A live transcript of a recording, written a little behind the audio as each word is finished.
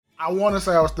I want to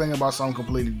say I was thinking about something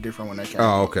completely different when that came.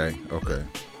 Oh, okay.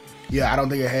 Yeah, I don't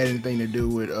think it had anything to do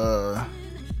with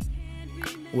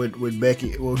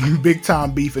Becky. Well, big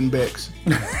time beef and Bex.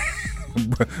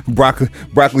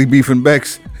 broccoli beef and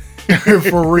Bex.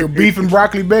 For real, beef and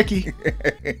broccoli Becky.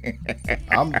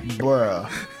 I'm bruh.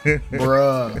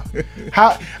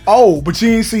 How? Oh, but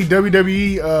you didn't see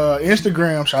WWE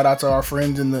Instagram. Shout out to our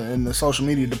friends in the social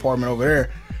media department over there.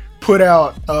 Put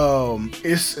out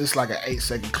it's like an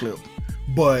 8-second clip,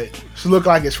 but it look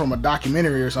like it's from a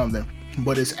documentary or something.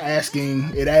 But it asked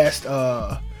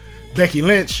Becky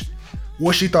Lynch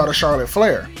what she thought of Charlotte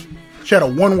Flair. She had a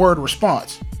 1-word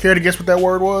response. Care to guess what that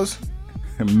word was?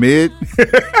 Mid.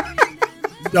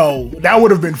 No, that would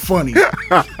have been funny.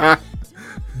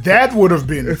 That would have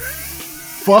been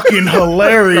fucking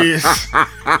hilarious.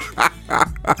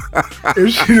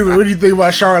 If she, what do you think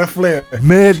about Charlotte Flair?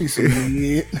 Mid. She said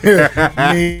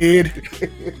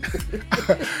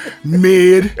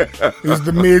mid. Is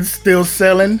the mid still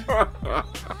selling?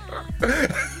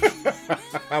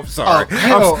 I'm sorry.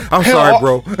 Oh, I'm sorry,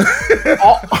 bro.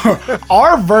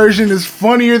 Our version is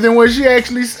funnier than what she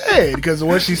actually said, because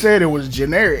what she said, it was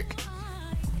generic.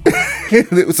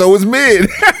 So it's mid.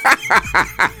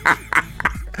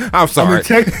 I'm sorry.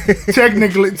 I mean,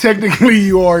 technically,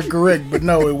 you are correct, but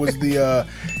no, it was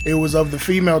it was of the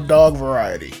female dog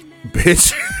variety.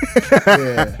 Bitch.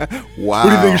 Yeah. Wow. What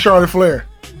do you think of Charlotte Flair?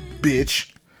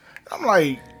 Bitch. I'm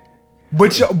like,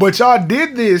 but y'all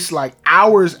did this like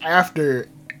hours after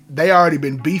they already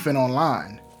been beefing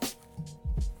online.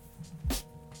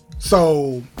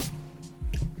 So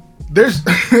there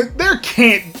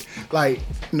can't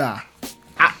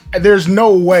there's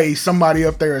no way somebody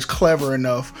up there is clever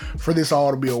enough for this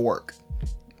all to be a work.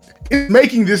 It's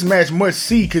making this match much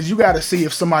see, because you got to see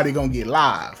if somebody gonna get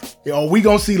live. Are we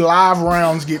gonna see live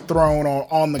rounds get thrown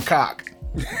on the cock?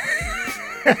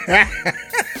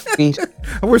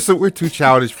 We're too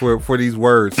childish for these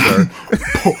words, sir.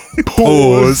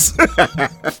 Pause.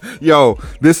 Yo,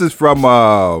 this is from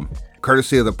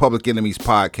courtesy of the Public Enemies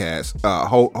podcast.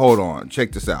 Hold on,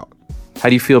 check this out. How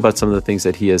do you feel about some of the things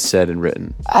that he has said and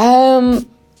written?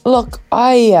 Look,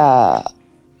 I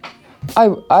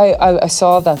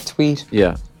saw that tweet.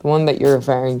 Yeah. The one that you're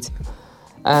referring to,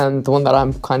 the one that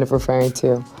I'm kind of referring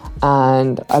to,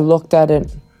 and I looked at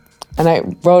it, and I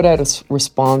wrote out a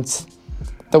response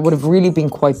that would have really been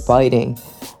quite biting,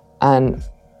 and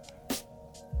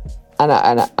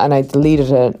I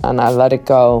deleted it and I let it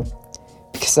go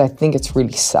because I think it's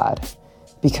really sad,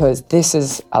 because this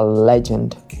is a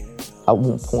legend at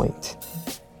one point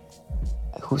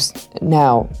who's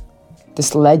now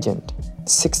this legend,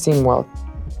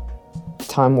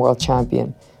 16-time world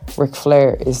champion. Ric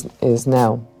Flair is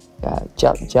now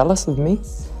jealous of me,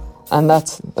 and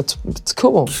it's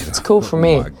cool. It's cool for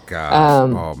me. Oh my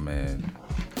God. Oh man.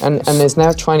 And is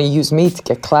now trying to use me to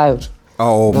get clout.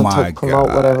 Oh my God. To promote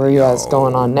whatever he has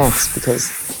going on next, because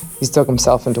he's dug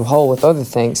himself into a hole with other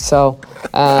things. So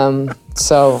I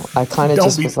kind of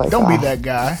just was like, don't be that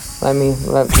guy. Let me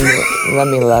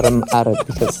let him at it,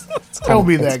 because it's kind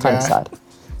of sad.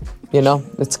 You know,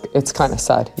 it's kind of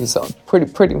sad. He's pretty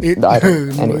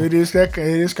idle. Anyway. It is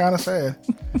kind of sad.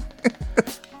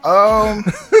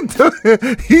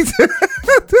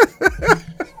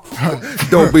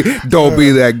 Don't be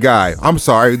that guy. I'm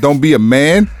sorry. Don't be a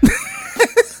man.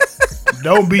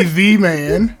 Don't be the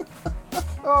man.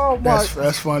 Oh my.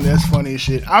 That's funny. That's funny as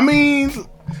shit. I mean,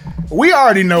 we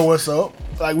already know what's up.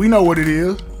 Like, we know what it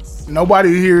is.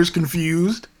 Nobody here is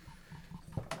confused.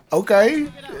 Okay,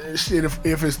 shit.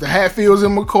 If it's the Hatfields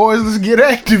and McCoys, let's get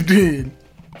active then.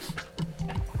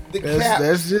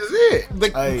 That's just it.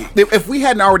 If we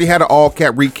hadn't already had an all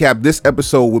cap recap, this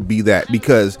episode would be that,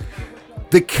 because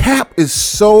the cap is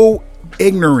so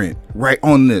ignorant, right,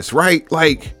 on this, right?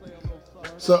 Like,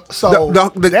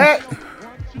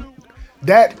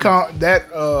 that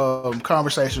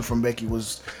conversation from Becky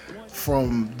was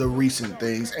from the recent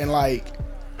things, and like,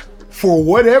 for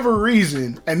whatever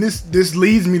reason, and this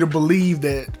leads me to believe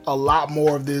that a lot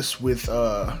more of this with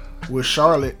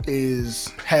Charlotte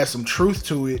has some truth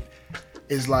to it.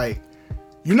 Is like,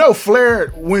 you know, Flair,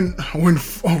 when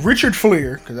Richard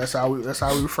Flair, because that's how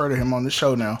we refer to him on the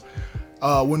show now.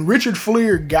 When Richard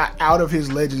Flair got out of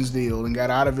his Legends deal and got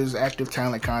out of his active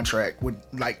talent contract with,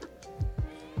 like,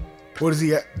 what is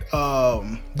he at?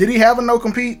 Did he have a no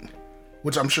compete?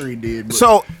 Which I'm sure he did. But.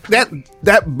 So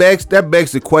that begs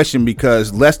the question,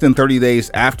 because less than 30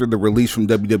 days after the release from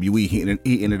WWE, he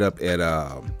ended up at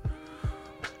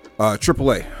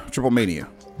Triple Mania.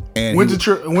 And went to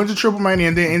Triple Mania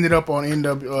and then ended up on the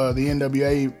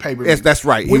NWA pay-per-view. Yes, that's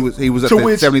right. He was at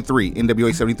 73,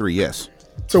 NWA 73, yes.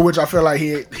 So, which I feel like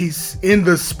he's in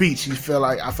the speech. I felt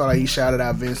like he shouted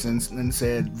out Vince and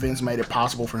said Vince made it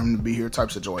possible for him to be here,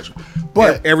 type situation.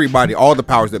 But everybody, all the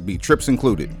powers that be, Trips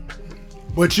included.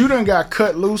 But you done got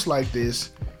cut loose like this,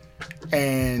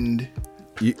 and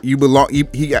you belong.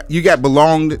 You got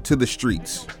belonged to the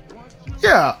streets.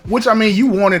 Yeah, which I mean, you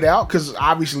wanted out because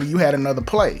obviously you had another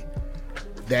play.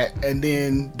 And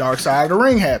then Dark Side of the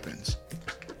Ring happens.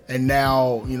 And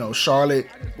now, Charlotte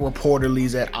reportedly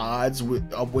is at odds with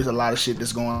a lot of shit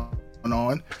that's going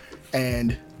on.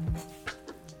 And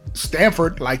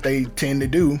Stanford, like they tend to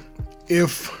do,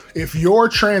 if your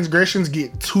transgressions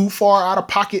get too far out of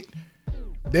pocket,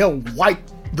 they'll wipe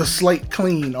the slate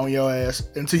clean on your ass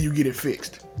until you get it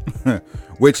fixed.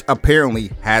 Which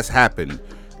apparently has happened.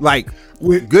 Like,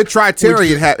 Good Try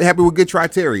Terry, it happened with Good Try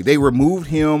Terry. They removed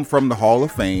him from the Hall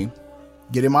of Fame.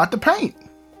 Get him out the paint.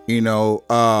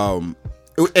 And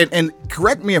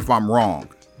correct me if I'm wrong.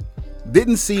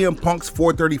 Didn't CM Punk's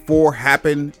 434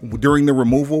 happen during the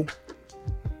removal?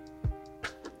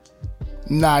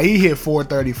 Nah, he hit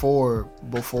 434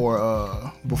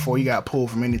 before he got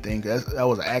pulled from anything. That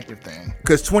was an active thing.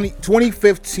 Because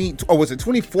 2015, or was it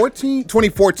 2014?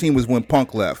 2014 was when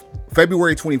Punk left.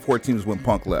 February 2014 was when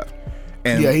Punk left.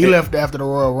 And yeah, he left after the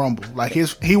Royal Rumble. Like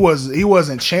he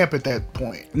wasn't champ at that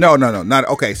point. No, not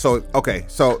okay.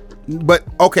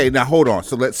 Now hold on.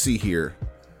 So let's see here.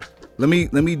 Let me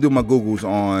do my Googles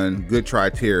on Good Try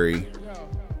Terry.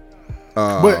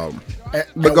 But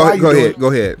go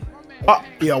ahead.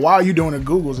 While you doing the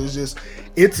Googles,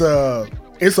 it's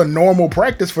a normal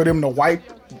practice for them to wipe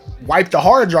the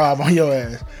hard drive on your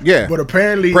ass. Yeah, but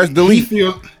apparently press delete.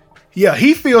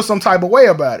 He feels some type of way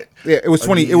about it. Yeah, it was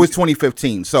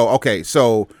 2015.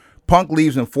 So Punk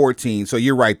leaves in 14. So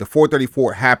you're right. The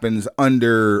 434 happens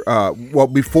under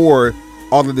before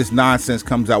all of this nonsense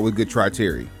comes out with Good Try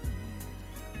Terry.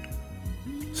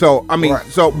 So I mean,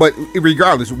 right. But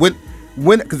regardless, when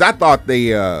because I thought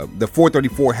the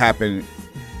 434 happened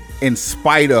in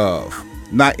spite of,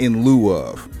 not in lieu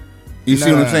of. You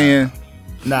see what I'm saying?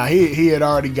 Nah, he had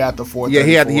already got the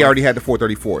 434. Yeah, he already had the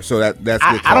 434. So that's.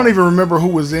 I don't even remember who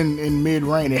was in mid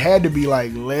reign. It had to be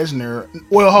like Lesnar.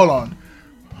 Well, hold on.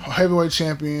 Heavyweight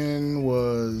champion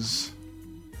was.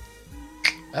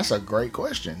 That's a great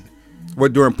question.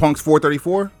 What, during Punk's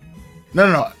 434?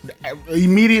 No.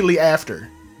 Immediately after.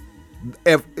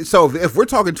 If we're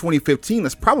talking 2015,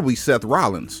 that's probably Seth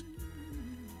Rollins.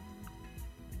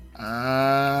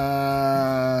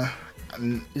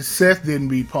 Seth didn't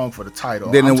beat Punk for the title.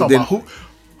 I'm talking about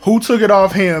who took it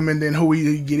off him, and then who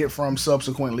he get it from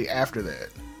subsequently after that.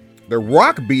 The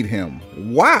Rock beat him.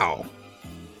 Wow.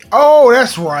 Oh,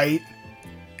 that's right.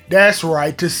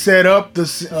 To set up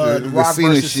the Rock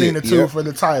versus Cena 2 for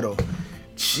the title.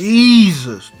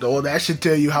 Jesus, though, that should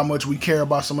tell you how much we care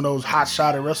about some of those hot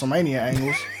shot at WrestleMania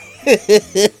angles.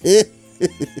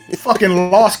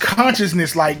 Fucking lost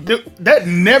consciousness, like that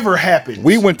never happened.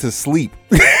 We went to sleep.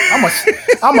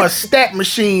 I'm a stat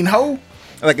machine, ho.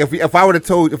 Like if I would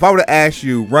have asked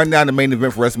you, run down the main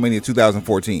event for WrestleMania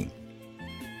 2014.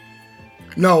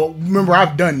 No, remember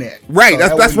I've done that. Right,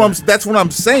 so that's what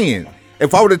I'm saying.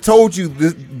 If I would have told you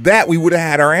that, we would have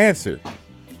had our answer.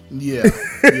 Yeah,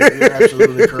 you're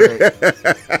absolutely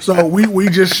correct. So we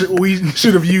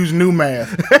should have used new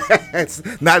math. It's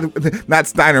not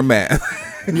Steiner math.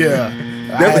 Yeah,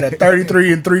 I had a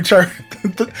 33 and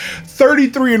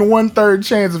 1/3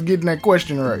 chance of getting that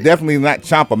question right. Definitely not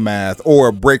Ciampa math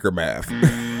or Breaker math.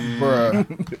 Bruh.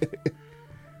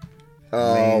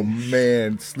 Oh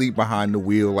man, sleep behind the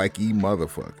wheel like ye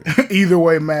motherfucker. Either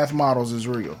way, math models is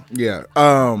real. Yeah.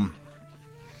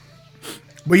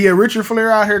 But yeah, Richard Flair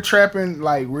out here trapping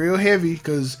like real heavy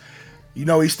because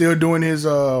he's still doing his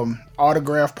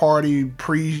autograph party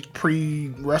pre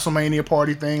WrestleMania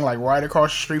party thing like right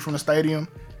across the street from the stadium,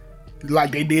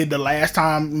 like they did the last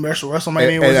time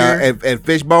WrestleMania was here. At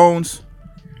Fishbones.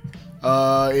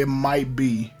 It might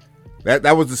be.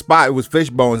 That was the spot. It was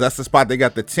Fishbones. That's the spot they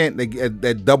got the tent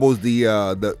that doubles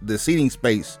the seating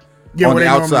space on the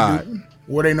outside.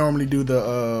 Where they normally do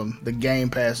the game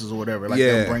passes or whatever. Like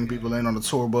they'll bring people in on the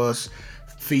tour bus,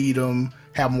 feed them,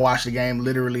 have them watch the game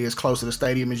literally as close to the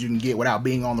stadium as you can get without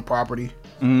being on the property.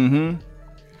 Mm-hmm.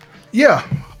 Yeah.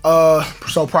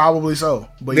 So probably so.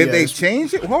 But did they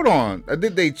change it? Hold on.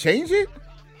 Did they change it?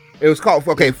 It was called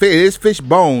it is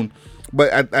Fishbone,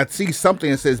 but I see something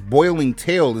that says Boiling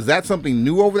Tail. Is that something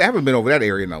new over there? I haven't been over that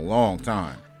area in a long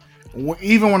time.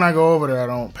 Even when I go over there, I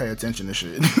don't pay attention to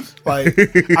shit. Like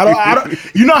I don't.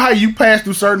 You know how you pass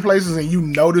through certain places and you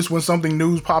notice when something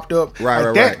new's popped up, right?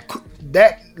 Like right.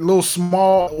 That little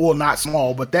small, well, not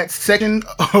small, but that section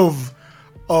of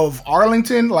of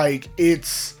Arlington, like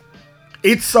it's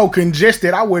so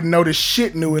congested. I wouldn't notice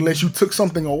shit new unless you took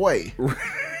something away.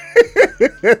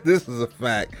 This is a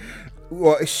fact.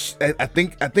 Well, I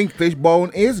think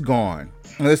Fishbone is gone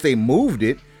unless they moved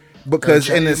it, because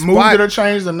in the moved spot it or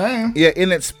changed the name. Yeah, in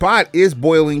that spot is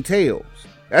Boiling Tales.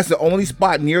 That's the only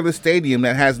spot near the stadium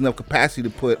that has enough capacity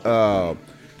to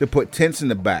put tents in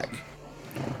the back.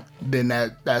 Then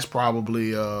that's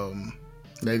probably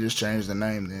they just changed the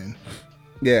name then.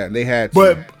 Yeah, they had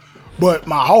to. But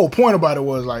my whole point about it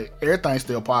was like everything's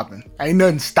still popping. Ain't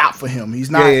nothing stopped for him.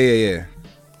 He's not. Yeah.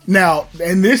 Now,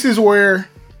 and this is where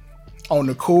on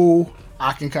the cool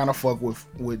I can kind of fuck with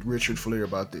Richard Fliehr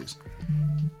about this.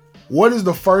 What is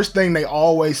the first thing they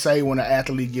always say when an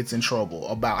athlete gets in trouble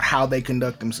about how they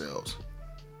conduct themselves?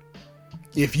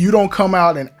 If you don't come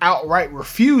out and outright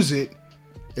refuse it,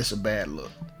 it's a bad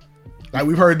look. Like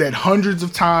we've heard that hundreds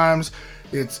of times.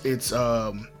 It's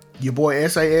your boy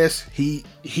SAS. He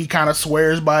kind of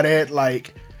swears by that.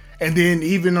 Like, and then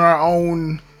even in our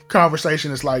own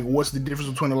conversation, it's like, what's the difference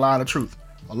between a lie and a truth?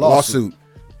 A lawsuit.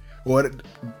 Well,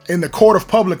 in the court of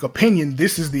public opinion,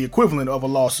 this is the equivalent of a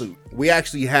lawsuit. We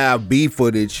actually have B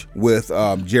footage with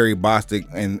Jerry Bostic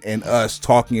and us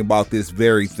talking about this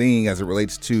very thing as it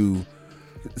relates to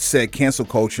said cancel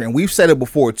culture. And we've said it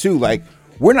before too, like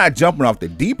we're not jumping off the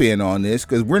deep end on this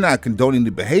because we're not condoning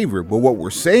the behavior. But what we're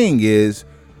saying is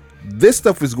this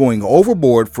stuff is going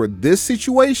overboard for this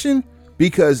situation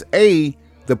because A,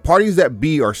 the parties that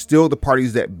be are still the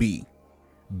parties that be.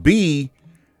 B,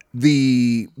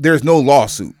 there's no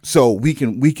lawsuit, so we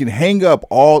can hang up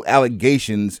all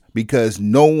allegations because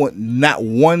not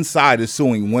one side is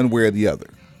suing one way or the other.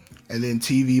 And then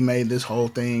TV made this whole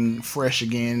thing fresh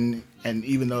again, and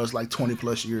even though it's like 20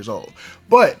 plus years old,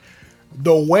 but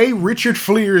the way Richard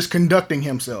Fliehr is conducting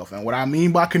himself, and what I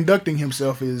mean by conducting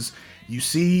himself is you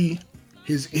see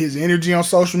his energy on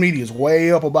social media is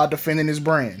way up about defending his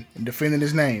brand and defending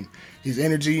his name. His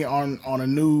energy on a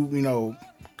new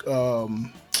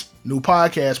new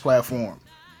podcast platform,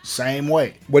 same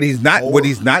way. What he's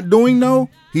not doing though,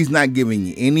 he's not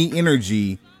giving any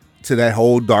energy to that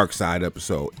whole Dark Side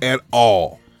episode at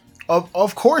all.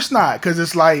 Of course not, because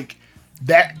it's like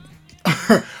that.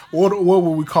 what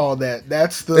would we call that?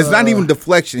 That's the. It's not even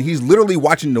deflection. He's literally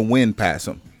watching the wind pass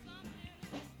him.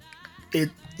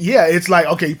 It's like,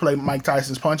 okay, you play Mike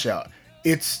Tyson's Punch Out.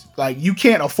 It's like you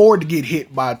can't afford to get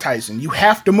hit by Tyson. You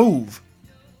have to move.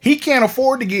 He can't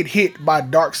afford to get hit by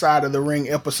Dark Side of the Ring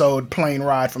episode Plane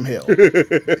Ride from Hell.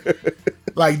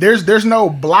 Like there's no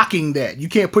blocking that. You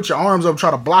can't put your arms up and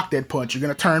try to block that punch. You're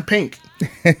gonna turn pink.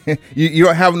 you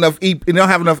don't have enough. You don't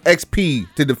have enough XP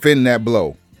to defend that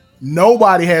blow.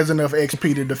 Nobody has enough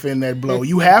XP to defend that blow.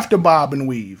 You have to bob and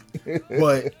weave.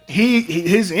 But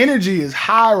his energy is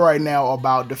high right now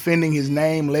about defending his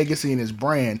name, legacy, and his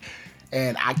brand.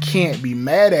 And I can't be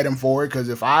mad at him for it, because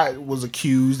if I was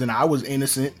accused and I was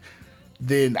innocent,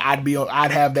 then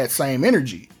I'd have that same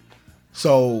energy.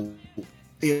 So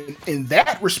in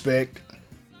that respect,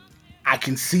 I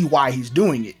can see why he's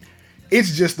doing it.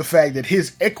 It's just the fact that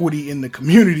his equity in the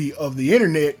community of the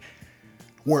internet,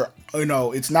 where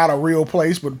it's not a real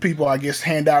place, but people, I guess,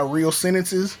 hand out real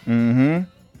sentences. Mm-hmm.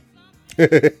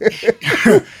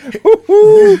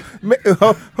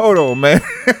 Hold on, man.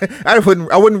 I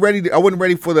wasn't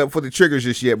ready for the triggers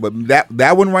just yet, but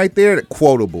that one right there,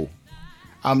 quotable.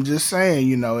 I'm just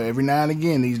saying, every now and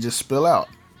again these just spill out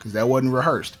because that wasn't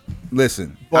rehearsed.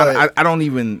 Listen, but I don't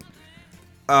even.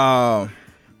 All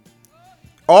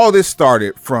this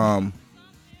started from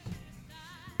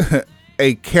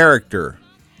a character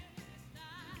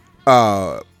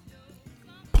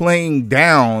playing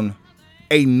down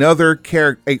another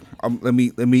character. Let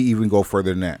me even go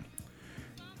further than that.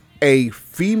 A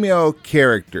female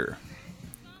character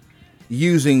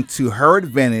using to her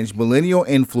advantage millennial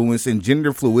influence and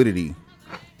gender fluidity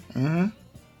to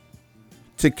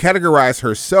categorize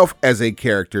herself as a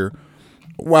character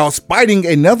while spiting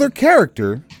another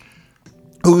character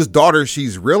whose daughter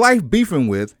she's real life beefing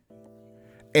with,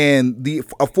 and the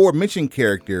aforementioned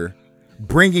character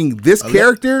bringing this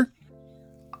character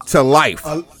to life.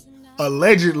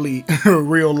 Allegedly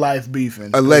real life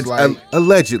beefing.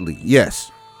 Allegedly,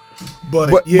 yes.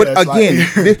 But again,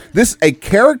 this a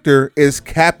character is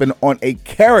capping on a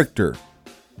character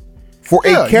for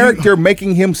a character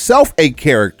making himself a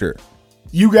character.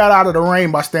 You got out of the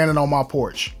rain by standing on my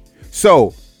porch.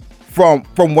 So, from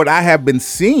what I have been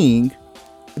seeing,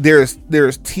 there's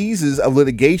teases of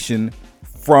litigation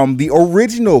from the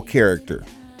original character.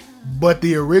 But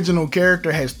the original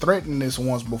character has threatened this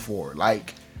once before.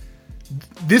 Like,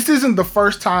 this isn't the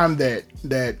first time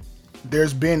that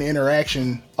there's been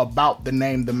interaction about the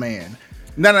name The Man.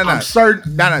 No. I'm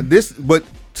certain. No. This, but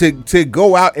to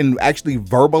go out and actually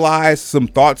verbalize some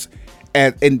thoughts,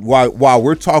 and while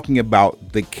we're talking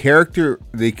about the character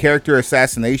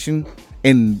assassination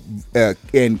in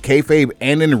kayfabe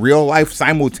and in real life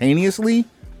simultaneously,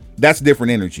 that's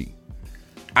different energy.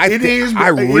 It is.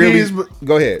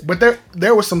 Go ahead. But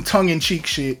there was some tongue in cheek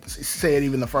shit said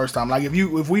even the first time. Like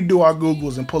if we do our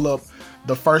Googles and pull up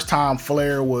the first time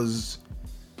Flair was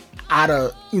kind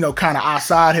of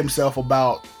outside himself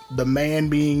about the man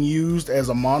being used as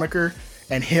a moniker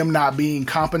and him not being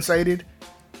compensated,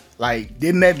 like,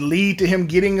 didn't that lead to him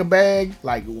getting a bag?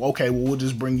 Like, okay, well, we'll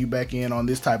just bring you back in on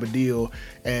this type of deal,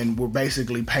 and we're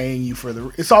basically paying you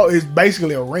for it's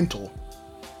basically a rental.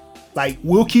 Like,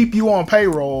 we'll keep you on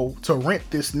payroll to rent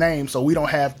this name so we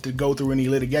don't have to go through any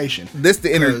litigation. This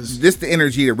the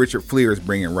energy that Richard Fliehr is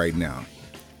bringing right now.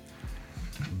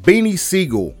 Beanie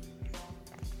Siegel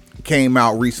came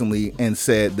out recently and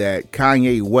said that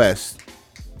Kanye West,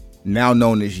 now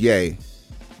known as Ye,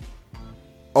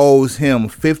 owes him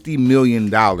 $50 million.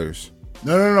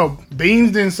 No.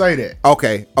 Beans didn't say that.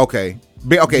 Okay.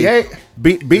 Ye,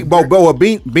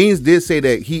 Beans did say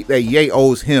that Ye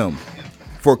owes him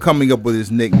for coming up with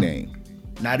his nickname.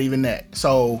 Not even that.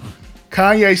 So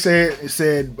Kanye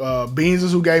said Beans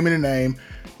is who gave me the name.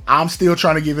 I'm still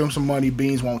trying to give him some money.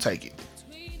 Beans won't take it.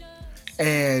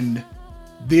 And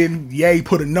then Ye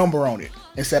put a number on it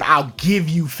and said, "I'll give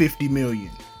you $50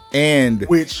 million." And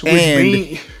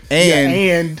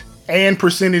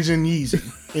percentage in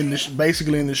Yeezy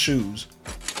basically in the shoes.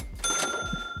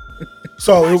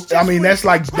 So that's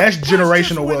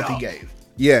generational wealth he gave.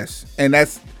 Yes, and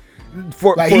that's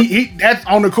that's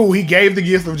on the cool. He gave the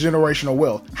gift of generational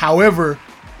wealth. However,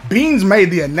 Beans made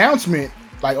the announcement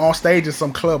like on stage at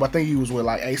some club. I think he was with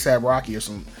like A$AP Rocky or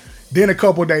something. Then a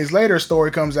couple of days later, a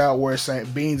story comes out where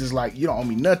saying Beans is like, "You don't owe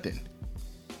me nothing."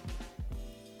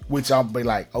 Which I'll be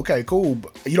like, okay, cool,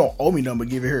 but you don't owe me nothing, but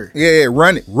give it here. Yeah,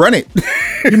 run it.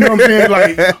 You know what I'm saying?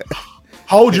 Like,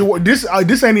 hold your word. This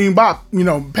ain't even about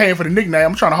paying for the nickname.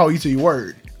 I'm trying to hold you to your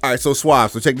word. All right, so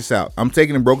Suave. So check this out. I'm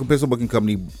taking the Broken Pistol Booking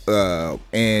Company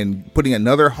and putting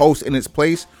another host in its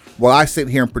place while I sit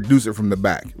here and produce it from the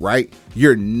back. Right?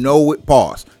 You're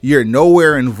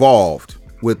nowhere involved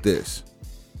with this.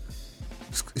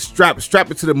 Strap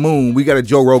it to the moon. We got a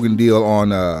Joe Rogan deal on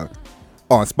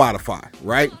Spotify,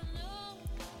 right?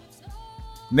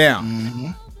 Now,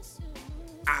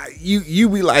 you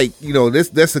be like,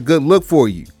 that's a good look for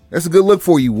you. That's a good look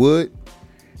for you, Wood.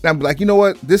 And I'm like, you know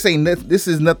what? This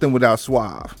is nothing without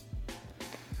Suave.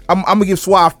 I'm gonna give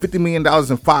Suave $50 million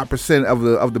and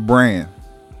 5% of the brand.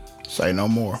 Say no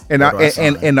more. And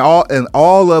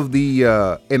all of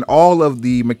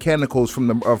the mechanicals from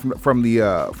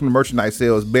the merchandise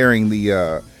sales bearing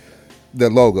the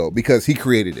logo because he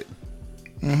created it.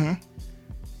 Mm-hmm.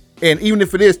 And even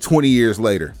if it is 20 years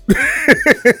later,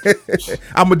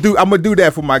 I'm gonna do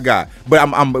that for my guy. But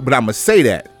I'm gonna say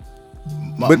that.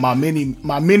 My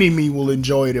mini me will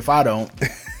enjoy it if I don't.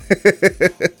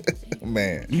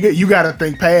 Man, you got to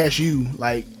think past you,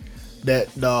 like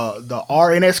that the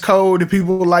RNS code that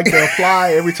people like to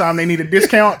apply every time they need a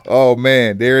discount. Oh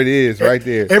man, there it is, right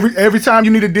there. Every time you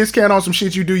need a discount on some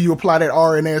shit you do, you apply that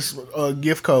RNS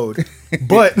gift code.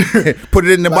 But put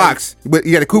it in the box. But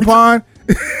you got a coupon.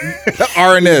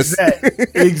 RNS.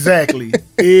 Exactly.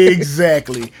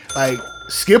 Like,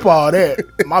 skip all that.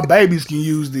 My babies can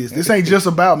use this. This ain't just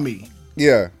about me.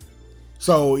 Yeah.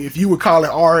 So if you would call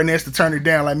it RNS to turn it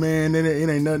down, like, man, it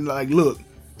ain't nothing. Like, look,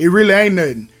 it really ain't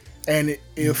nothing. And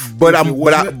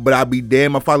I'd be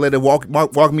damned if I let it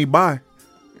walk me by.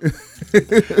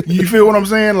 You feel what I'm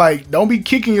saying? Like, don't be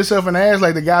kicking yourself in the ass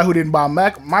like the guy who didn't buy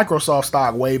Microsoft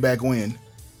stock way back when.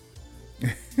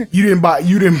 You didn't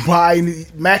buy any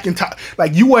Macintosh.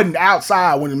 Like, you wasn't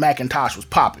outside when the Macintosh was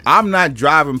popping. I'm not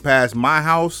driving past my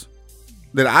house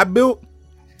that I built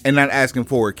and not asking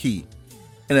for a key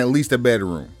and at least a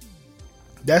bedroom.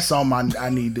 That's something I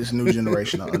need this new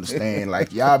generation to understand.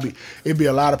 Like, it'd be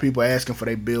a lot of people asking for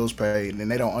their bills paid,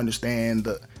 and they don't understand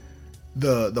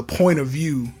the point of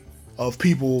view of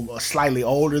people slightly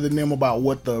older than them about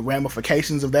what the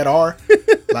ramifications of that are.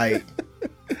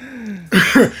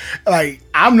 Like,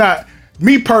 I'm not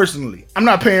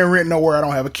paying rent nowhere I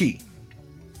don't have a key.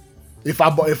 If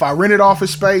I rented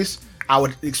office space, I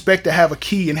would expect to have a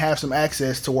key and have some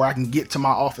access to where I can get to my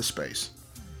office space.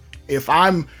 If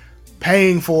I'm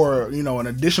paying for, an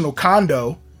additional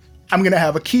condo, I'm gonna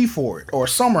have a key for it, or a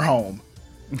summer home.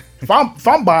 If I'm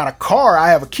buying a car, I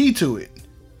have a key to it.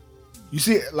 You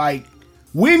see, like,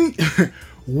 when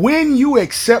when you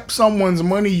accept someone's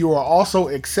money, you are also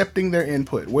accepting their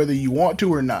input, whether you want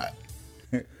to or not.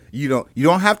 You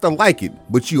don't have to like it,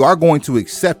 but you are going to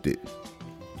accept it.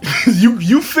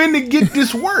 you finna get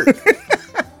this work.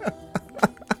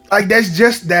 Like that's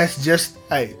just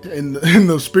hey, in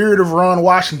the spirit of Ron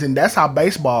Washington, that's how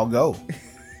baseball go.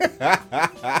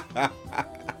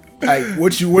 Like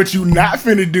what you not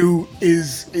finna do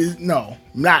is no,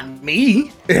 not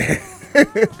me.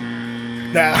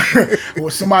 Now, well,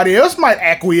 somebody else might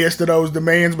acquiesce to those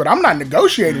demands, but I'm not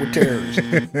negotiating with terrorists.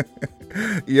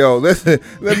 Yo, let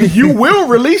me. You will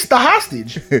release the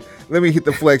hostage. Let me hit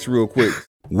the flex real quick.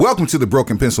 Welcome to the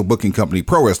Broken Pencil Booking Company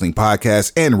Pro Wrestling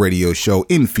Podcast and radio show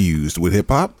infused with hip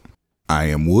hop. I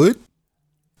am Wood.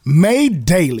 Made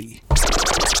daily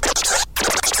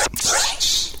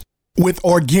with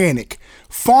organic,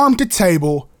 farm to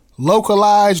table,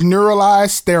 localized,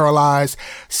 neuralized, sterilized,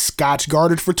 Scotch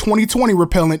guarded for 2020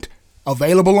 repellent,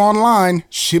 available online,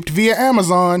 shipped via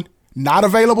Amazon, not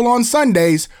available on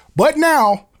Sundays, but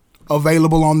now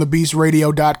available on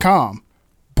thebeastradio.com.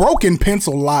 Broken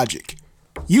Pencil Logic.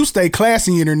 You stay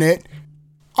classy, internet.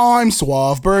 I'm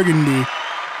Suave Burgundy.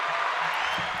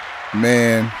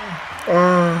 Man,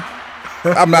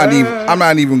 I'm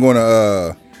not even going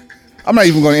to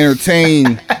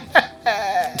entertain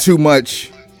too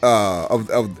much of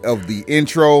the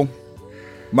intro.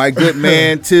 My good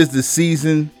man, 'tis the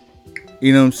season.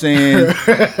 You know what I'm saying?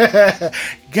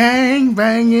 Gang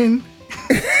banging,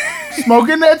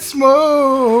 smoking that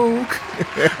smoke,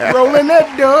 rolling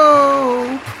that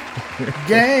dope.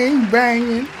 Gang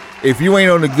banging. If you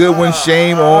ain't on the good one,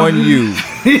 shame on you.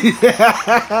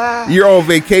 You're on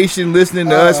vacation listening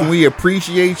to us, and we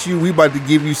appreciate you. We about to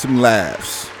give you some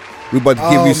laughs. We about to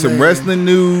give you some wrestling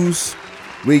news.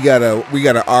 We got a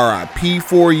RIP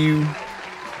for you,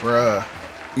 Bruh.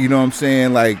 You know what I'm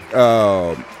saying? Like,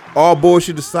 all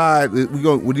bullshit aside,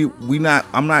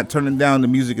 I'm not turning down the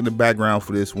music in the background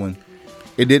for this one.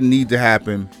 It didn't need to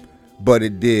happen, but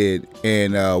it did,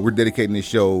 and we're dedicating this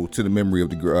show to the memory of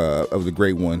the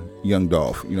great one, Young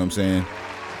Dolph. You know what I'm saying?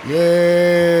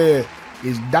 Yeah,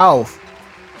 it's Dolph.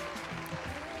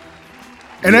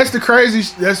 And that's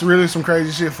really some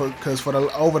crazy shit because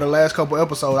over the last couple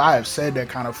episodes, I have said that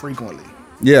kind of frequently.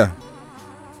 Yeah.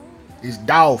 It's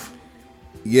Dolph.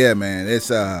 Yeah, man. It's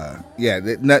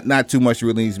not too much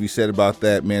really needs to be said about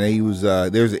that, man. He was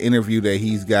there's an interview that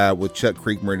he's got with Chuck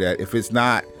Creekmur that if it's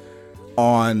not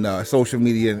on social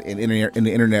media and in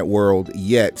the internet world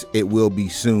yet, it will be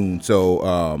soon.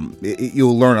 So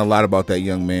you'll learn a lot about that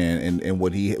young man and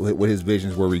what his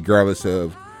visions were, regardless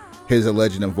of his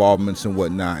alleged involvements and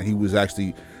whatnot. He was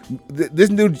actually this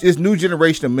new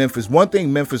generation of Memphis. One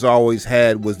thing Memphis always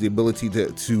had was the ability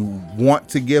to want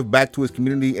to give back to his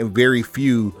community, and very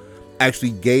few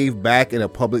actually gave back in a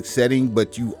public setting.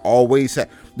 But you always had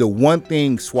the one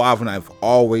thing Suave and I've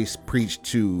always preached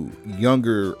to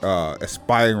younger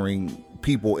aspiring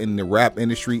people in the rap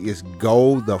industry is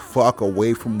go the fuck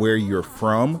away from where you're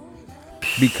from,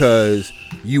 because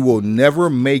you will never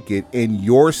make it in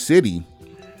your city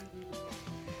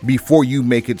before you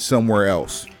make it somewhere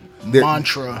else.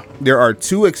 Mantra. There are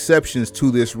 2 exceptions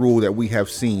to this rule that we have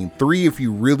seen. 3 if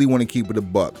you really want to keep it a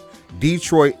buck.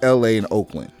 Detroit, LA, and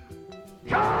Oakland.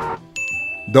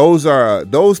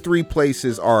 Those 3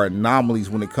 places are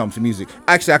anomalies when it comes to music.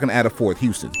 Actually, I can add a 4th,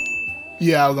 Houston.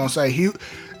 Yeah, I was gonna say and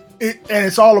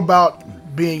it's all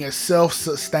about being a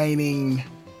self-sustaining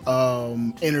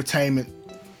entertainment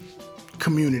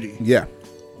community. Yeah.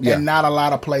 And not a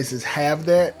lot of places have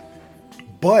that.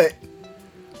 But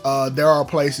there are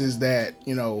places that,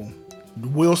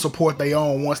 will support their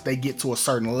own once they get to a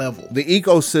certain level. The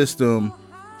ecosystem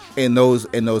in those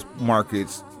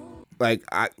markets, like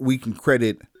we can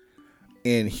credit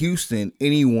in Houston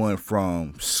anyone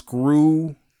from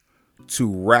Screw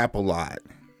to Rap-A-Lot.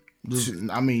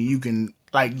 I mean, you can,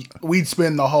 like, we'd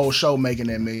spend the whole show making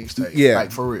that mixtape. Yeah.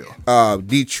 Like, for real.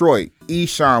 Detroit,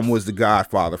 Esham was the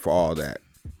godfather for all that.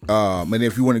 And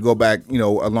if you want to go back,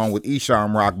 along with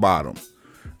Esham, Rock Bottom.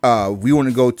 We want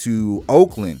to go to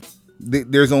Oakland.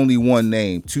 There's only one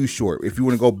name, Too Short. If you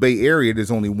want to go Bay Area, there's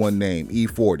only one name,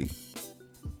 E40.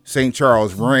 St.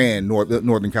 Charles ran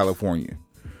Northern California.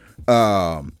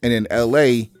 And in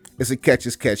LA, it's a catch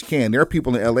as catch can. There are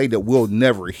people in LA that we'll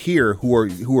never hear who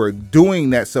are doing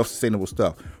that self-sustainable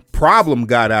stuff. Problem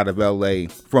got out of LA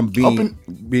from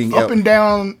being up and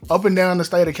down the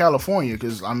state of California,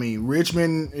 because I mean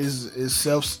Richmond is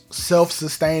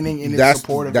self-sustaining in its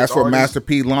support of that's its where artists. Master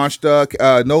P launched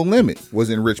No Limit was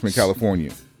in Richmond,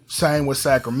 California. Same with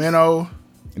Sacramento.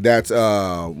 That's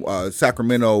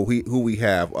Sacramento. Who we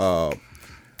have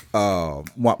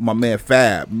my man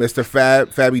Fab, Mr.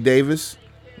 Fabby Davis.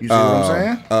 You see what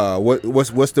I'm saying?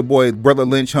 What's the boy Brother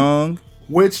Lynch Hung?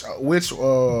 Which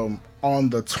on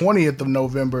the 20th of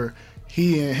November,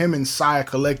 him and Saya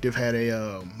Collective had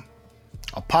a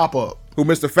pop up. Who,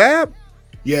 Mr. Fab?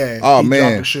 Yeah. Oh, he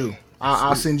man. dropped a shoe.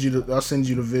 I'll send you the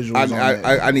visuals.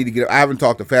 I need to get. I haven't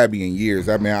talked to Fabby in years.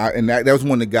 I mean, that was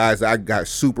one of the guys that I got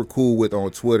super cool with on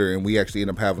Twitter, and we actually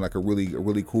ended up having like a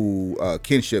really cool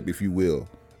kinship, if you will,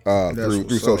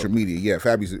 through social media. Yeah,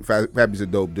 Fabby's a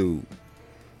dope dude.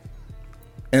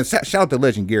 And shout out to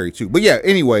Legend Gary too. But yeah,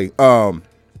 anyway,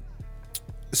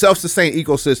 self-sustained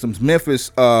ecosystems.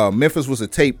 Memphis was a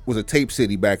tape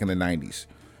city back in the 90s.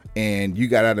 And you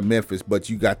got out of Memphis, but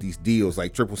you got these deals.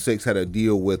 Like 666 had a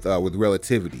deal with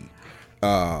Relativity,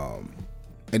 and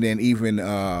then even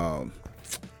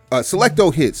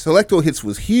Selecto Hits. Selecto Hits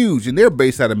was huge, and they're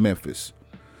based out of Memphis.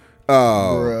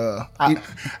 I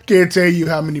can't tell you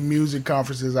how many music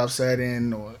conferences I've sat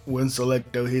in when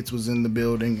Selecto Hits was in the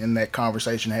building, and that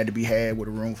conversation had to be had with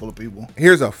a room full of people.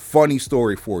 Here's a funny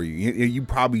story for you. You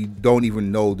probably don't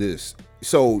even know this.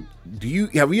 So,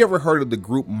 have you ever heard of the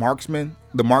group Marksman,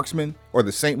 the Marksman, or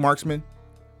the Saint Marksman?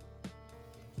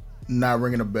 Not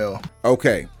ringing a bell.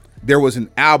 Okay, there was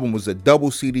an album, was a double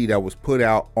CD that was put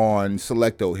out on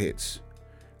Selecto Hits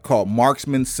called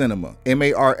Marksman Cinema,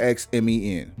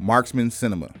 Marxmen, Marksman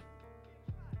Cinema.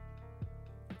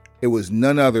 It was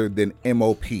none other than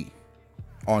MOP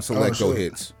on Selecto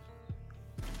Hits.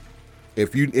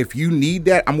 If you need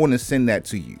that, I'm going to send that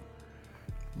to you.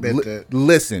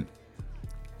 Listen.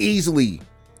 Easily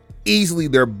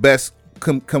their best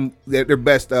their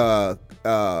best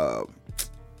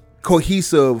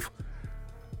cohesive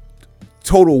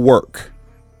total work.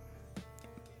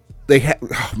 They have,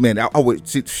 oh man, I would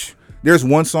see, there's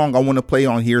one song I want to play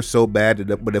on here so bad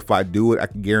that, but if I do it, I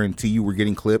can guarantee you we're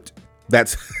getting clipped.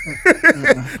 That's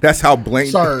that's how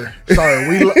blatant. Sorry.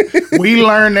 We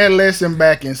learned that lesson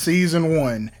back in season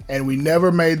 1, and we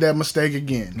never made that mistake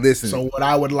again. Listen. So what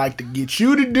I would like to get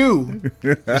you to do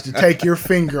is to take your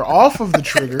finger off of the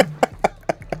trigger,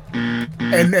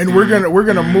 and we're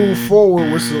gonna move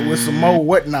forward with some more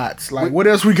whatnots. Like, what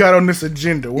else we got on this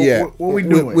agenda? What we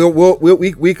doing?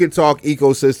 We could talk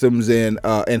ecosystems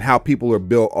and how people are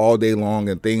built all day long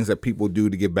and things that people do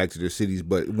to get back to their cities.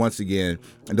 But once again,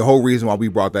 and the whole reason why we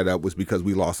brought that up was because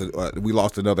we lost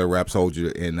another rap soldier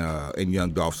in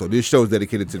Young Dolph. So this show is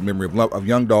dedicated to the memory of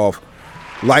Young Dolph.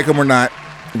 Like him or not,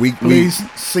 please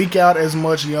seek out as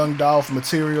much Young Dolph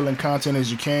material and content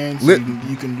as you can, so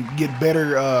you can get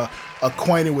better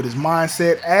acquainted with his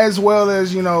mindset, as well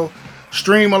as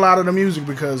stream a lot of the music,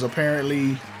 because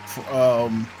apparently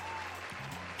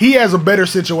he has a better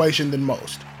situation than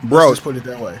most. Bro, let's just put it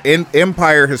that way.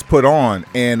 Empire has put on,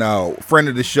 and friend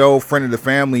of the show, friend of the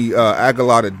family,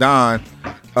 Aguilar the Don.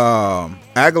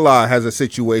 Aguilar has a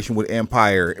situation with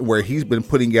Empire where he's been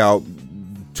putting out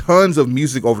tons of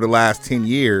music over the last 10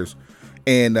 years,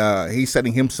 and he's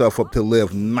setting himself up to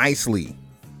live nicely.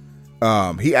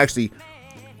 He actually,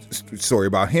 story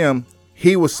about him,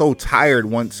 he was so tired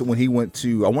once when he went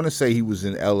to, I want to say he was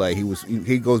in LA.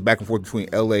 He goes back and forth between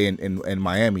LA and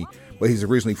Miami, but he's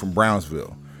originally from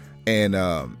Brownsville. And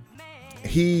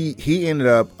he ended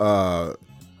up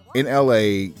in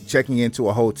LA checking into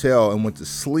a hotel and went to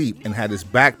sleep and had his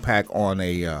backpack on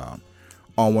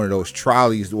one of those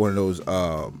trolleys, one of those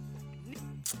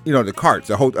the carts,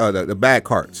 the bag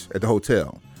carts at the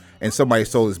hotel. And somebody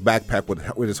stole his backpack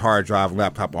with his hard drive,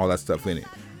 laptop, all that stuff in it.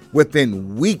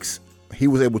 Within weeks, he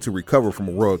was able to recover from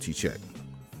a royalty check.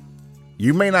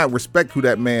 You may not respect who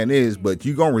that man is, but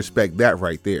you gonna respect that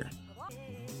right there,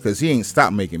 because he ain't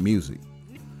stopped making music.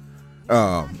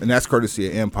 And that's courtesy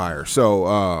of Empire.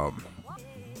 So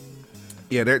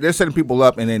yeah, they're setting people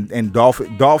up, and Dolph's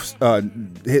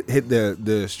hit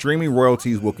the streaming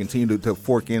royalties will continue to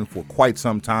fork in for quite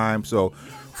some time. So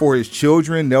for his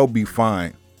children, they'll be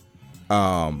fine.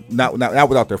 Not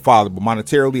without their father, but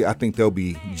monetarily, I think they'll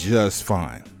be just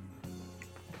fine.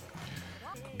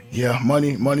 Yeah,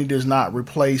 money does not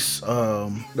replace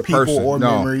the people person or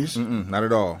memories. Not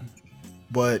at all.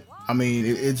 But I mean,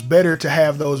 it's better to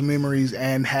have those memories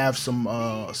and have some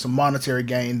monetary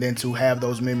gain than to have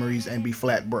those memories and be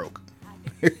flat broke.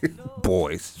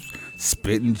 Boys,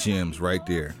 spitting gems right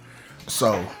there.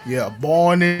 So yeah,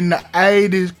 born in the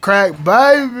 80s, crack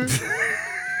baby.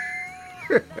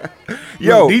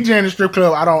 Yo, DJ in the strip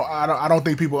club. I don't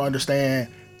think people understand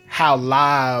how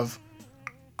live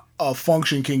a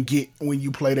function can get when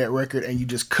you play that record and you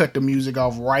just cut the music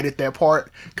off right at that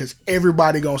part, because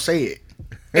everybody gonna say it.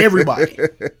 Everybody.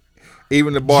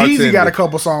 Even the bartender. Jeezy got a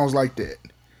couple songs like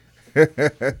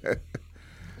that.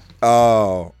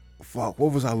 Oh, fuck,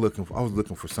 what was I looking for? I was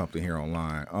looking for something here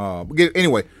online.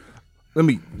 Anyway,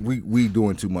 we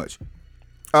doing too much.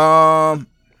 What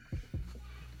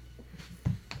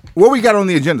we got on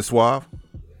the agenda, Suave?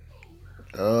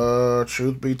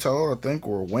 Truth be told, I think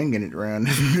we're winging it around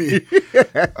this bit.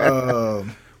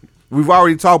 We've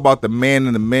already talked about the man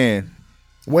and the man.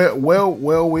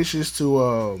 Well wishes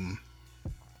to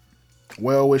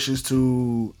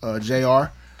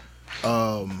JR.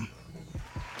 A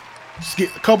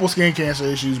couple skin cancer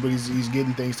issues, but he's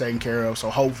getting things taken care of. So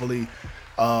hopefully,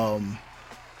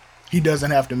 he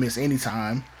doesn't have to miss any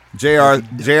time.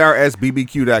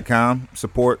 JRSBBQ.com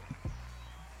support.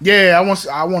 Yeah, I want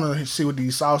to see what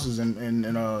these sauces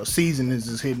and seasonings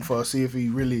is hitting for. See if he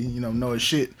really know his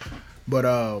shit. But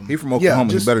he from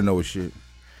Oklahoma. He better know his shit.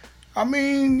 I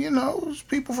mean, there's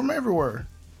people from everywhere.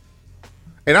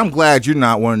 And I'm glad you're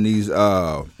not one of these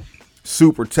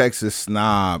super Texas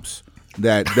snobs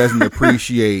that doesn't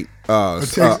appreciate a good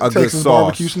Texas sauce.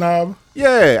 Barbecue snob.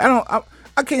 Yeah,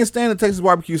 I can't stand a Texas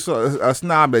barbecue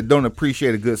snob that don't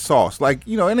appreciate a good sauce. Like,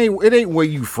 it ain't where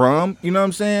you from. You know what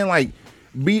I'm saying? Like,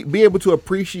 be able to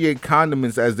appreciate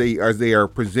condiments as they are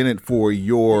presented for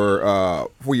your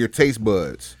taste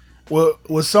buds. Well,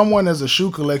 with someone as a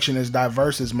shoe collection as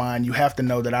diverse as mine, you have to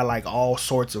know that I like all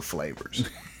sorts of flavors.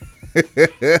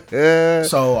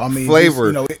 So I mean,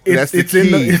 flavor.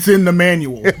 It's in the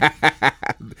manual.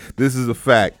 This is a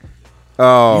fact.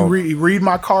 You read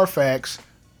my Carfax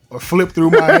or flip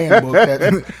through my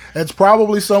handbook. That's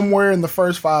probably somewhere in the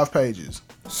first 5 pages.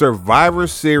 Survivor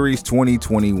Series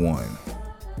 2021.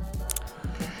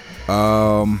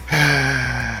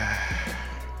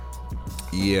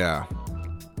 Yeah.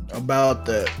 About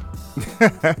that.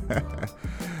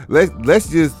 let's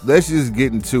just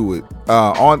get into it.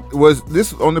 On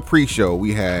the pre-show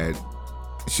we had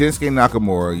Shinsuke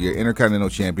Nakamura, your Intercontinental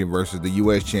Champion, versus the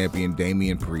U.S. Champion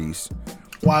Damian Priest.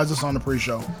 Why is this on the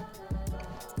pre-show?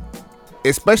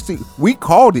 Especially, we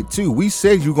called it too. We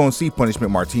said you're gonna see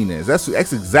Punishment Martinez. That's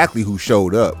exactly who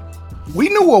showed up. We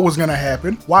knew what was gonna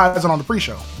happen. Why is it on the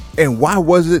pre-show? And why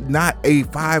was it not a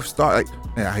 5-star? Like,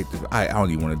 man, I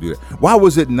don't even want to do that. Why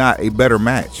was it not a better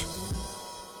match?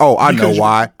 Oh, I know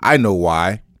why.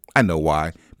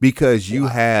 Because you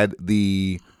had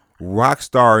the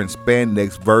Rockstar and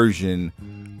spandex version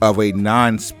of a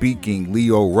non-speaking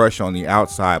Leo Rush on the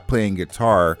outside playing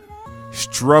guitar,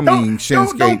 strumming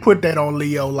Shinsuke. Don't put that on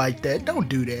Leo like that. Don't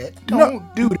do that.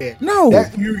 Don't do that. No.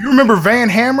 You remember Van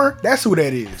Hammer? That's who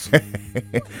that is.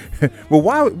 Well,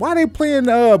 why they playing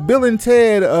Bill and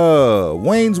Ted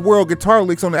Wayne's World guitar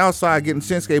licks on the outside getting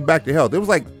Shinsuke back to health? It was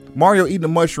like Mario eating a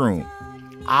mushroom.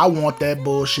 I want that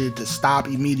bullshit to stop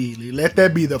immediately. Let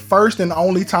that be the first and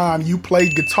only time you play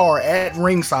guitar at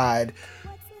ringside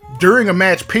during a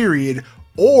match period,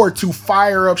 or to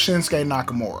fire up Shinsuke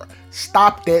Nakamura.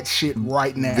 Stop that shit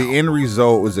right now. The end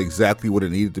result was exactly what it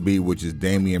needed to be, which is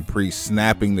Damian Priest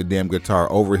snapping the damn guitar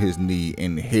over his knee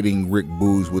and hitting Rick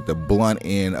Boogs with the blunt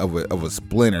end of a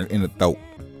splinter in the throat.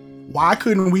 Why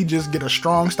couldn't we just get a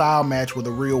strong style match with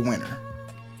a real winner?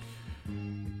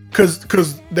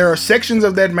 Because there are sections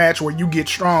of that match where you get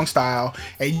strong style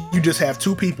and you just have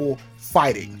two people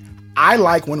fighting. I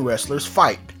like when wrestlers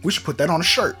fight. We should put that on a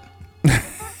shirt.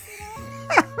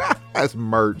 That's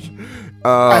merch.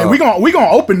 Hey, we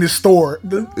gonna open this store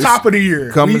the top of the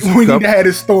year. We need to have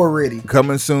this store ready.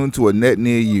 Coming soon to a net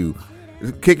near you.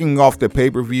 Kicking off the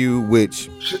pay-per-view, which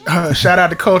shout out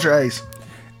to Culture Ace.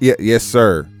 Yeah, yes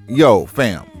sir. Yo,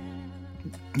 fam.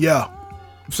 Yeah.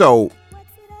 So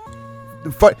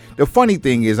the funny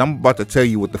thing is, I'm about to tell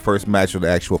you what the first match of the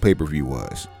actual pay-per-view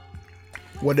was.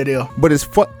 What the deal? But it's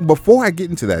fun. Before I get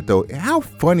into that though, how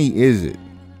funny is it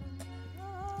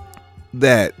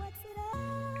that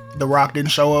The Rock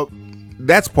didn't show up?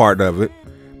 That's part of it.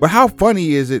 But how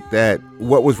funny is it that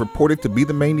what was reported to be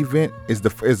the main event is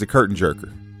the curtain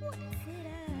jerker?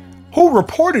 Who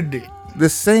reported it? The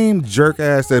same jerk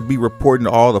ass that be reporting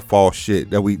all the false shit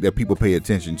that people pay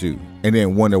attention to and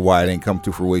then wonder why it ain't come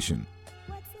to fruition.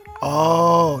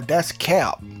 Oh, that's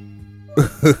Cap.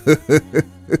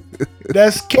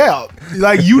 That's Cap.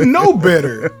 Like, you know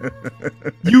better.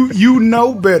 You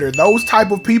know better. Those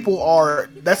type of people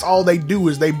that's all they do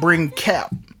is they bring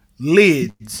Cap,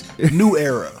 lids, new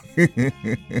era.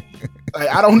 Like,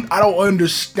 I don't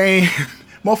understand.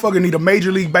 Motherfucker need a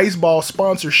Major League Baseball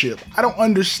sponsorship. I don't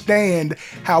understand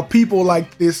how people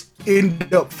like this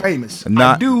end up famous.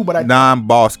 I do, but I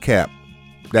Non-Boss Cap.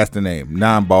 That's the name.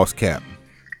 Non-Boss Cap.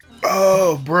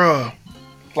 Oh, bruh.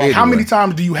 Like, how many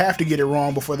times do you have to get it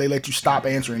wrong before they let you stop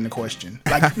answering the question?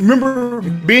 Like, remember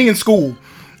being in school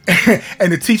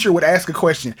and the teacher would ask a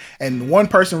question and one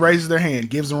person raises their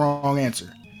hand, gives the wrong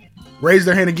answer. Raise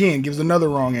their hand again, gives another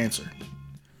wrong answer.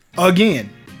 Again.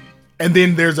 And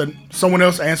then someone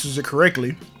else answers it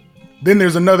correctly. Then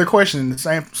there's another question, and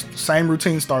the same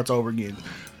routine starts over again.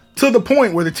 To the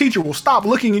point where the teacher will stop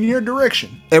looking in your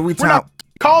direction. Every time. We're not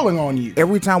calling on you.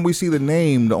 Every time we see the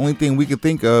name, the only thing we can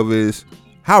think of is,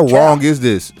 how wrong is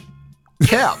this?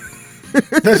 Cap.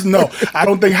 I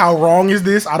don't think how wrong is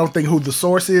this. I don't think who the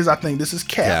source is. I think this is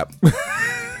Cap.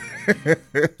 This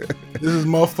is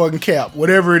motherfucking Cap.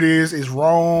 Whatever it is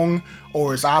wrong,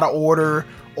 or it's out of order,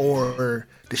 or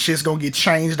the shit's gonna get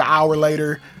changed an hour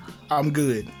later. I'm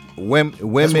good.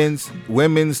 Women's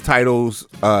titles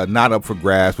not up for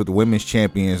grabs, but the women's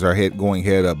champions are going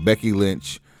head up. Becky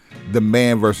Lynch, the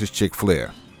man versus Chick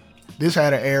Flair. This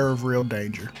had an air of real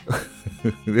danger.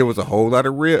 There was a whole lot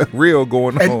of real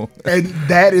going on. And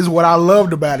that is what I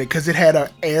loved about it, because it had an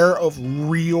air of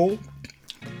real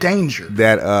danger.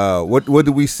 That what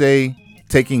did we say?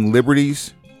 Taking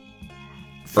liberties.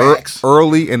 Facts.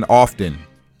 Early and often.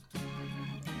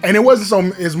 And it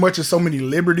wasn't as much as so many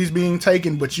liberties being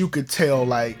taken, but you could tell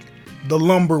like the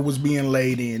lumber was being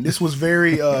laid in. This was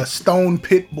very Stone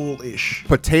Pitbull-ish.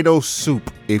 Potato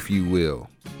soup, if you will.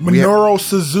 Minoru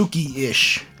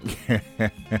Suzuki-ish.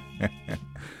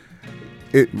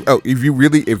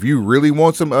 If you really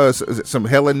want some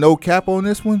hella no cap on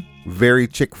this one, very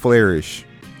Chick Flair-ish.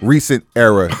 Recent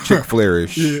era Chick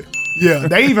Flair-ish. Yeah,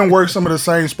 they even worked some of the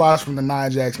same spots from the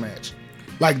Nia Jax match.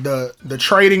 Like the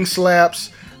trading slaps,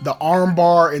 the arm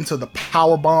bar into the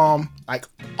power bomb, like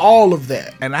all of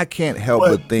that. And I can't help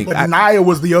but think. But Nia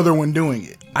was the other one doing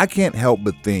it. I can't help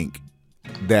but think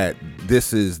that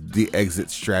this is the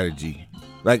exit strategy.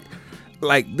 Like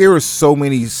there were so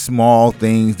many small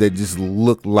things that just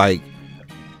looked like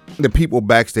the people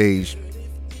backstage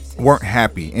weren't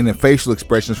happy, and the facial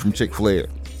expressions from Chick Flair.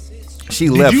 She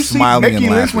left smiling and laughing. Did you see Becky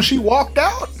Lynch when she walked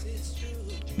out?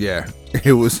 Yeah,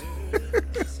 it was.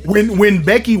 when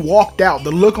Becky walked out,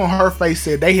 the look on her face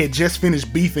said they had just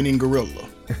finished beefing in Gorilla.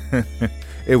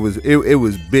 It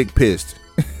was big pissed.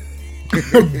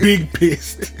 Big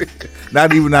pissed.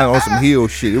 Not on some heel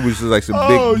shit. It was just like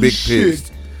some big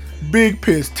pissed. Big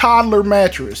pissed. Toddler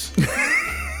mattress.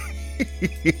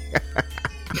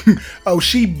 Oh,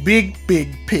 she big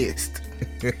pissed.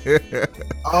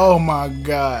 Oh my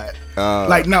god.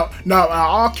 Like no,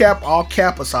 all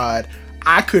cap aside,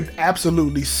 I could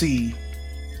absolutely see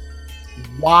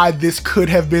why this could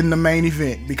have been the main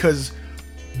event, because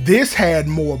this had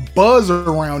more buzz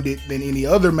around it than any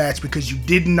other match, because you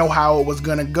didn't know how it was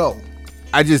gonna go.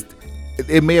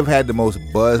 It may have had the most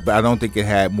buzz, but I don't think it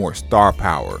had more star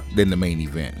power than the main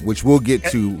event, which we'll get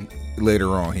to later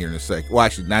on here in a sec. Well,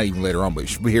 actually, not even later on, but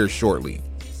here shortly.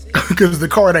 Because the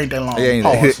card ain't that long.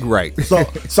 Right. So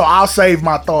I'll save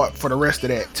my thought for the rest of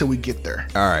that till we get there.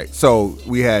 All right. So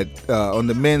we had on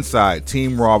the men's side,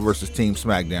 Team Raw versus Team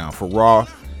SmackDown. For Raw,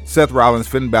 Seth Rollins,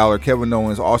 Finn Balor, Kevin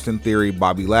Owens, Austin Theory,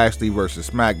 Bobby Lashley versus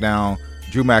SmackDown,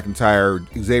 Drew McIntyre,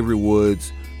 Xavier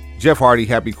Woods, Jeff Hardy,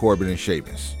 Happy Corbin, and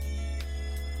Sheamus.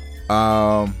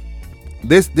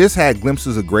 This had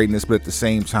glimpses of greatness, but at the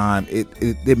same time,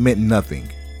 it meant nothing.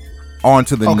 On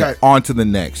to the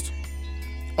next.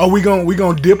 Oh, we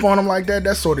gonna dip on them like that?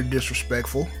 That's sort of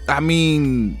disrespectful. I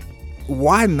mean,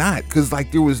 why not? Because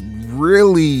like there was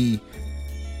really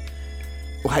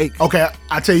like. Okay,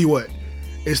 I tell you what.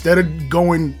 Instead of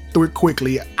going through it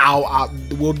quickly,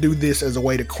 we'll do this as a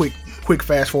way to quick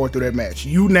fast forward through that match.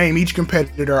 You name each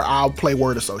competitor. I'll play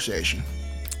word association.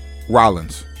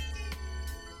 Rollins.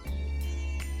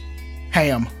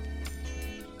 Ham.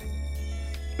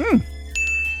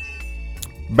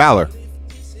 Balor.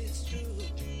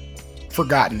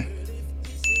 Forgotten.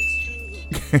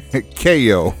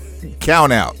 KO.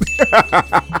 Count out.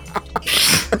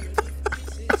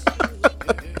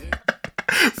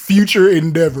 Future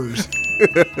endeavors.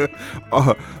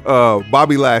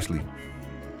 Bobby Lashley.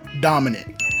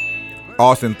 Dominant.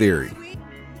 Austin Theory.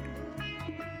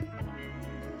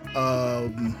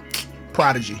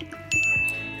 Prodigy.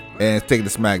 And take it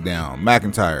to SmackDown.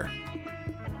 McIntyre.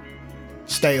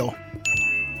 Stale.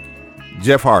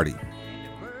 Jeff Hardy.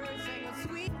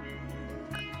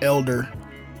 Elder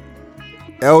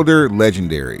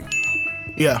legendary.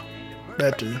 Yeah,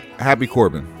 that too. Happy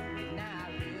Corbin.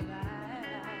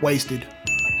 Wasted.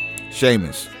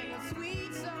 Sheamus.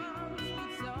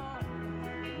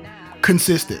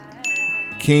 Consistent.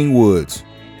 King Woods.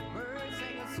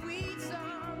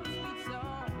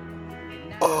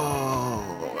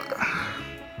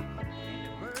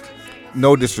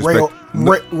 No disrespect.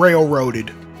 Railroaded.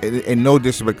 And no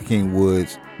disrespect to King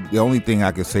Woods. The only thing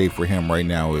I can say for him right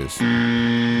now is,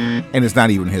 and it's not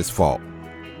even his fault,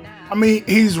 I mean,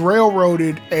 he's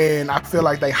railroaded, and I feel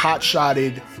like they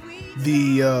hot-shotted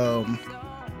the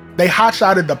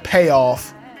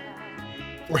payoff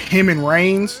for him and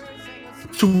Reigns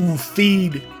to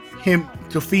feed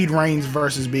Reigns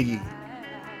versus Big E.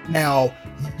 Now,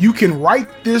 you can right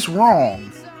this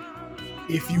wrong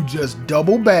if you just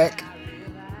double back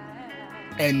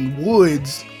and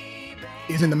Woods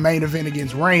is in the main event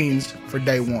against Reigns for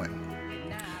day one.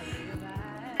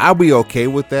 I'll be okay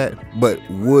with that, but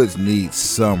Woods needs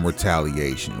some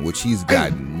retaliation, which he's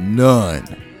got none.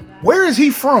 Where is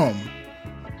he from?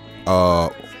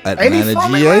 Atlanta,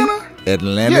 from GA.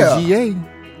 Atlanta, GA.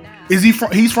 Is he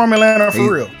from? He's from Atlanta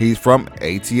for real. He's from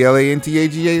ATLA and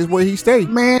TAGA is where he stayed.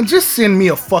 Man, just send me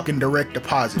a fucking direct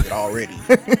deposit already.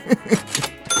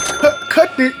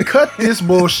 cut this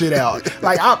bullshit out.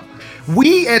 Like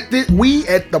we at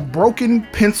the Broken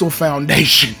Pencil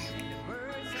Foundation,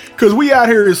 because we out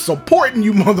here is supporting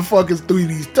you motherfuckers through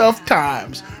these tough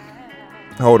times.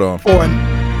 Hold on.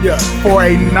 For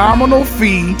a nominal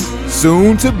fee.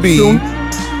 Soon to be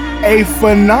a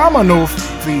phenomenal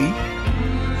fee.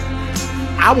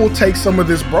 I will take some of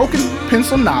this broken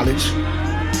pencil knowledge,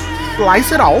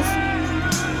 slice it off,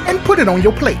 and put it on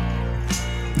your plate.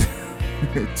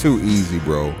 Too easy,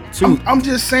 bro. I'm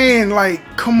just saying, like,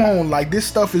 come on, like, this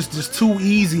stuff is just too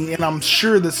easy, and I'm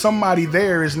sure that somebody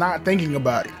there is not thinking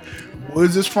about it.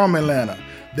 Woods is from Atlanta.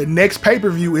 The next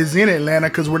pay-per-view is in Atlanta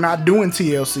because we're not doing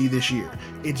TLC this year.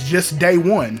 It's just day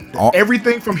one.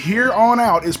 Everything from here on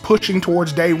out is pushing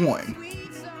towards day one.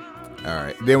 All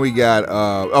right. Then we got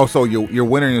so your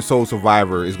winner in Soul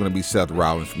Survivor is going to be Seth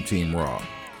Rollins from Team Raw.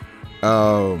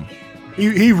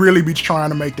 He really be trying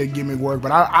to make that gimmick work,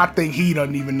 but I think he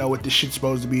doesn't even know what this shit's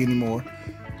supposed to be anymore.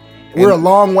 We're a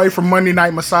long way from Monday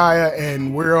Night Messiah,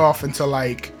 and we're off into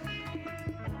like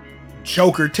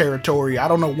Joker territory. I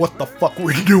don't know what the fuck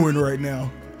we're doing right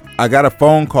now. I got a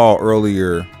phone call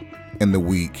earlier in the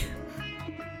week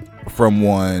from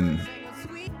one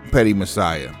Petty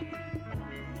Messiah.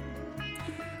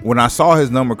 When I saw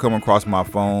his number come across my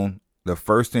phone, the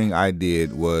first thing I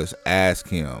did was ask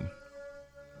him,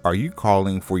 "Are you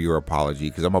calling for your apology?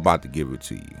 Because I'm about to give it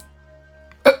to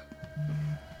you."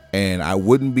 And I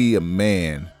wouldn't be a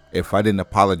man if I didn't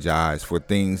apologize for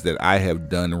things that I have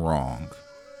done wrong.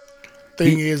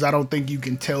 Thing is, I don't think you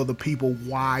can tell the people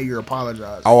why you're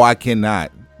apologizing. Oh, I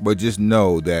cannot. But just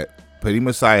know that Petty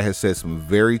Messiah has said some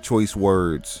very choice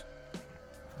words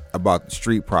about the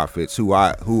Street Profits, who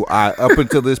I up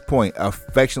until this point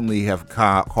affectionately have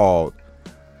called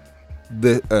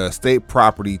the State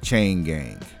Property Chain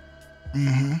Gang.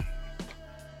 Mm-hmm.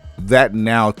 That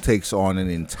now takes on an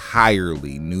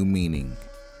entirely new meaning.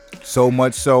 So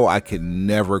much so I could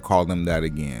never call them that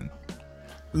again.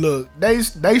 Look, they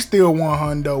still want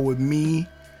hundo with me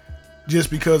just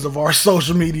because of our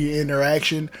social media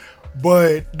interaction,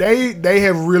 but they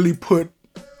have really put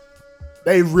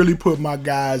my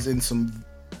guys in some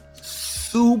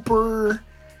super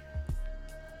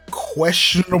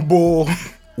questionable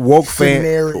woke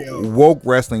scenario. Woke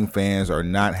wrestling fans are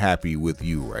not happy with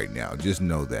you right now. Just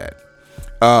know that.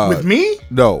 With me?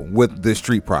 No, with the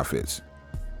Street Profits.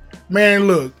 Man,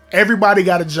 look, everybody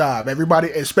got a job. Everybody,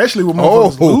 especially with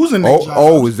motherfuckers losing their jobs.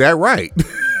 Oh, is that right?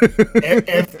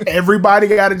 Everybody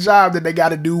got a job that they got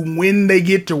to do when they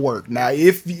get to work. Now,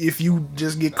 if you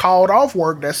just get called off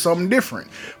work, that's something different.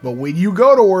 But when you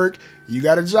go to work, you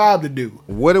got a job to do.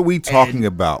 What are we talking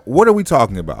about?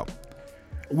 WWE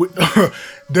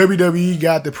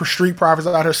got the Street Profits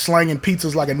out here slanging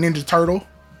pizzas like a Ninja Turtle.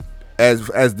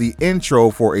 As the intro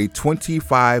for a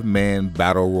 25-man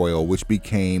battle royal, which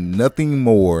became nothing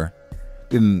more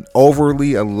than an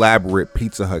overly elaborate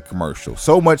Pizza Hut commercial.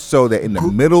 So much so that in the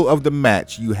middle of the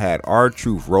match, you had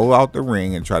R-Truth roll out the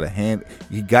ring and try to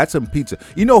he got some pizza.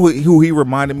 You know who he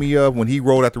reminded me of when he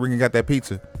rolled out the ring and got that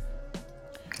pizza?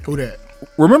 Who that?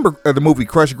 Remember the movie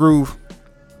Crush Groove?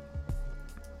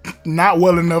 Not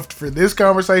well enough for this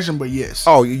conversation, but yes.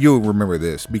 Oh, you'll remember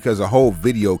this because a whole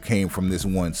video came from this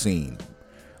one scene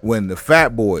when the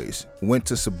Fat Boys went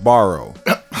to Sbarro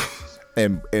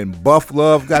and Buff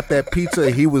Love got that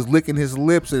pizza. He was licking his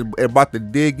lips and about to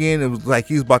dig in. It was like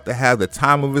he's about to have the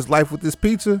time of his life with this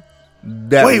pizza.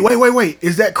 Wait!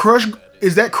 Is that Crush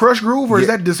Groove or is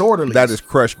that Disorderly? That is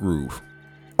Crush Groove.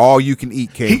 All you can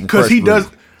eat came from Crush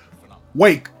Groove.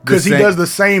 Because he does the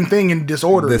same thing in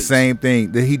Disorderly. The same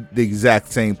thing. The exact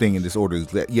same thing in Disorderly.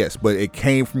 Yes, but it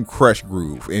came from Crush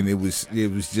Groove, and it was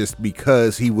just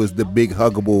because he was the big,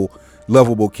 huggable,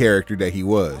 lovable character that he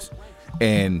was.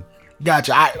 And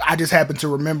gotcha. I just happen to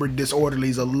remember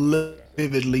Disorderly's a little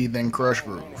vividly than Crush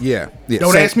Groove. Yeah.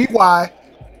 Don't ask me why.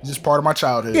 just part of my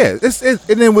childhood. Yeah,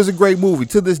 and it was a great movie.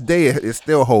 To this day, it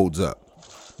still holds up.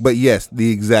 But yes,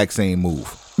 the exact same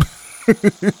move.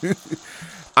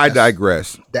 I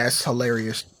digress. That's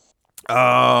hilarious.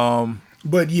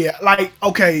 But yeah, like,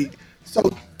 okay, so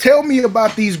tell me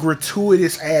about these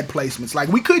gratuitous ad placements. Like,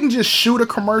 we couldn't just shoot a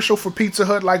commercial for Pizza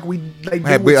Hut like we've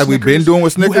been doing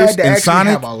with Snickers and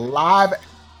Sonic. Have a live.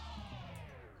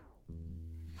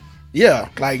 Yeah,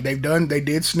 like they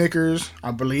did Snickers.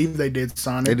 I believe they did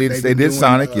Sonic. They did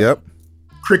Sonic. Yep.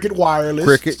 Cricket Wireless.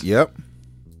 Cricket. Yep.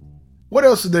 What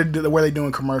else were they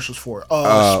doing commercials for?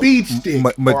 Speed Stick,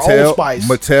 Mattel, or Old Spice.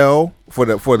 Mattel for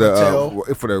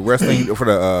the wrestling for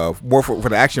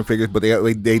the action figures, but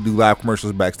they do live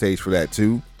commercials backstage for that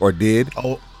too, or did.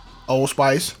 Old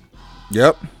Spice.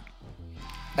 Yep.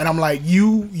 And I'm like,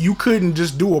 you couldn't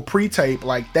just do a pre-tape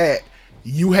like that.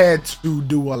 You had to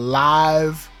do a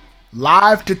live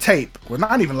to tape. Well,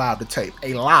 not even live to tape.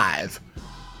 A live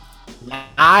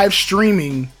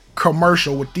streaming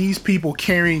commercial with these people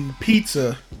carrying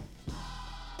pizza.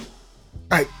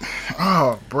 Like,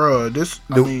 oh, bro,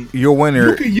 your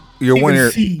winner is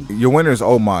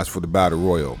Omos for the Battle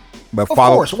Royal. But of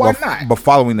course, why not? But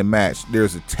following the match,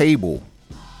 there's a table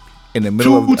in the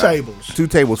middle two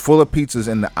tables full of pizzas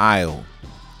in the aisle,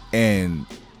 and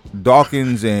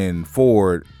Dawkins and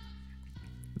Ford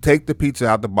take the pizza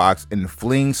out the box and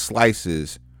fling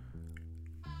slices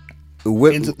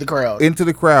into the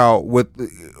crowd. With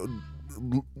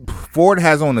Ford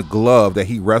has on a glove that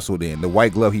he wrestled in, the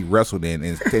white glove he wrestled in,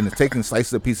 and is taking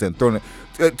slices of pizza and throwing it.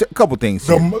 A couple things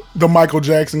here. The Michael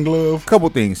Jackson glove. Couple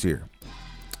things here.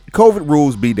 COVID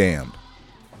rules be damned.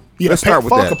 Yeah, let's start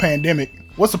with that. Fuck a pandemic.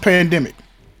 What's a pandemic?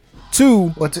 2.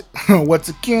 What's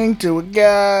a king to a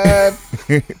god?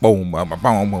 Boom, boom,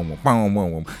 boom, boom, boom,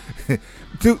 boom.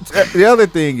 The other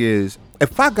thing is,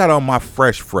 if I got on my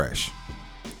fresh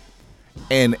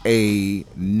and a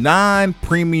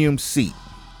non-premium seat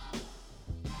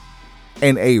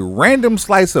and a random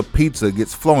slice of pizza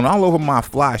gets flown all over my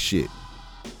fly shit,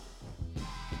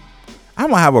 I'm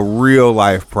gonna have a real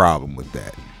life problem with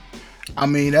that. I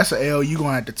mean, that's an L you're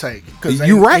gonna have to take.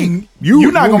 You're right.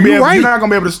 You're not gonna be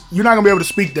able to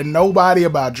speak to nobody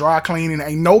about dry cleaning.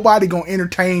 Ain't nobody gonna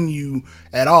entertain you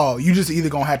at all. You just either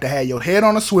gonna have to have your head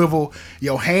on a swivel,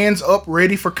 your hands up,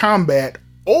 ready for combat,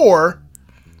 or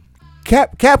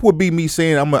Cap would be me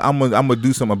saying I'm gonna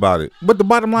do something about it. But the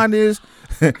bottom line is,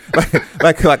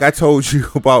 like I told you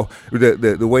about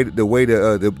the way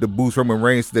the boost Roman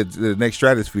Reigns to the next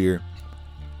stratosphere.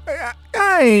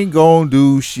 I ain't gonna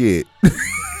do shit.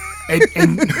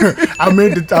 and I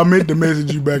meant to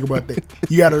message you back about that.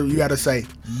 You gotta say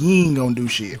you ain't gonna do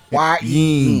shit. Why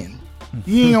you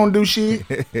ain't gonna do shit?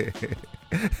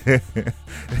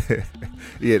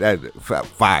 Yeah, that's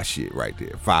fire shit right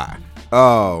there. Fire.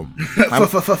 Fire.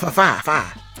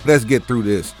 Let's get through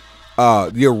this.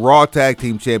 Your Raw Tag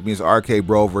Team Champions RK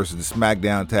Bro versus the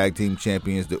SmackDown Tag Team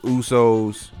Champions, the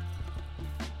Usos.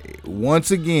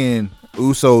 Once again,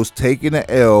 Usos taking an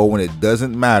L when it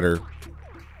doesn't matter,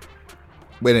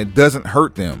 when it doesn't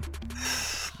hurt them.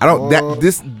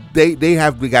 They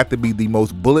have got to be the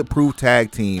most bulletproof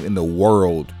tag team in the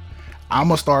world. I'm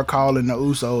gonna start calling the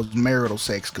Usos marital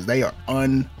sex because they are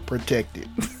unprotected.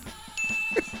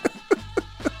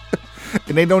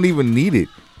 And they don't even need it,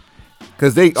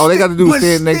 because they got to do is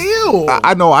stand next.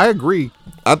 I know, I agree.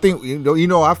 I think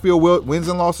I feel wins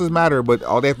and losses matter, but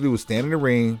all they have to do is stand in the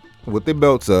ring with their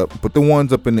belts up, put the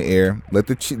ones up in the air, let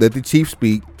the chief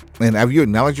speak. And have you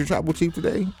acknowledged your tribal chief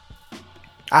today?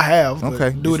 I have.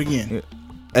 Okay, do it again.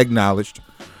 Acknowledged.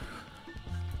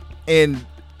 And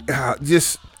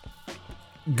just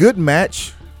good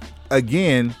match.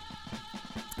 Again,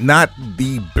 not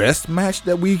the best match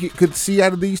that we could see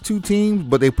out of these two teams,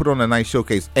 but they put on a nice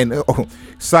showcase. And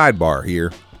sidebar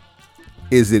here,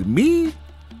 is it me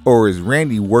or is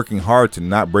Randy working hard to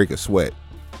not break a sweat?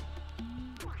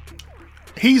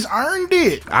 He's earned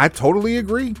it. I totally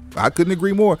agree. I couldn't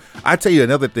agree more. I tell you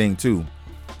another thing too.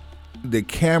 The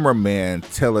cameraman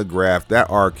telegraphed that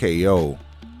RKO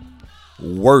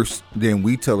worse than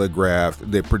we telegraphed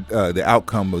the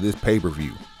outcome of this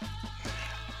pay-per-view.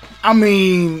 I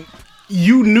mean,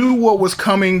 you knew what was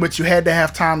coming, but you had to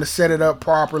have time to set it up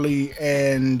properly,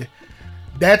 and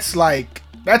that's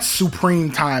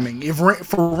supreme timing.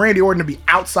 For Randy Orton to be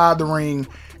outside the ring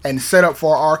and set up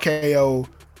for RKO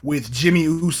with Jimmy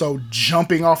Uso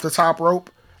jumping off the top rope,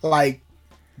 like,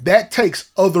 that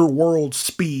takes otherworld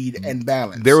speed and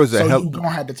balance. You're gonna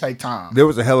have to take time. There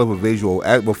was a hell of a visual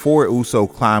before Uso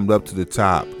climbed up to the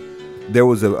top. There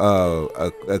was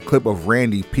a clip of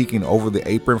Randy peeking over the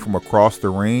apron from across the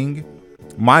ring,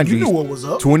 Mind you, You knew he's what was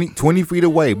up. 20 feet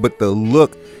away, but the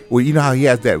look, well, you know how he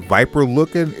has that viper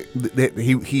looking?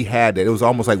 He had that. It was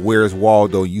almost like Where's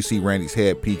Waldo? You see Randy's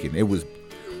head peeking.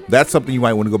 That's something you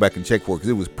might want to go back and check for, because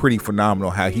it was pretty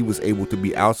phenomenal how he was able to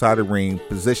be outside the ring,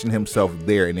 position himself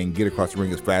there, and then get across the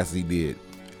ring as fast as he did.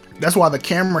 That's why the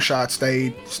camera shot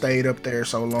stayed up there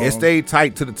so long. It stayed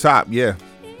tight to the top, yeah.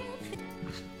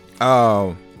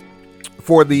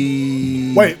 For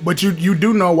the Wait, but you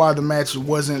do know why the match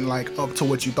wasn't like up to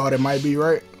what you thought it might be,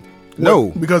 right? No.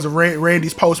 Because of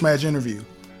Randy's post-match interview.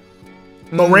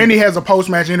 But Randy has a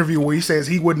post-match interview where he says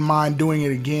he wouldn't mind doing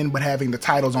it again, but having the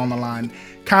titles on the line,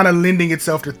 kind of lending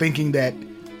itself to thinking that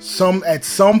at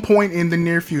some point in the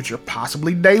near future,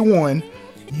 possibly day one,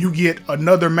 you get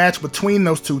another match between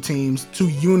those two teams to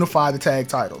unify the tag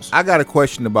titles. I got a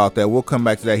question about that. We'll come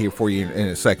back to that here for you in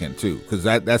a second too, because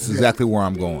that's exactly where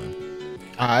I'm going.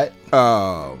 All right.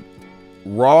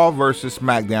 Raw versus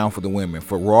SmackDown for the women.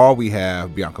 For Raw, we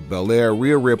have Bianca Belair,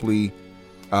 Rhea Ripley,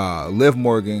 Liv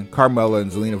Morgan, Carmella,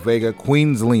 and Zelina Vega,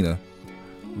 Queen Zelina,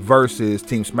 versus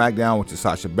Team SmackDown, which is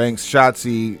Sasha Banks,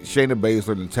 Shotzi, Shayna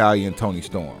Baszler, Natalya, and Toni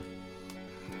Storm.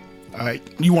 All right.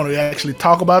 You want to actually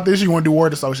talk about this? Or you want to do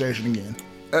word association again?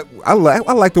 I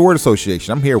like the word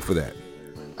association. I'm here for that.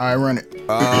 All right, run it.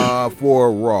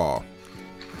 For Raw,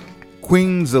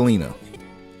 Queen Zelina.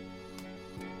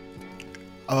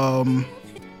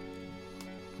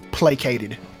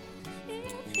 Placated.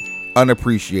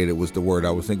 Unappreciated was the word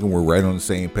I was thinking. We're right on the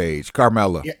same page.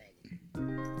 Carmella. Yeah.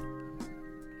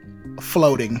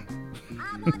 Floating.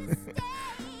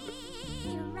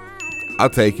 I'll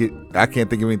take it. I can't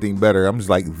think of anything better. I'm just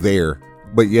like there.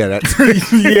 But yeah, that's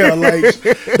Yeah, like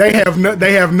they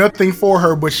have nothing for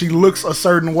her, but she looks a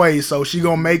certain way, so she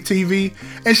gonna make TV.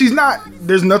 And she's not.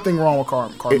 There's nothing wrong with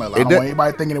Carmella. I don't want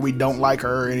anybody thinking that we don't like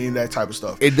her or any of that type of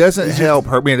stuff. It doesn't help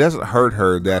her. I mean, it doesn't hurt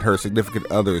her that her significant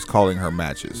other is calling her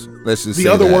matches. Let's just the say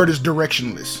other that. word is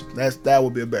directionless. That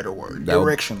would be a better word.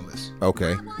 Directionless.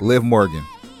 Okay, Liv Morgan.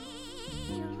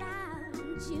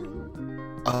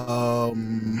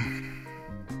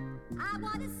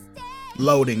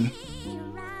 Loading.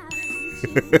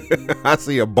 I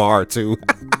see a bar too.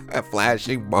 A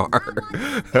flashing bar.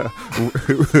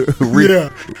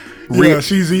 Yeah,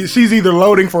 she's either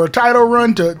loading for a title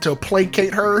run to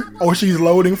placate her, or she's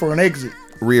loading for an exit.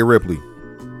 Rhea Ripley.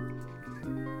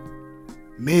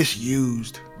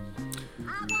 Misused.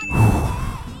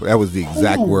 That was the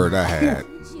exact word I had.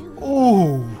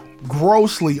 Ooh,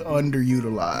 grossly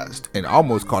underutilized. And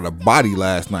almost caught a body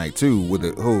last night too with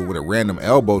a random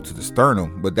elbow to the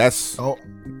sternum. But that's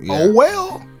Oh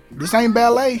well, this ain't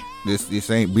ballet.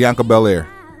 This ain't Bianca Belair.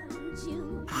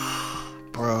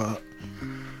 Bruh.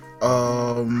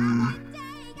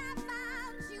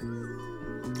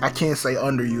 I can't say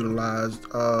underutilized.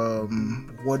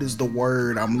 What is the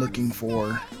word I'm looking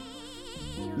for?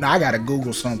 Now I gotta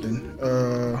Google something.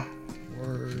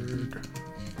 Word.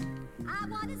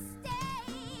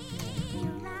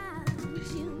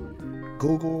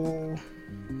 Google.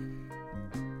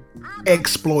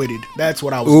 Exploited. That's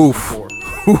what I was looking for.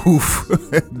 Oof.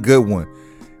 Good one.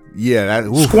 Yeah,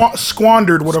 that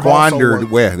Squandered would have also worked.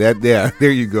 Well,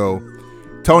 there you go.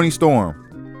 Toni Storm.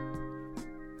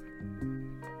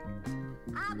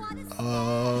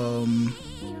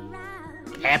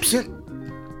 Absent.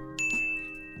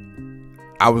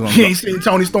 I was on. She ain't seen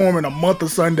Toni Storm in a month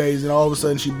of Sundays, and all of a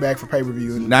sudden she's back for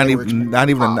pay-per-view. Not even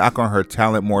a knock on her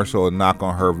talent, more so a knock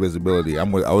on her visibility. I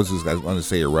was just going to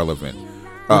say irrelevant,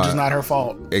 which is not her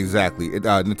fault. Exactly.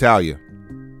 Natalya.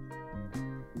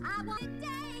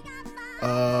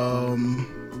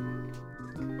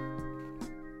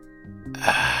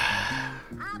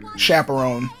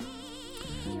 Chaperone.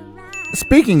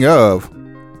 Speaking of,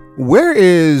 where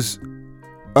is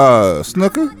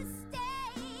Snuka?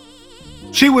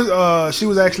 She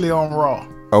was actually on Raw.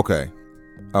 Okay.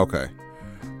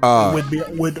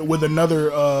 With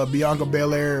another Bianca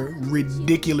Belair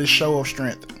ridiculous show of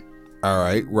strength. All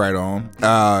right, right on.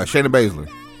 Shayna Baszler.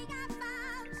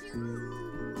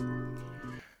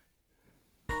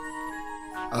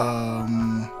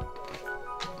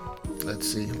 Let's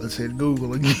see. Let's hit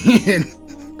Google again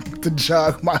to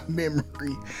jog my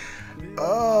memory.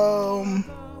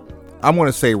 I'm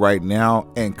gonna say right now,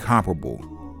 incomparable.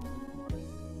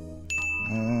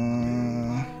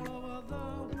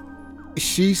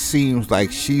 She seems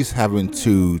like she's having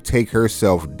to take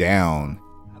herself down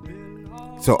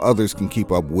so others can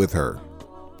keep up with her,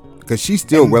 because she's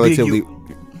still relatively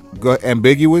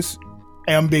ambiguous.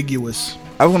 I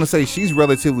was gonna say she's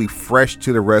relatively fresh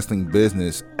to the wrestling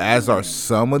business, as are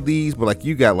some of these. But like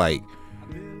you got I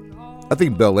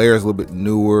think Belair is a little bit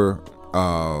newer.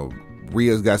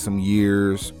 Rhea's got some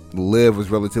years. Liv was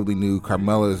relatively new.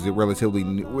 Carmella is relatively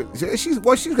new. She's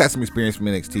got some experience from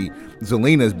NXT.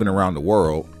 Zelina's been around the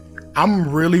world.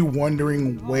 I'm really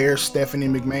wondering where Stephanie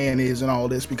McMahon is in all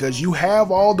this, because you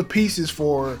have all the pieces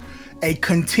for a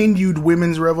continued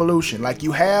women's revolution. Like,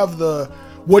 you have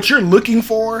what you're looking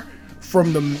for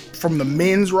from the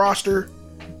men's roster,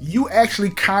 you actually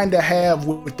kind of have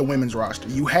with the women's roster.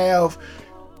 You have,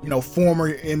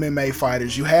 former MMA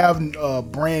fighters. You have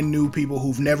brand new people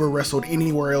who've never wrestled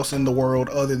anywhere else in the world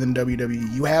other than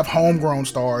WWE. You have homegrown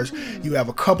stars. You have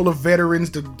a couple of veterans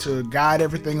to guide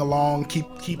everything along,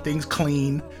 keep things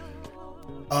clean.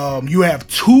 You have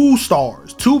two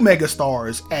mega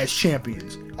stars as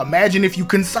champions. Imagine if you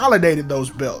consolidated those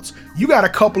belts. You got a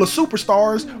couple of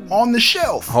superstars on the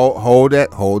shelf. Hold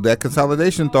that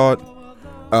consolidation thought.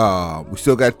 We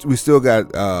still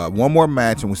got one more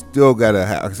match, and I still gotta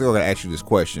ask you this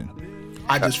question.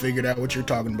 I just figured out what you're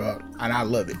talking about, and I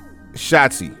love it.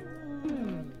 Shotzi.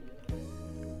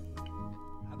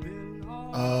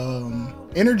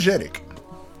 Energetic.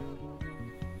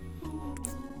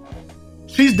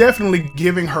 She's definitely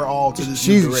giving her all to this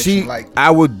new direction.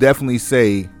 I would definitely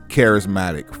say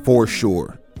charismatic for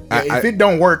sure. Yeah, if it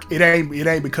don't work, it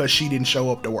ain't because she didn't show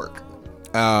up to work.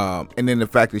 And then the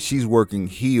fact that she's working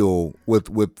heel with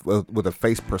a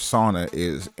face persona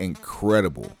is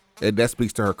incredible. That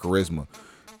speaks to her charisma.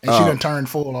 And she done turned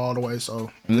full all the way,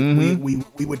 so we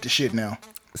with the shit now.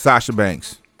 Sasha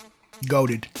Banks.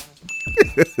 Goated.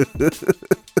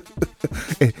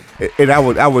 And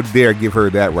I would dare give her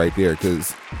that right there,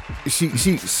 because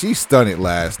she stunned it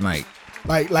last night.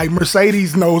 Like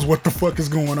Mercedes knows what the fuck is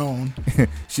going on.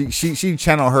 she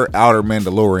channeled her outer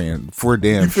Mandalorian for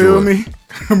damn sure. You feel me?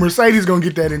 Mercedes gonna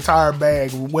get that entire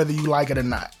bag whether you like it or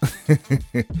not.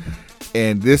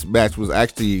 And this match was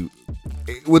actually,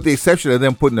 with the exception of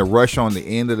them putting a rush on the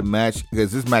end of the match,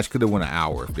 because this match could have went an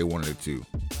hour if they wanted it to.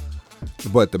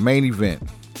 But the main event,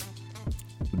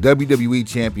 WWE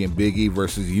Champion Big E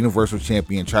versus Universal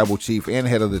Champion, Tribal Chief, and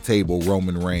head of the table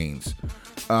Roman Reigns.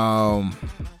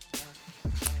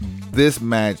 This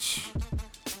match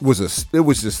was just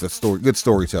good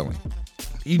storytelling.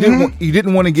 You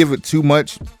didn't want to give it too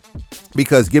much,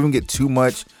 because giving it too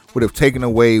much would have taken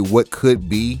away what could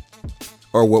be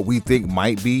or what we think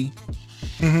might be.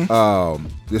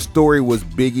 The story was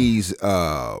Big E's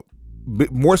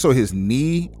more so his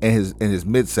knee and his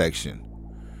midsection,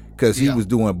 because he was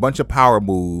doing a bunch of power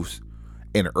moves,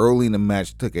 and early in the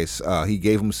match he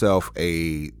gave himself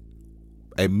a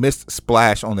missed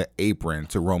splash on the apron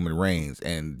to Roman Reigns,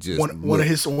 and just one of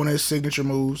his signature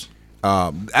moves.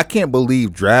 I can't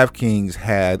believe DraftKings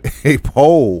had a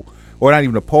poll, or not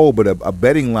even a poll, but a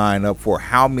betting line up for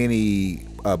how many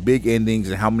big endings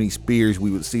and how many spears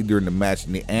we would see during the match,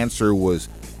 and the answer was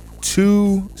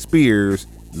 2 spears,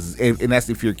 and that's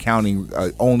if you're counting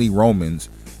only Romans,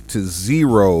 to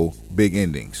 0 big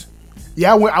endings.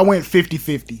 Yeah, I went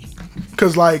 50-50.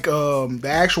 Because, the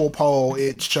actual poll,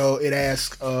 it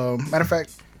asked, matter of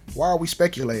fact, why are we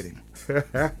speculating?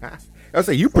 I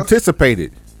say you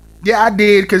participated. Yeah, I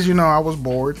did, because, I was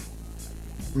bored.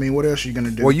 I mean, what else are you going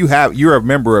to do? Well, you're a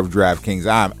member of DraftKings.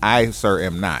 I, sir,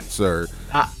 am not, sir.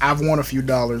 I've won a few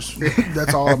dollars.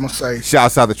 That's all I'm going to say.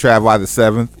 Shouts out to Trav the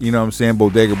 7th. You know what I'm saying?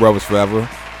 Bodega Brothers forever.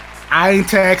 I ain't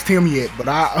taxed him yet, but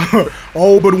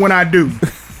but when I do.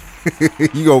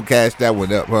 You gonna cash that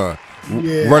one up, huh?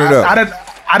 Yeah, run it up.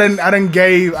 I done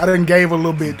gave a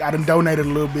little bit. I done donated a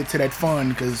little bit to that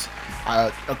fund, because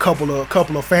a couple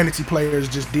of fantasy players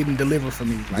just didn't deliver for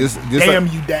me.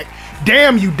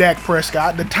 Damn you, Dak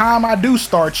Prescott. The time I do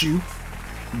start you.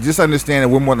 Just understand that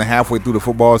we're more than halfway through the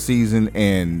football season,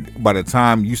 and by the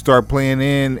time you start playing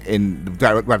and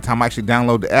by the time I actually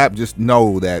download the app, just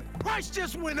know that price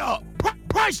just went up.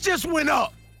 Price just went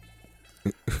up.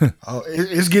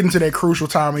 It's getting to that crucial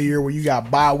time of year where you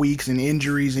got bye weeks and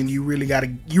injuries, and you really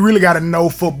gotta know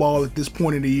football at this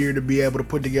point of the year to be able to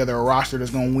put together a roster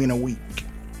that's gonna win a week.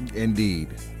 Indeed.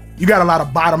 You got a lot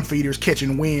of bottom feeders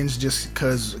catching wins just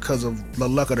because of the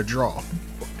luck of the draw.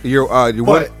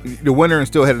 The winner and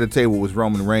still head of the table was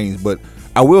Roman Reigns, but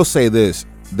I will say this: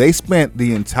 they spent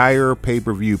the entire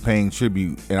pay-per-view paying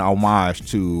tribute and homage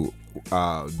to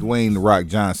Dwayne "The Rock"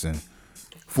 Johnson.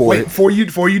 Before you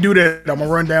do that, I'm gonna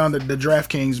run down the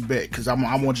DraftKings bet, because I'm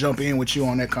gonna jump in with you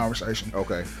on that conversation.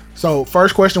 Okay. So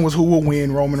first question was, who will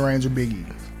win, Roman Reigns or Big E?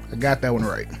 I got that one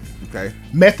right. Okay.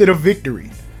 Method of victory.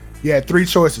 You had 3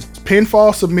 choices: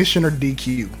 pinfall, submission, or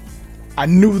DQ. I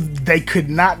knew they could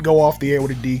not go off the air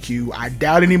with a DQ. I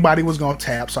doubt anybody was gonna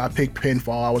tap, so I picked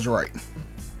pinfall. I was right.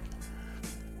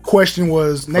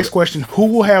 Next question, who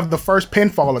will have the first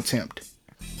pinfall attempt?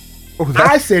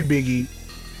 I said Big E,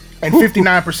 and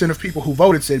 59% of people who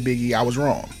voted said Big E. I was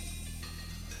wrong.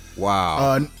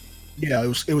 Wow. Yeah,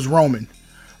 it was Roman.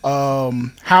 How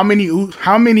many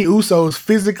Usos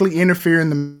physically interfere in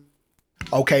the?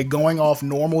 Okay, going off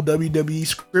normal WWE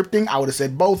scripting, I would have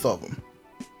said both of them.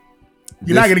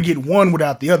 You're not going to get one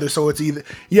without the other, so it's either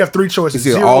you have three choices: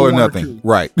 it's either all or nothing,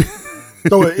 right?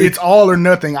 So it's all or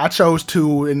nothing. I chose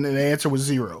 2, and the answer was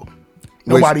 0.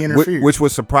 Nobody interfered, which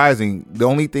was surprising. The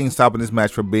only thing stopping this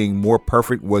match from being more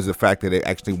perfect was the fact that it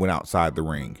actually went outside the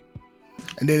ring.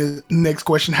 And then the next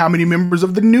question: how many members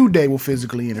of the New Day will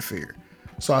physically interfere?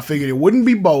 So I figured it wouldn't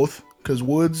be both because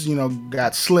Woods,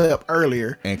 got slept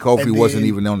earlier, and Kofi wasn't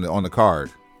even on the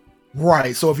card.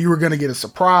 Right. So if you were going to get a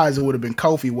surprise, it would have been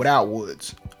Kofi without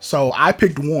Woods. So I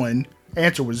picked 1.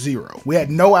 Answer was 0. We had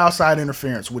no outside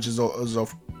interference, which is a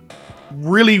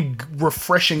really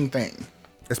refreshing thing.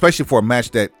 Especially for a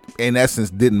match that, in essence,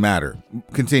 didn't matter.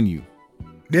 Continue.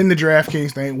 Then the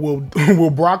DraftKings thing. Will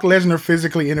Brock Lesnar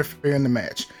physically interfere in the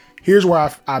match? Here's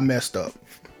where I messed up.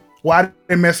 Well, I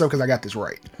didn't mess up because I got this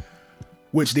right.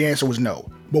 Which the answer was no.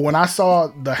 But when I saw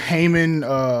the Heyman,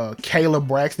 Kayla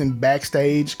Braxton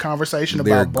backstage conversation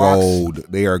about Brock's...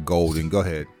 They are golden. Go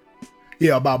ahead.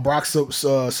 Yeah, about Brock's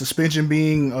suspension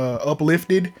being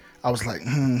uplifted. I was like,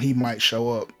 he might show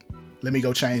up. Let me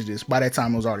go change this. By that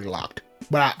time, it was already locked.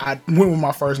 But I went with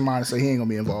my first mind and said he ain't going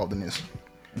to be involved in this.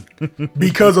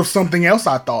 Because of something else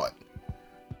I thought.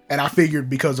 And I figured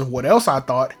because of what else I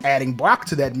thought, adding Brock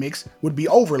to that mix would be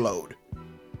overload.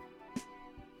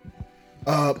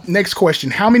 Next question.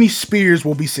 How many spears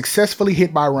will be successfully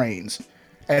hit by Reigns?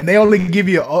 And they only give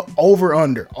you over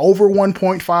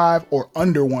 1.5 or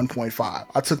under 1.5.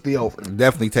 I took the over.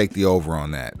 Definitely take the over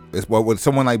on that. It's what with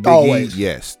someone like Big Always. E,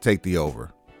 yes, take the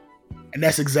over. And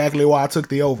that's exactly why I took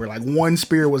the over. Like, one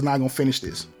spear was not going to finish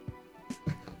this.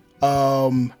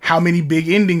 How many big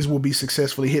endings will be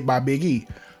successfully hit by Big E?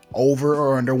 Over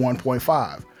or under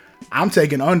 1.5? I'm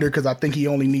taking under because I think he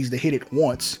only needs to hit it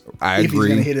once. I if agree. He's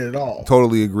going to hit it at all.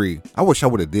 Totally agree. I wish I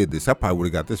would have did this. I probably would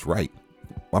have got this right.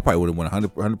 I probably would have won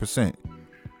 100%.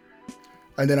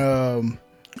 And then,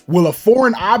 will a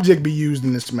foreign object be used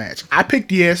in this match? I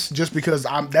picked yes, just because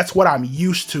that's what I'm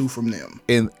used to from them.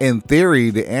 In theory,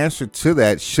 the answer to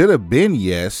that should have been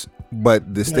yes,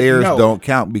 but the stairs don't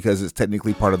count because it's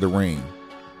technically part of the ring.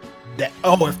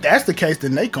 If that's the case,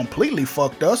 then they completely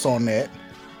fucked us on that.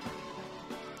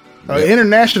 An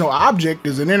international object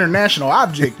is an international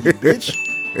object, you bitch.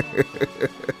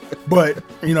 But,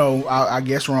 I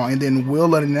guess wrong. And then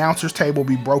will an announcer's table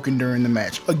be broken during the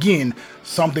match? Again,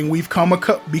 something we've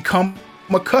become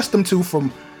accustomed to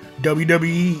from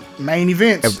WWE main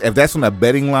events. If that's on a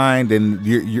betting line, then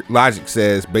your logic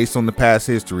says, based on the past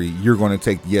history, you're going to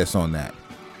take yes on that.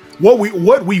 What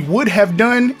we would have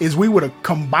done is we would have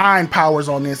combined powers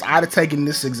on this. I'd have taken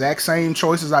this exact same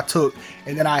choices I took,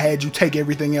 and then I had you take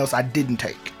everything else I didn't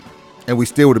take. And we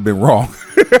still would have been wrong.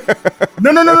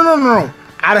 No.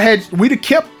 We'd have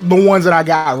kept the ones that I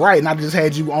got right, and I just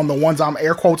had you on the ones I'm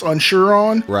air quotes unsure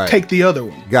on. Right. Take the other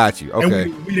one. Got you. Okay.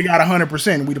 And we'd have got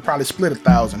 100%. We'd have probably split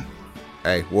 1,000.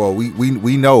 Hey, well,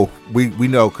 we know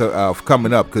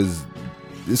coming up because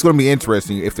it's going to be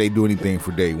interesting if they do anything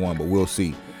for day one, but we'll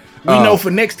see. We know for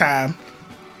next time.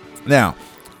 Now,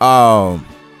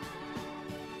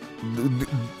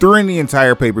 during the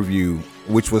entire pay-per-view,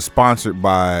 which was sponsored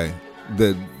by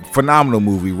the phenomenal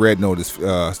movie Red Notice,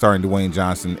 starring Dwayne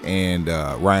Johnson and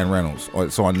Ryan Reynolds.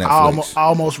 It's on Netflix. I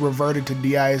almost reverted to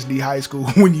DISD High School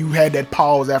when you had that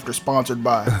pause after sponsored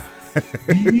by.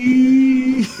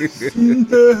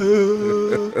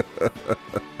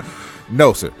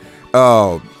 No, sir.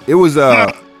 It was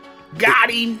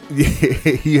got him.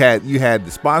 you had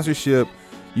the sponsorship,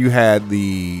 you had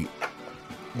the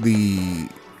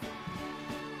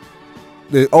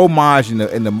homage and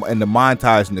the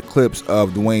montage and the clips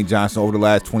of Dwayne Johnson over the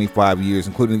last 25 years,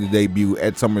 including the debut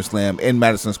at SummerSlam in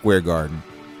Madison Square Garden.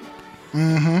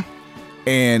 Mm-hmm.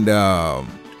 And up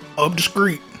the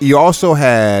street. You also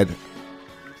had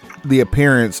the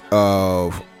appearance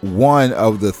of one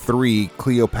of the 3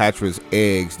 Cleopatra's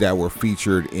eggs that were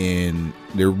featured in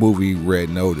their movie Red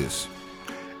Notice.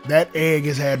 That egg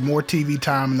has had more TV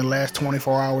time in the last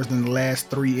 24 hours than the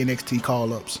last 3 NXT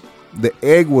call-ups. The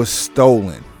egg was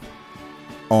stolen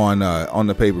on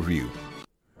the pay-per-view.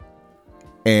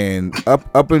 And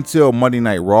up until Monday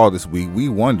Night Raw this week, we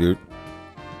wondered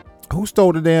who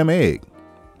stole the damn egg.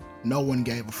 No one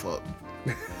gave a fuck.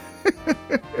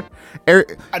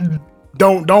 Eric,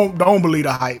 don't believe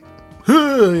the hype.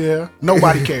 Yeah,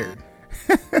 nobody cared.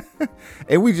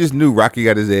 And we just knew Rocky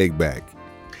got his egg back.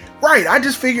 Right. I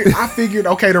figured,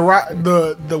 okay,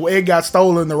 the egg got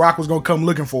stolen, the Rock was gonna come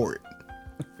looking for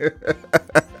it.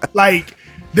 Like,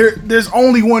 there's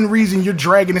only one reason you're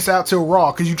dragging this out till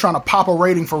Raw, because you're trying to pop a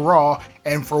rating for Raw,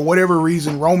 and for whatever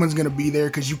reason, Roman's gonna be there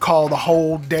because you call the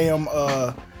whole damn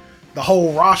the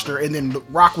whole roster, and then the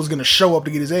Rock was gonna show up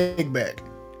to get his egg back.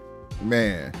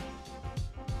 Man.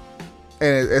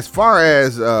 And as far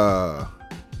as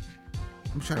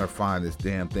I'm trying to find this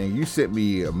damn thing. You sent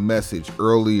me a message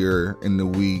earlier in the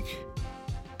week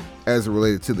as it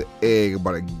related to the egg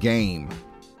about a game.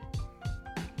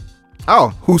 Oh,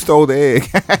 who stole the egg?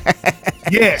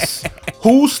 Yes.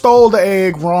 Who stole the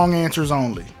egg? Wrong answers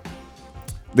only.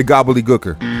 The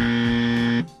gobbledygooker.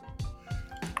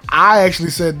 I actually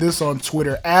said this on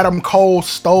Twitter. Adam Cole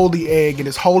stole the egg and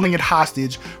is holding it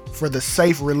hostage for the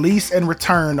safe release and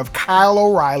return of Kyle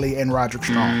O'Reilly and Roderick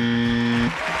Strong.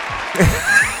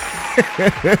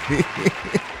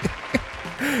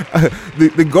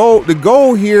 The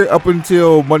goal here up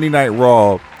until Monday Night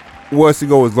Raw was to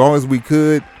go as long as we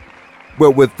could,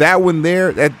 but with that one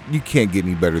there, that you can't get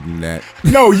any better than that.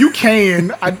 No, you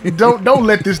can. Don't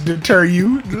let this deter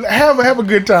you. Have a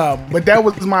good time. But that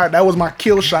was my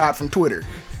kill shot from Twitter.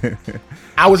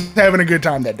 I was having a good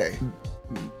time that day.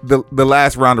 The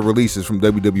last round of releases from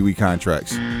WWE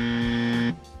contracts.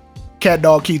 Cat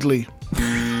Dog Keith Lee.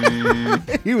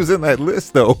 He was in that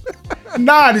list though.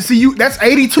 Nah, to see you, that's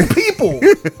 82 people.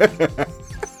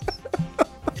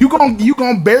 You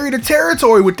gonna bury the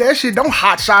territory with that shit. Don't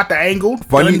hot shot the Angle.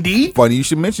 Dundee. Funny you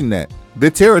should mention that.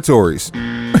 The territories.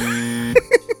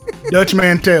 Dutch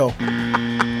Mantel.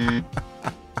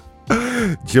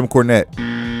 Jim Cornette.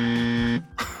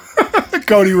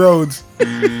 Cody Rhodes.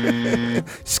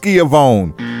 Skia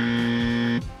Vaughn.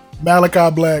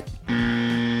 Malachi Black.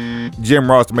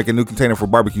 Jim Ross to make a new container for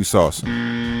barbecue sauce.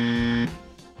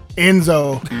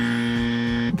 Enzo.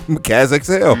 Kaz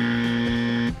XL.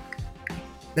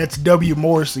 That's W.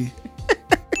 Morrissey.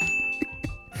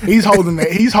 He's holding the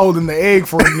egg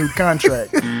for a new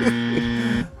contract.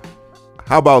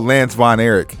 How about Lance Von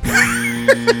Erich?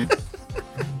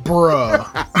 Bruh.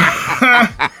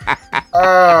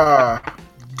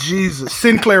 Jesus.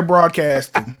 Sinclair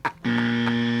Broadcasting.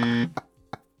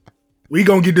 We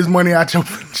gonna get this money out your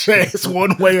chest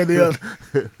one way or the other.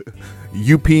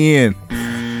 UPN.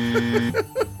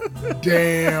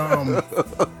 Damn.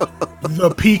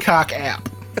 The Peacock app.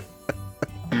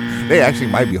 They actually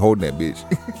might be holding that bitch.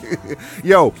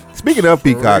 Yo, speaking of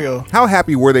Peacock, real. how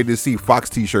happy were they to see Fox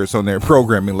t-shirts on their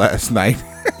programming last night?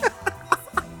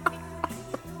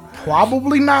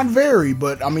 Probably not very,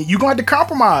 but I mean, you're going to have to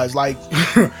compromise. Like,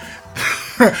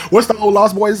 what's the old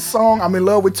Lost Boys song? I'm in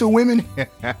love with two women.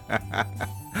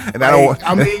 And I don't.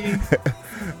 I mean,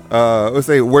 let's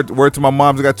say word to my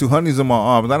moms. I got two honeys in my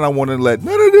arms. And I don't want to let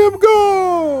none of them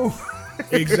go.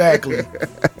 Exactly.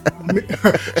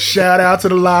 Shout out to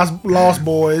the Lost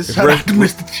Boys. Shout out to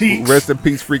Mr. Cheeks. Rest in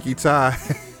peace, Freaky Ty.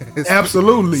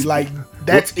 Absolutely. Like,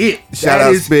 that's it. Shout that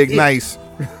out is Big it. Nice.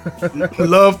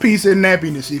 Love, peace, and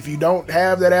nappiness. If you don't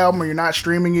have that album or you're not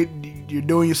streaming it, you're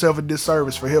doing yourself a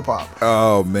disservice for hip hop.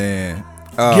 Oh man.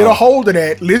 Get a hold of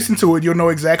that, listen to it, you'll know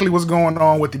exactly what's going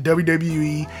on with the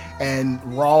WWE and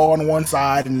Raw on one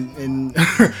side and and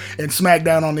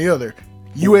SmackDown on the other.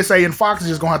 USA and Fox is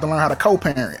just gonna have to learn how to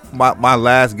co-parent. My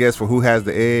last guess for who has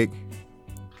the egg,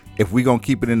 if we gonna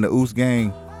keep it in the Oos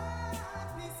gang,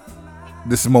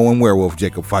 the Samoan werewolf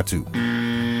Jacob Fatu.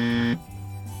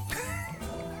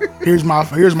 Here's my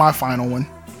final one.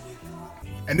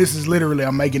 And this is literally,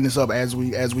 I'm making this up as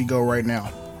we go right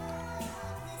now.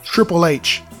 Triple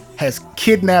H has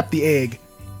kidnapped the egg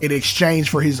in exchange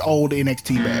for his old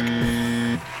NXT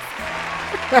bag.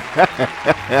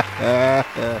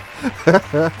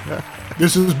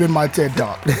 This has been my TED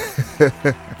Talk.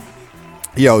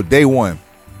 Yo, day one.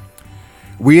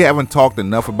 We haven't talked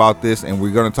enough about this, and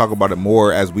we're going to talk about it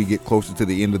more as we get closer to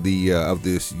the end of the of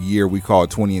this year we call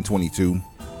 20 and 22.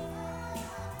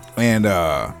 And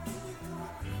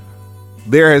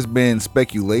there has been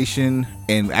speculation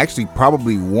and actually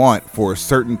probably want for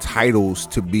certain titles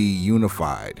to be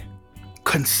unified.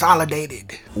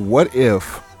 Consolidated. What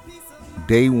if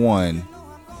day one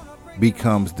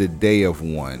becomes the day of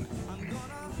one,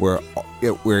 where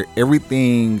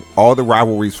everything, all the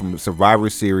rivalries from Survivor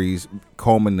Series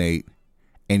culminate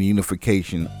in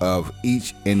unification of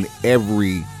each and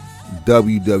every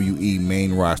WWE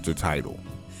main roster title?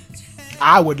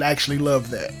 I would actually love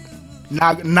that.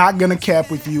 Not gonna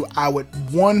cap with you. I would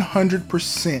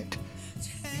 100% be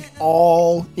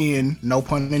all in, no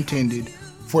pun intended,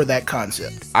 for that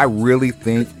concept. I really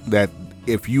think that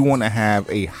if you want to have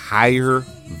a higher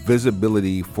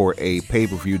visibility for a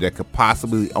pay-per-view that could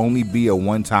possibly only be a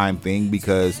one-time thing,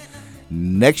 because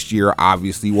next year,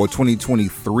 obviously,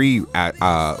 2023,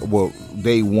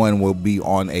 day one will be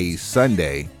on a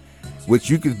Sunday, which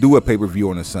you could do a pay-per-view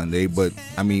on a Sunday, but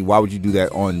I mean, why would you do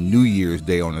that on New Year's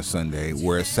Day on a Sunday,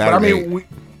 where Saturday? But I mean,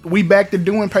 we back to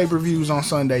doing pay-per-views on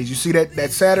Sundays. You see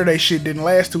that Saturday shit didn't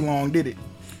last too long, did it?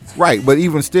 Right, but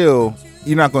even still,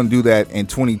 you're not going to do that in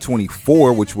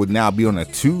 2024, which would now be on a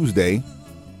Tuesday.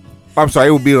 I'm sorry,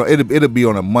 it'll be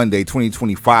on a Monday.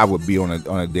 2025 would be on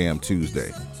a damn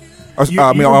Tuesday.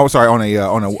 I'm sorry, on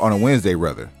a Wednesday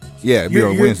rather. Yeah, it'd be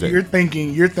on Wednesday. You're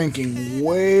thinking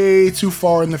way too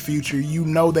far in the future. You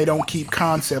know they don't keep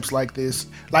concepts like this.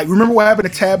 Like, remember what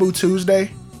happened to Taboo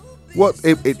Tuesday? What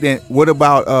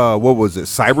about what was it,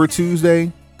 Cyber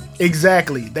Tuesday?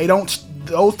 Exactly. They don't.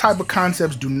 Those type of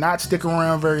concepts do not stick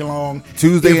around very long.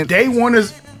 Tuesday in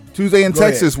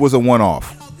Texas was a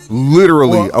one-off.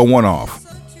 Literally a one-off.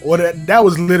 Well, that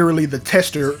was literally the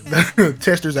tester. The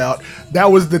tester's out.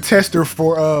 That was the tester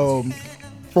for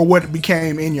what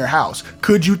became In Your House.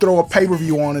 Could you throw a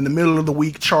pay-per-view on in the middle of the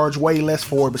week, charge way less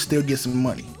for it, but still get some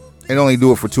money? And only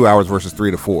do it for 2 hours versus 3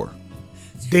 to 4.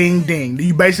 Ding ding.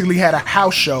 You basically had a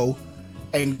house show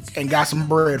and got some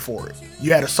bread for it.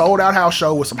 You had a sold out house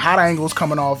show with some hot angles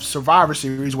coming off Survivor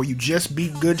Series where you just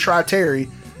beat Good Try Terry.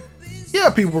 Yeah,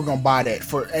 people were gonna buy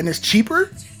that and it's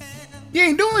cheaper. You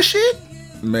ain't doing shit.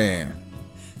 Man.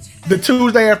 The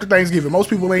Tuesday after Thanksgiving. Most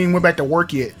people ain't even went back to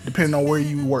work yet, depending on where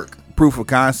you work. Proof of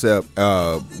concept,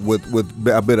 with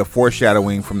a bit of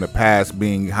foreshadowing from the past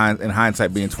being in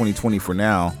hindsight being 2020 for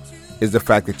now, is the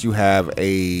fact that you have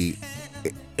a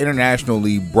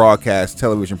internationally broadcast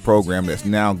television program that's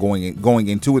now going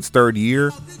into its third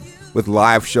year, with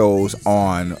live shows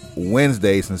on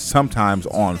Wednesdays and sometimes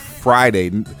on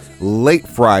late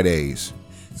Fridays,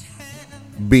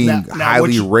 being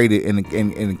highly rated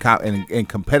and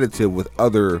competitive with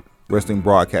other wrestling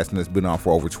broadcasting that's been on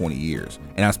for over 20 years.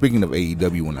 And I'm speaking of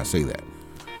AEW when I say that.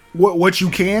 What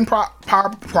you can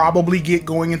probably get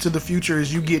going into the future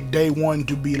is you get day one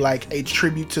to be like a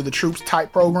tribute to the troops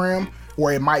type program,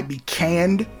 where it might be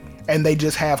canned and they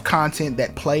just have content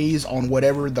that plays on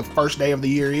whatever the first day of the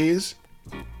year is.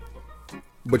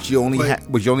 But you only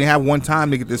have one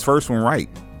time to get this first one right.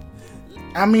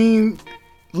 I mean,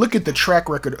 look at the track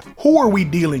record. Who are we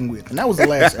dealing with? And that was the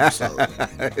last episode.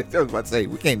 I was about to say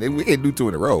we can't do 2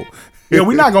 in a row. Yeah,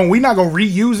 we're not gonna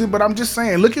reuse it, but I'm just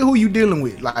saying, look at who you dealing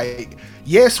with. Like,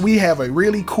 yes, we have a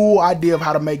really cool idea of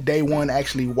how to make day one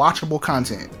actually watchable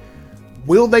content.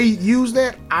 Will they use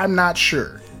that? I'm not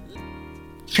sure.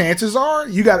 Chances are,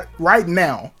 right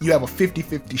now, you have a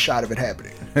 50-50 shot of it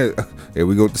happening. Here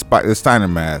we go with the Steiner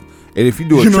math. And if you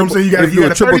do a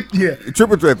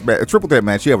triple threat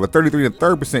match, you have a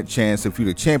 33% chance if you're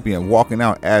the champion walking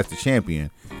out as the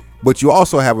champion. But you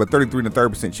also have a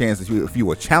 33% chance if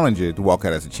you a challenger to walk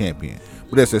out as a champion.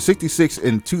 But there's a 66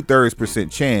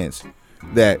 2/3% chance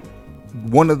that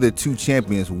one of the two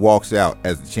champions walks out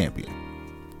as the champion.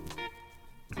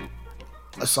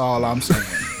 That's all I'm saying.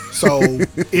 So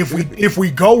if we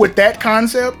go with that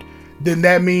concept, then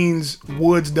that means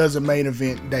Woods doesn't main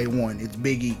event day one. It's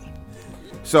Big E.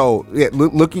 So yeah,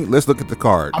 let's look at the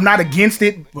card. I'm not against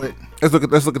it, but let's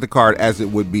look at the card as it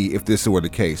would be if this were the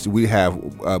case. We have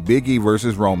Big E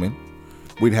versus Roman.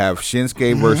 We'd have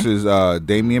Shinsuke versus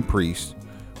Damian Priest.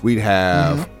 We'd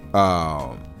have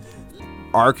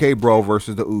RK Bro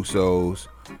versus the Usos,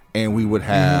 and we would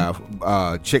have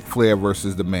Chick Flair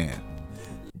versus the Man.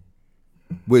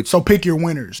 So pick your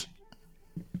winners.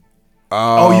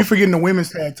 You forgetting the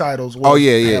women's tag titles? Well,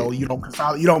 hell, you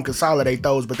don't consolidate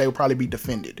those, but they would probably be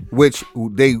defended. Which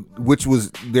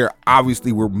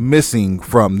obviously were missing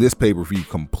from this pay-per-view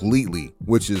completely,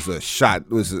 which is a shot.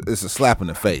 It's a slap in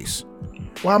the face.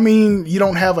 Well, I mean, you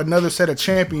don't have another set of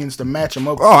champions to match them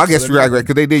up. Oh, I guess you're right,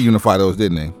 because they did unify those,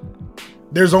 didn't they?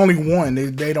 There's only one.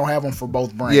 They don't have them for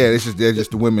both brands. Yeah, they're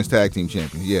just the women's tag team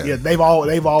champions. Yeah, they've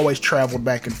always traveled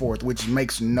back and forth, which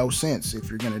makes no sense if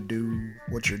you're gonna do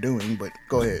what you're doing. But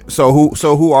go ahead. So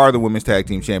who are the women's tag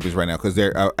team champions right now? Because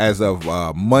they're as of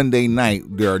Monday night,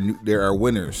 there are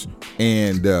winners,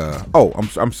 and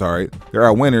I'm sorry, there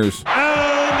are winners.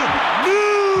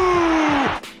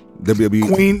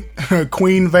 WWE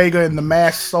Queen Vega and the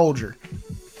Masked Soldier.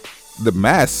 The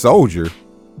Masked Soldier.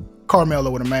 Carmella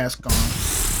with a mask on.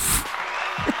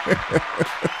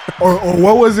 or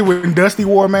what was it when Dusty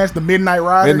wore a mask? The Midnight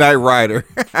Rider? Midnight Rider.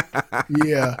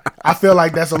 Yeah. I feel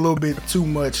like that's a little bit too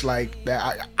much. Like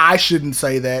that. I shouldn't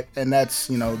say that. And that's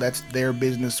their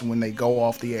business when they go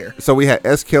off the air. So we had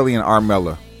S. Kelly and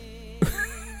Armella.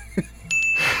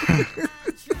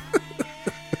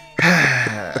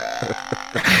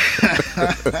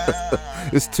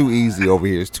 It's too easy over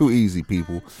here. It's too easy,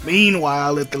 people.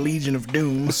 Meanwhile, at the Legion of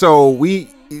Doom. So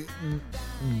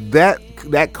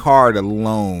that card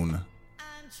alone,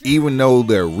 even though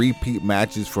they're repeat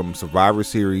matches from Survivor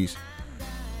Series,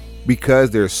 because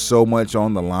there's so much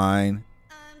on the line,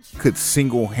 could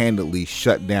single-handedly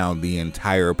shut down the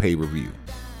entire pay-per-view.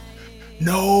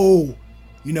 No.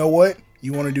 You know what?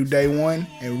 You want to do day one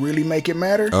and really make it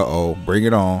matter? Uh-oh. Bring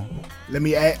it on.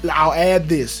 I'll add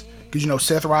this. Because,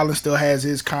 Seth Rollins still has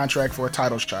his contract for a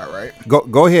title shot, right?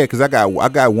 Go ahead, because I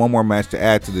got one more match to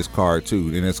add to this card,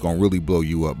 too, and it's going to really blow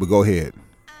you up. But go ahead.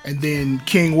 And then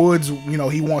King Woods,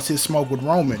 he wants his smoke with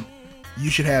Roman. You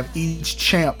should have each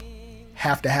champ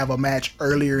have to have a match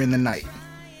earlier in the night.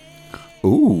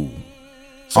 Ooh.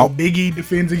 So Big E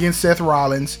defends against Seth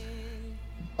Rollins.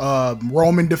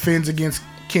 Roman defends against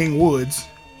King Woods.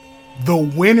 The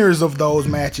winners of those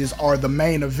matches are the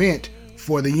main event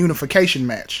for the unification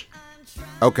match.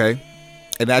 Okay.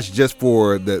 And that's just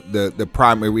for the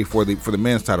primary for the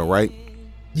men's title, right?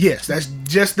 Yes, that's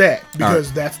just that,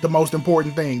 because that's the most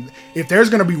important thing. If there's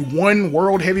going to be one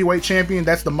world heavyweight champion,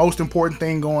 that's the most important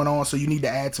thing going on, so you need to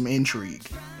add some intrigue.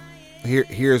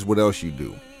 Here's what else you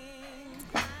do.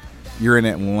 You're in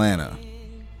Atlanta.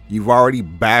 You've already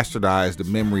bastardized the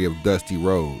memory of Dusty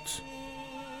Rhodes.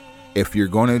 If you're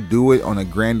going to do it on a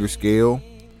grander scale,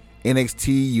 NXT,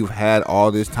 you've had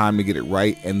all this time to get it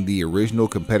right, and the original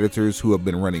competitors who have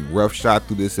been running roughshod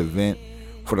through this event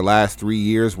for the last 3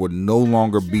 years will no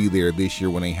longer be there this year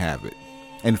when they have it.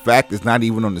 In fact, it's not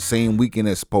even on the same weekend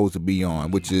it's supposed to be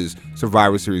on, which is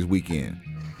Survivor Series weekend.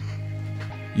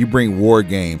 You bring War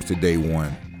Games to day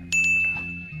one.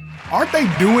 Aren't they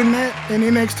doing that in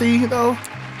NXT though?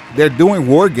 They're doing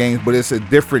War Games, but it's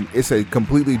a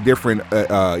completely different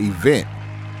event.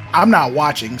 I'm not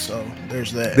watching, so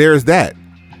there's that. There's that.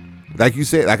 Like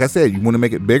I said, you want to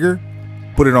make it bigger,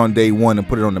 put it on day one and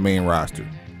put it on the main roster.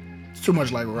 It's too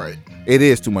much like right. It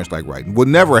is too much like right. Will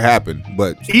never happen,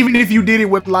 but even if you did it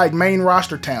with like main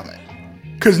roster talent,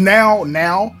 because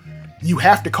now you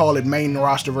have to call it main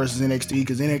roster versus NXT,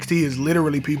 because NXT is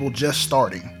literally people just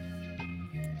starting.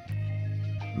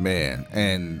 Man,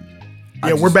 and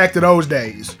we're back to those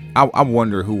days. I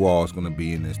wonder who all is going to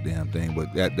be in this damn thing,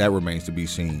 but that remains to be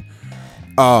seen.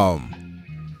 I'm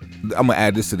gonna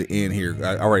add this to the end here.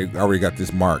 I already got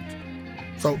this marked.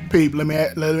 So, Pete, let me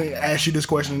ask you this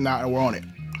question now that we're on it.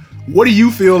 What do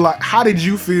you feel like? How did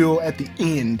you feel at the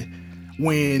end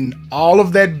when all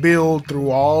of that build through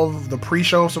all of the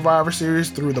pre-show Survivor Series,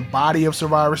 through the body of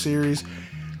Survivor Series,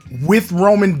 with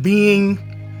Roman being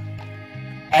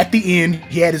at the end,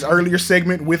 he had his earlier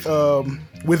segment with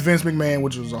Vince McMahon,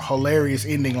 which was a hilarious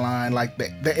ending line, like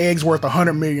the egg's worth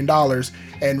 $100 million,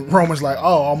 and Roman's like, oh,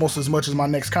 almost as much as my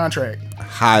next contract.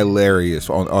 Hilarious.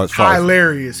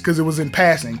 Hilarious, because it was in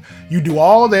passing. You do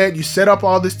all that, you set up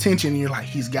all this tension, and you're like,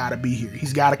 he's got to be here.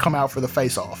 He's got to come out for the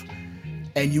face-off.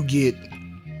 And you get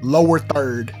lower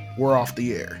third, we're off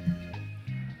the air.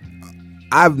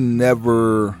 I've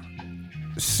never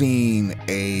seen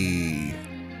a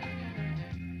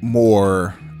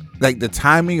more... Like, the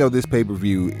timing of this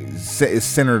pay-per-view is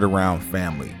centered around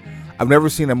family. I've never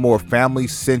seen a more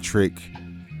family-centric,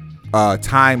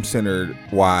 time-centered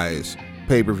wise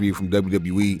pay-per-view from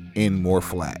WWE in more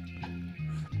flat.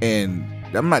 And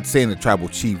I'm not saying the Tribal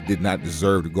Chief did not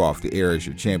deserve to go off the air as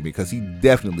your champion, because he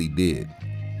definitely did.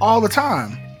 All the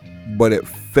time. But it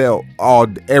felt all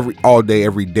day,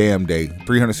 every damn day,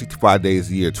 365 days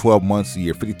a year, 12 months a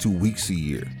year, 52 weeks a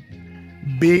year.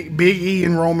 Big E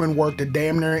and Roman worked a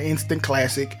damn near instant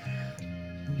classic.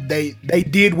 They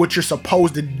did what you're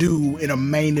supposed to do in a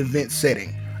main event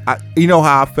setting. You know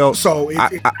how I felt? So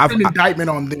it's an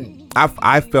indictment on them.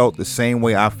 I felt the same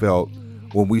way I felt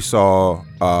when we saw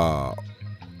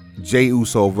Jey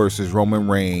Uso versus Roman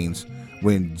Reigns,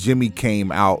 when Jimmy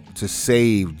came out to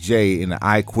save Jey in the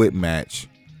I Quit match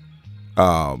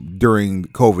during the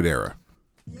COVID era.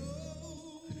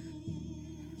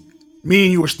 Me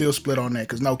and you were still split on that,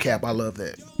 because no cap, I love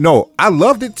that. No, I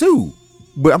loved it too,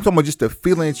 but I'm talking about just the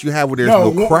feeling that you have where there's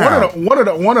no crowd. One of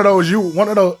those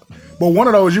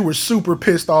you were super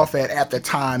pissed off at the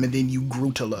time, and then you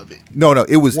grew to love it. No,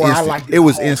 it was instant. It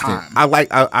was instant. Time.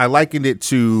 I likened it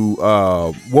to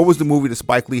what was the movie that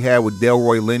Spike Lee had with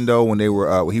Delroy Lindo when they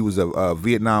were he was a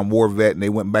Vietnam War vet and they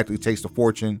went back to Taste of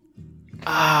Fortune.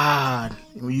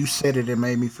 When you said it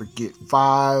made me forget.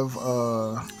 Five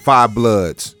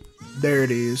Bloods. There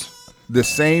it is. The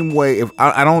same way, if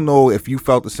I don't know if you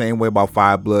felt the same way about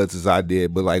Five Bloods as I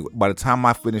did, but like by the time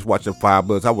I finished watching Five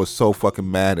Bloods, I was so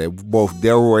fucking mad at both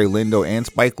Delroy Lindo and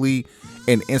Spike Lee,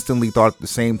 and instantly thought at the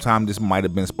same time this might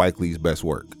have been Spike Lee's best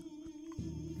work.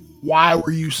 Why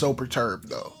were you so perturbed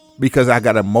though? Because I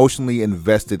got emotionally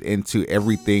invested into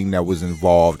everything that was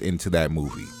involved into that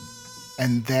movie.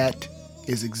 And that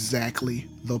is exactly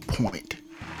the point.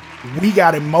 We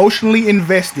got emotionally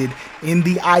invested in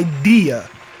the idea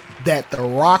that The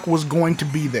Rock was going to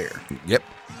be there. Yep.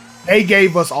 They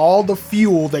gave us all the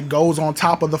fuel that goes on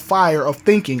top of the fire of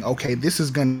thinking, okay, this is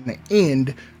going to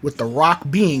end with The Rock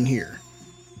being here.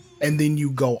 And then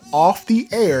you go off the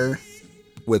air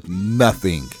with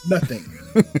nothing. Nothing.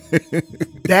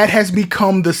 That has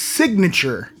become the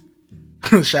signature.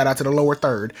 Shout out to the lower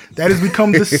third. That has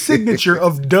become the signature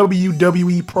of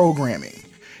WWE programming.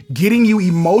 Getting you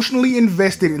emotionally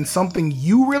invested in something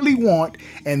you really want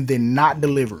and then not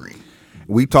delivering.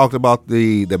 We talked about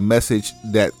the message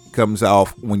that comes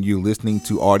off when you're listening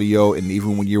to audio and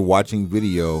even when you're watching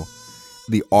video.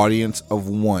 The audience of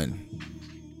one.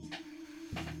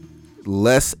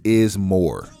 Less is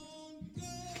more.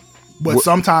 But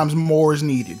sometimes more is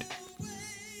needed.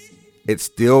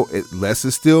 Less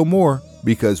is still more,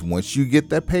 because once you get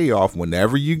that payoff,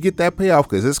 whenever you get that payoff,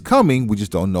 because it's coming, we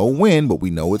just don't know when, but we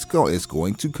know it's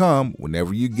going to come.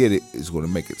 Whenever you get it, it's going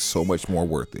to make it so much more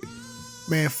worth it.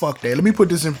 Man, fuck that. Let me put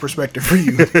this in perspective for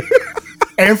you.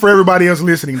 And for everybody else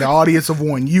listening, the audience of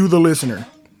one, you the listener.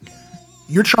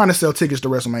 You're trying to sell tickets to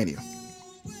WrestleMania.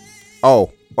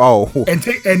 Oh.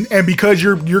 And because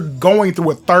you're going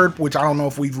through a third, which I don't know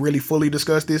if we've really fully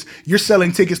discussed this, you're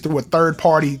selling tickets through a third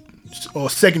party or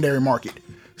secondary market.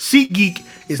 SeatGeek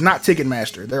is not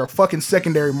Ticketmaster. They're a fucking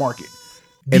secondary market.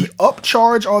 The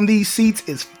upcharge on these seats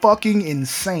is fucking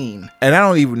insane. And I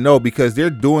don't even know, because they're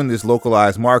doing this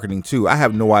localized marketing too. I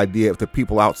have no idea if the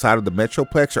people outside of the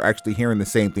Metroplex are actually hearing the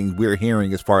same things we're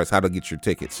hearing as far as how to get your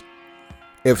tickets.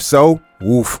 If so,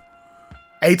 woof.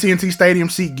 AT&T Stadium,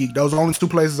 SeatGeek. Those are the only two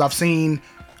places I've seen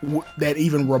that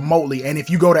even remotely. And if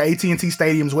you go to AT&T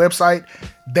Stadium's website,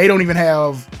 they don't even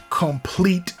have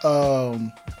complete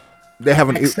they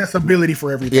haven't accessibility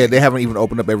for everything. Yeah, they haven't even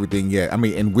opened up everything yet. I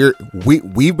mean, and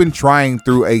we've been trying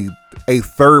through a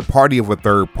third party of a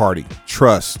third party.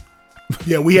 Trust.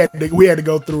 Yeah, we had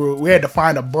to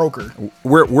find a broker.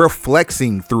 We're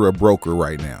flexing through a broker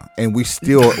right now, and we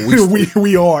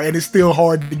are, and it's still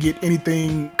hard to get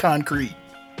anything concrete.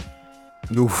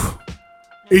 Oof.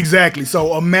 Exactly.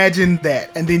 So imagine that,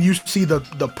 and then you see the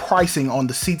pricing on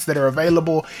the seats that are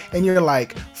available, and you're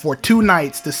like, for 2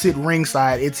 nights to sit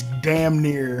ringside, it's damn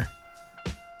near.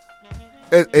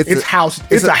 It's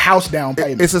a house down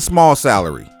payment. It's a small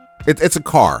salary. It's a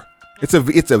car. It's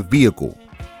a vehicle.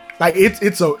 Like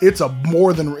it's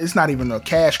more than, it's not even a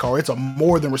cash car. It's a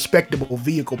more than respectable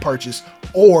vehicle purchase.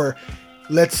 Or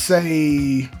let's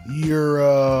say you're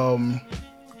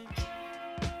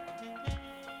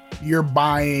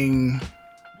buying.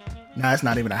 Nah, it's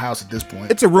not even a house at this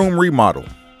point. It's a room remodel.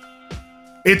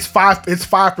 It's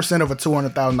 5% of a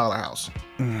 $200,000 house.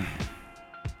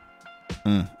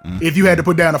 If you had to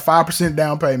put down a 5%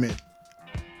 down payment,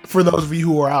 for those of you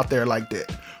who are out there like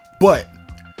that. But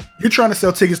you're trying to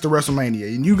sell tickets to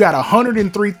WrestleMania, and you got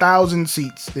 103,000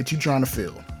 seats that you're trying to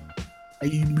fill.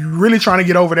 And you're really trying to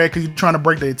get over that because you're trying to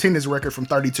break the attendance record from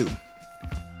 32.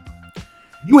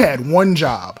 You had one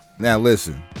job. Now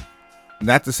listen,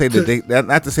 not to say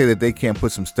that they can't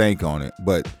put some stank on it,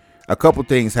 but a couple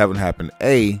things haven't happened.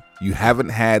 A, you haven't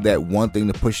had that one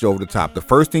thing to push it over the top. The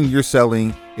first thing you're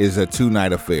selling is a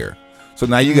 2-night affair. So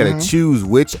now you got to choose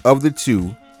which of the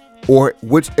two, or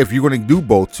which, if you're going to do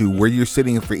both two, where you're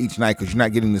sitting for each night, because you're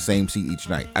not getting the same seat each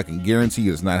night. I can guarantee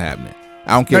you it's not happening.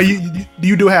 I don't care. Now,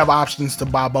 you do have options to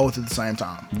buy both at the same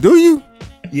time. Do you?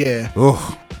 Yeah.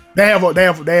 Ugh. They have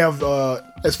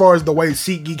as far as the way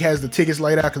SeatGeek has the tickets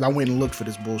laid out, because I went and looked for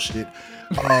this bullshit.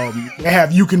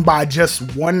 You can buy just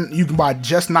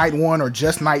night 1 or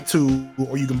just night 2,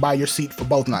 or you can buy your seat for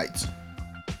both nights.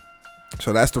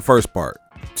 So that's the first part.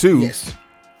 2, yes.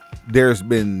 There's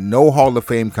been no Hall of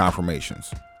Fame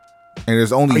confirmations, and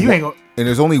there's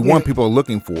only one people are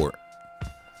looking for.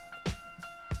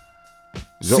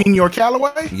 Senior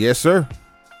Calloway? Yes, sir.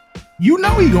 You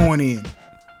know he going in.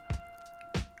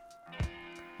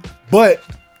 But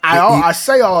I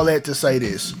say all that to say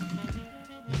this.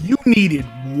 You needed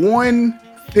one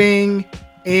thing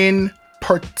in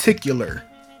particular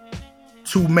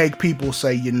to make people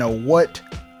say, you know what?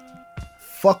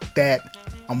 Fuck that.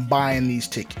 I'm buying these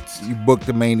tickets. You book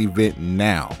the main event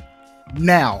now.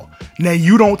 Now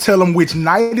you don't tell them which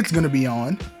night it's going to be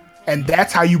on, and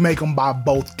that's how you make them buy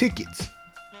both tickets.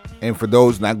 And for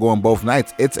those not going both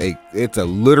nights, it's a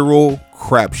literal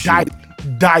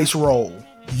crapshoot. Dice roll.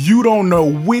 You don't know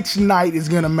which night is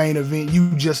going to main event.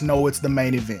 You just know it's the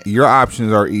main event. Your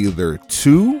options are either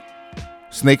 2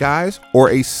 Snake Eyes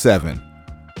or a 7.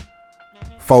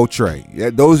 Faux Trey. Yeah,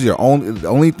 those are the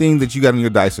only thing that you got on your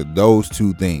dice are those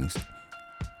two things.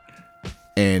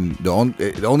 And the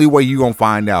only way you're gonna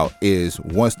find out is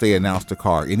once they announce the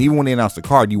card. And even when they announce the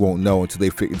card, you won't know until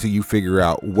you figure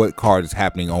out what card is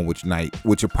happening on which night,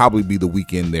 which will probably be the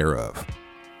weekend thereof.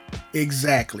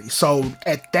 Exactly. So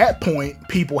at that point,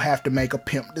 people have to make a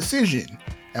pimp decision.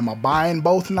 Am I buying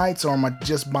both nights or am I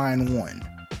just buying one?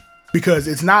 Because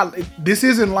this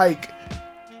isn't like,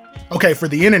 okay, for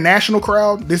the international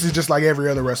crowd, this is just like every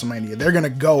other WrestleMania. They're going to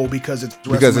go because it's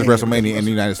WrestleMania in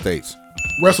the United States.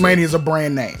 WrestleMania is a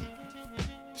brand name.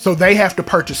 So they have to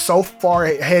purchase so far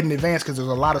ahead in advance because there's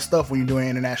a lot of stuff when you're doing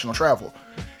international travel.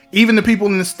 Even the people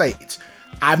in the States.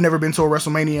 I've never been to a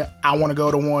WrestleMania. I want to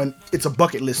go to one. It's a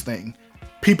bucket list thing.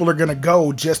 People are going to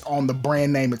go just on the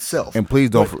brand name itself. And please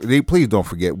don't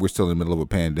forget, we're still in the middle of a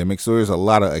pandemic. So there's a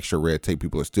lot of extra red tape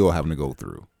people are still having to go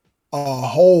through. A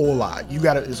whole lot.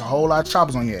 There's a whole lot of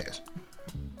choppers on your ass.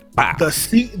 Bah.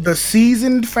 The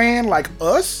seasoned fan like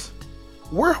us,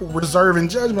 we're reserving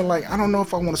judgment. Like, I don't know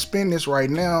if I want to spend this right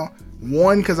now.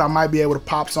 One, because I might be able to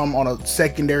pop some on a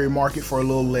secondary market for a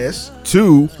little less.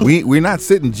 Two, we're not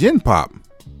sitting Gen Pop.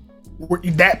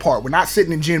 We're not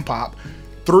sitting in Gen Pop.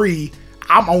 Three,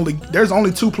 there's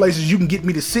only two places you can get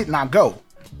me to sit and I go.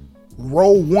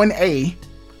 Row 1A,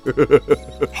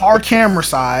 hard camera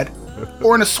side,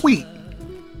 or in a suite.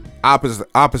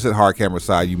 Opposite hard camera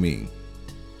side, you mean?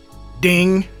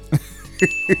 Ding.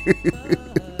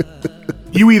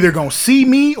 You either gonna see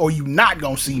me or you not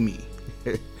gonna see me.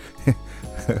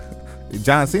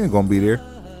 John Cena gonna be there.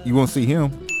 You won't see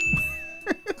him.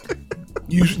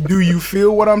 Do you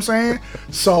feel what I'm saying?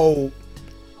 So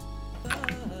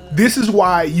this is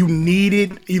why you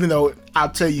needed, even though I'll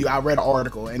tell you, I read an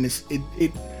article and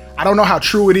it I don't know how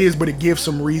true it is, but it gives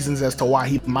some reasons as to why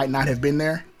he might not have been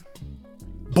there.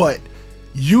 But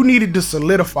you needed to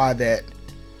solidify that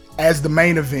as the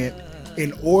main event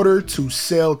in order to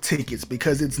sell tickets,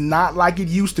 because it's not like it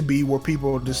used to be where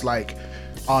people are just like,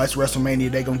 oh, it's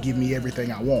WrestleMania, they gonna give me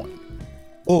everything I want.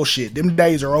 Bullshit, them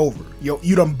days are over.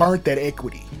 You done burnt that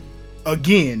equity.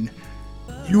 Again,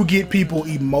 you get people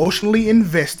emotionally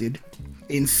invested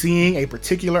in seeing a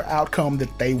particular outcome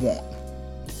that they want,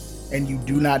 and you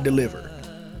do not deliver.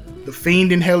 The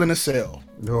Fiend in Hell in a Cell.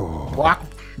 Oh.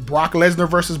 Brock Lesnar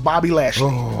versus Bobby Lashley.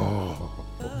 Oh.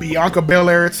 Bianca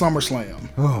Belair at SummerSlam.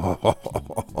 Oh.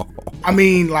 I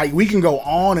mean, like, we can go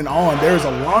on and on. There's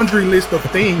a laundry list of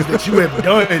things that you have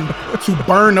done to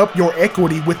burn up your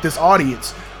equity with this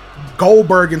audience.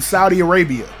 Goldberg in Saudi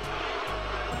Arabia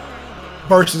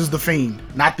versus The Fiend.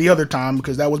 Not the other time,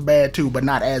 because that was bad too, but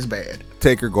not as bad.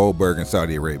 Taker Goldberg in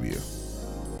Saudi Arabia.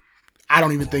 I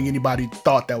don't even think anybody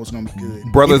thought that was going to be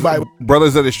good.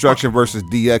 Brothers of Destruction versus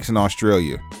DX in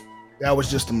Australia. That was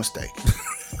just a mistake.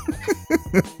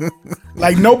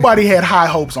 Like, nobody had high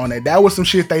hopes on that. That was some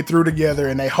shit they threw together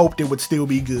and they hoped it would still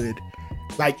be good.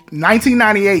 Like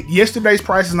 1998, yesterday's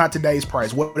price is not today's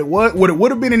price. What it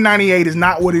would have been in 98 is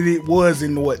not what it was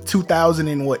in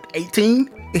 2018?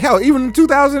 Hell, even in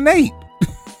 2008.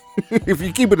 If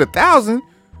you keep it 1,000.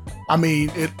 I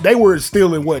mean, they were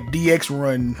still in DX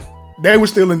run. They were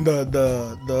still in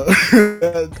the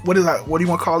what do you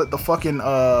want to call it? The fucking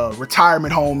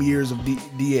retirement home years of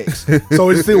DX. So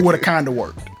it still would have kind of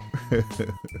worked.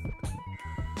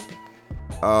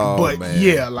 But man.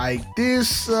 Yeah, like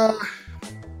this.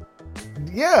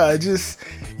 Just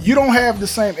you don't have the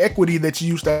same equity that you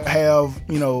used to have.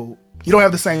 You don't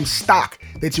have the same stock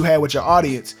that you had with your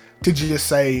audience to just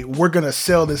say we're gonna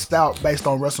sell this out based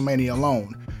on WrestleMania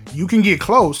alone. You can get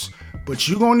close, but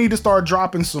you're gonna need to start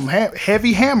dropping some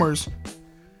heavy hammers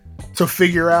to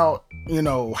figure out,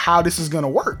 how this is gonna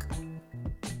work.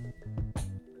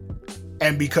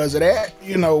 And because of that,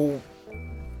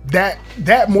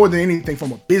 that more than anything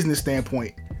from a business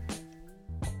standpoint,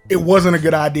 it wasn't a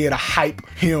good idea to hype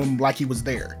him like he was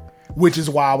there. Which is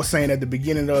why I was saying at the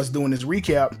beginning of us doing this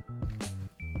recap,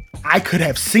 I could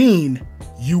have seen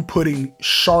you putting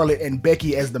Charlotte and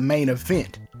Becky as the main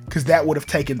event, because that would have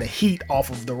taken the heat off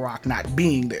of The Rock not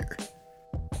being there.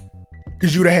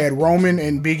 Because you'd have had Roman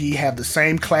and Big E have the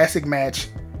same classic match,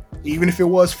 even if it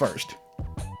was first.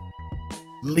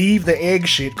 Leave the egg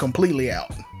shit completely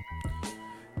out.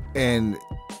 And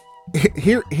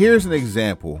here's an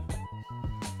example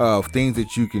of things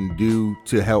that you can do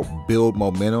to help build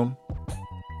momentum.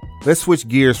 Let's switch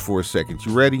gears for a second.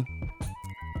 You ready?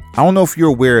 I don't know if you're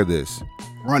aware of this.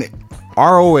 Run it.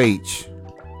 ROH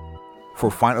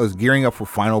is gearing up for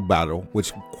Final Battle,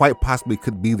 which quite possibly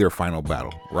could be their final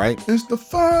battle, right? It's the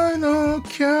final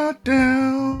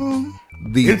countdown.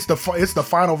 It's the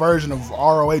final version of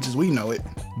ROH as we know it.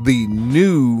 The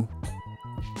new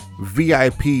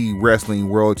VIP Wrestling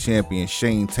World Champion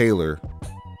Shane Taylor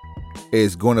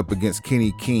is going up against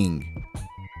Kenny King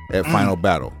at Final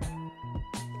Battle.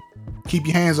 Keep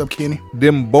your hands up, Kenny.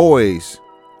 Them boys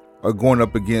are going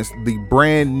up against the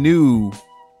brand new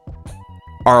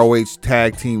ROH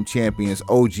Tag Team Champions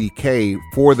OGK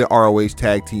for the ROH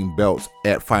Tag Team belts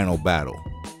at Final Battle.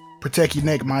 Protect your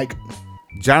neck, Mike.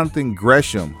 Jonathan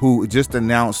Gresham, who just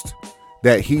announced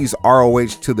that he's ROH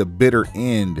to the bitter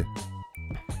end,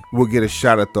 will get a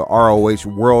shot at the ROH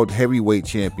World Heavyweight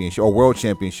Championship or World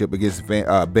Championship against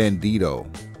Bandito.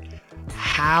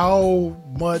 How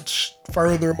much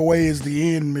further away is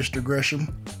the end, Mr.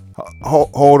 Gresham?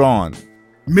 Hold on.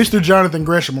 Mr. Jonathan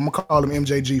Gresham. I'm going to call him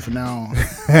MJG for now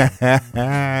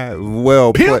on.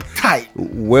 Well Pimp played. tight.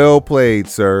 Well played,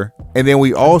 sir. And then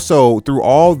we also, through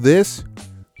all this,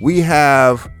 we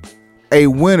have a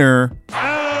winner,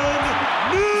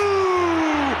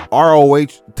 ROH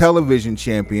television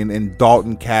champion in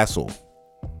Dalton Castle.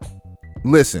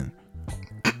 Listen,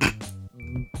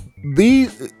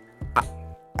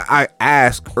 I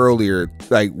asked earlier,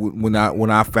 like when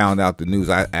I found out the news,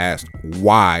 I asked,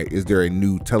 why is there a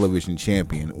new television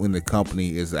champion when the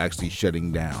company is actually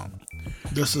shutting down?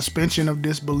 The suspension of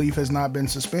disbelief has not been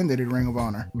suspended at Ring of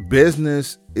Honor.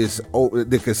 Business is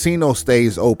the casino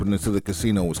stays open until the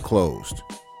casino is closed.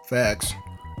 Facts.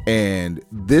 And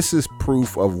this is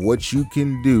proof of what you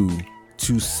can do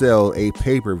to sell a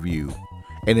pay-per-view.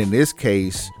 And in this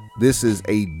case, this is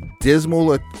a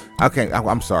dismal,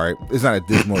 I'm sorry, it's not a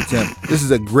dismal attempt. This is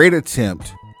a great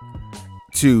attempt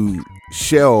to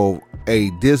shelve a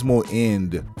dismal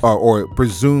end or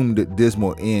presumed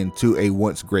dismal end to a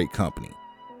once great company.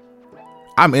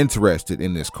 I'm interested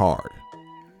in this card.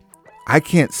 I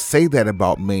can't say that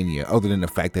about Mania other than the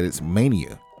fact that it's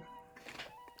Mania.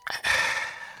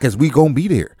 Because we gonna be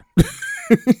there.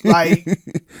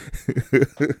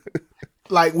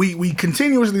 Like we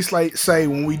continuously say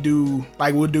when we do,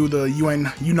 like we'll do the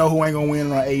you know who ain't gonna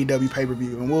win on AEW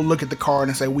pay-per-view, and we'll look at the card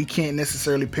and say we can't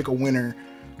necessarily pick a winner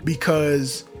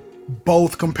because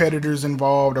both competitors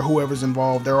involved or whoever's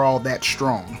involved, they're all that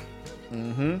strong.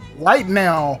 Right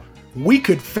now, we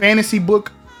could fantasy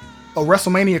book a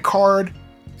WrestleMania card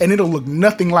and it'll look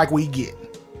nothing like we get.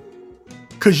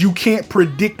 Because you can't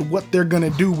predict what they're going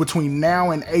to do between now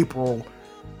and April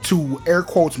to, air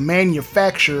quotes,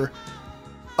 manufacture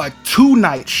a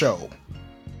 2-night show,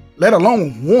 let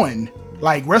alone one.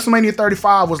 Like WrestleMania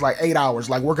 35 was like 8 hours,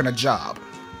 like working a job.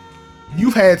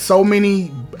 You've had so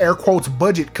many, air quotes,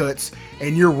 budget cuts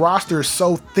and your roster is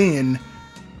so thin.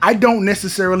 I don't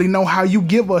necessarily know how you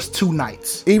give us 2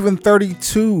 nights. Even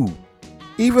 32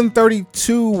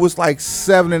 was like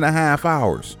 7.5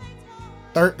 hours.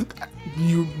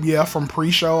 From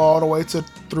pre-show all the way to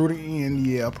through the end,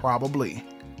 yeah, probably.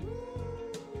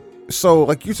 So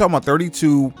like you're talking about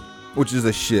 32, which is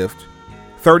a shift,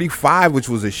 35, which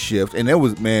was a shift, and that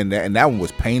one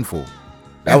was painful.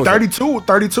 And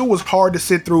 32 was hard to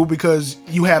sit through because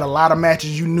you had a lot of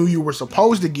matches you knew you were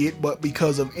supposed to get, but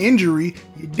because of injury,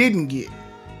 you didn't get.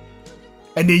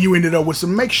 And then you ended up with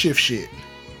some makeshift shit.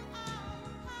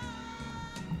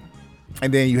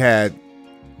 And then you had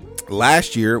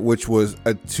last year, which was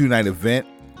a 2-night event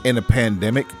in a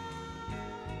pandemic.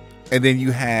 And then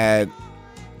you had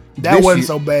that wasn't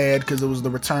so bad because it was the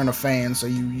return of fans, so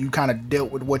you kind of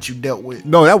dealt with what you dealt with.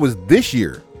 No, that was this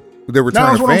year. The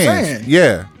return of fans.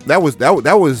 Yeah, that was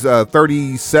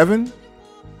 37.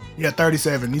 Yeah,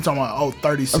 37. You talking about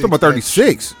 36? I'm talking about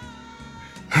 36.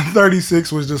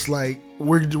 36 was just like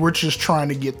we're just trying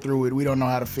to get through it. We don't know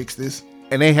how to fix this.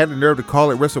 And they had the nerve to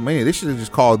call it WrestleMania. They should have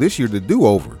just called this year the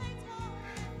do-over.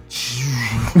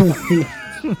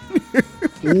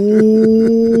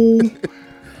 Ooh.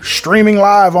 Streaming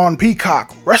live on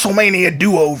Peacock, WrestleMania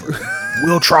do-over.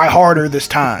 We'll try harder this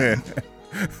time.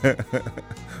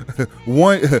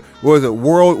 One was it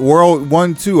World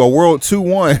 1-2 or World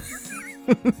 2-1?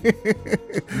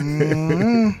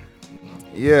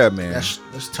 Yeah, man,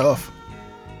 that's tough.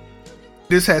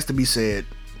 This has to be said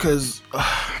because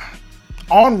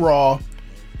on Raw,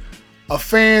 a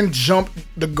fan jumped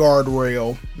the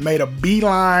guardrail, made a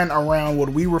beeline around what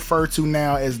we refer to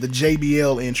now as the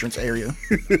JBL entrance area,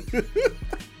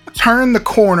 turned the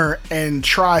corner and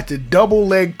tried to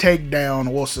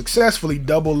successfully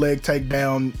double leg take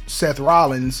down Seth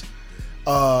Rollins,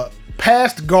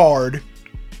 past guard,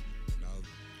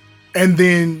 and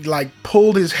then like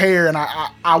pulled his hair, and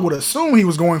I would assume he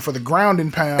was going for the ground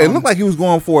and pound. It looked like he was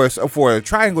going for a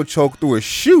triangle choke through a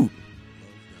chute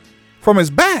from his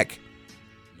back.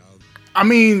 I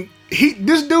mean,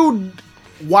 this dude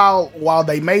while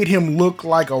they made him look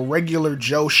like a regular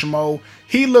Joe Schmo,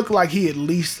 he looked like he at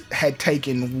least had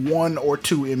taken 1 or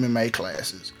 2 MMA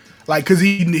classes. Like, cause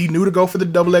he knew to go for the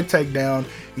double leg takedown.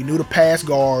 He knew to pass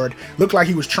guard. Looked like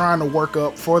he was trying to work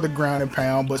up for the ground and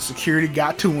pound, but security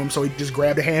got to him, so he just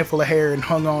grabbed a handful of hair and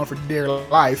hung on for dear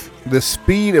life. The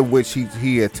speed at which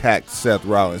he attacked Seth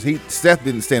Rollins, Seth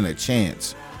didn't stand a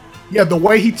chance. Yeah, the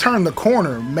way he turned the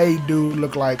corner made dude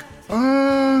look like,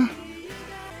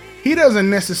 he doesn't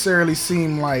necessarily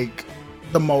seem like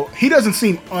he doesn't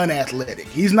seem unathletic.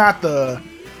 He's not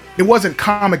it wasn't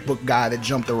comic book guy that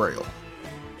jumped the rail.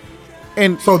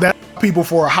 And so that people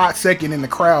for a hot second in the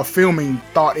crowd filming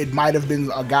thought it might have been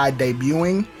a guy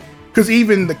debuting, because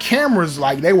even the cameras,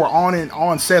 like, they were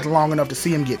on Seth long enough to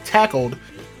see him get tackled,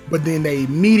 but then they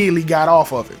immediately got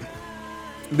off of him.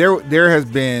 There has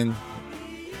been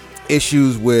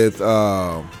issues with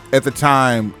at the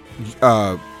time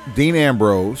Dean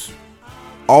Ambrose,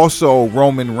 also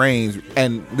Roman Reigns,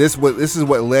 and this is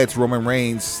what led to Roman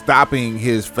Reigns stopping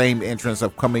his famed entrance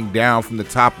of coming down from the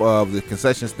top of the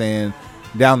concession stand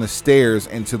down the stairs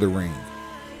into the ring.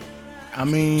 I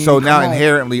mean, so now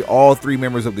inherently all 3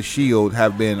 members of the Shield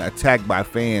have been attacked by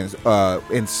fans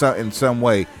in some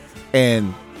way,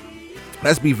 and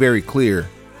let's be very clear.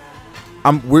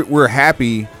 We're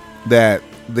happy that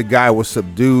the guy was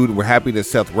subdued. We're happy that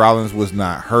Seth Rollins was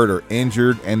not hurt or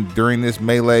injured and during this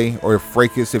melee, or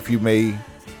fracas, if you may.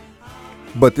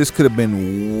 But this could have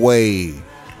been way,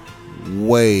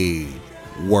 way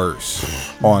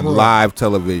worse on live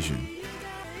television.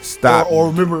 Stop. Or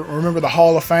remember the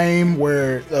Hall of Fame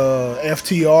where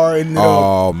FTR ended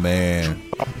up man,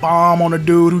 a bomb on a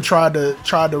dude who tried to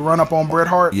run up on Bret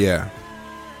Hart. Yeah.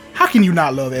 How can you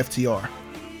not love FTR?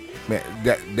 Man,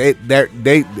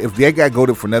 if they got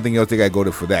goated for nothing else, they got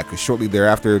goated for that. Because shortly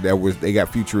thereafter, they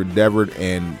got Future Endeavored,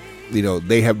 and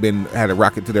they have had a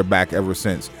rocket to their back ever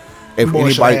since. If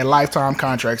anybody had lifetime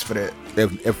contracts for that,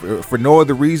 if for no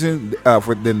other reason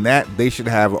than that, they should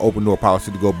have an open door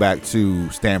policy to go back to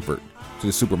Stanford, to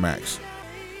the Supermax,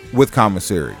 with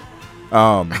commissary.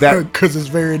 That because it's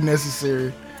very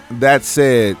necessary. That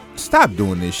said, stop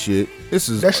doing this shit.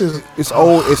 It's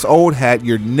old hat.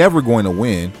 You're never going to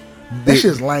win. That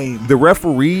shit's lame. The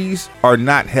referees are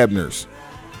not Hebners.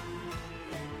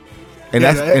 And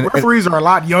referees are a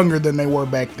lot younger than they were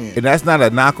back then. And that's not a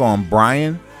knock on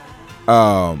Brian.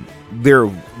 They're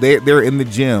in the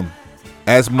gym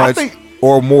as much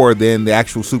or more than the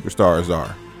actual superstars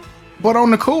are. But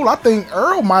on the cool, I think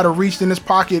Earl might have reached in his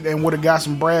pocket and would have got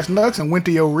some brass knucks and went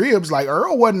to your ribs. Like,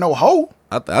 Earl wasn't no hoe.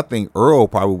 I think Earl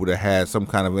probably would have had some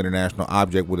kind of international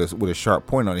object with a sharp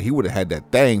point on it. He would have had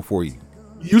that thing for you.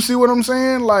 You see what I'm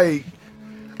saying? Like,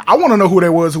 I want to know who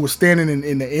that was who was standing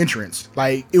in the entrance.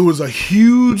 Like, it was a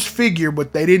huge figure,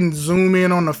 but they didn't zoom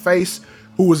in on the face,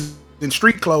 who was in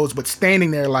street clothes, but standing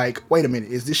there like, wait a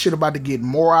minute, is this shit about to get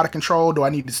more out of control? Do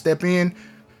I need to step in?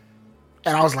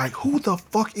 And I was like, who the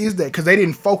fuck is that? Because they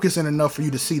didn't focus in enough for you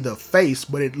to see the face,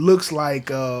 but it looks like...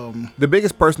 the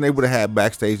biggest person they would have had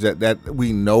backstage that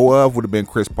we know of would have been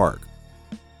Chris Park.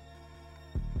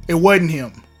 It wasn't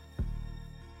him.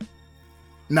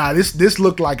 Nah, this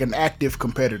looked like an active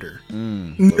competitor.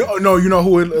 No, you know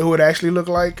who it actually looked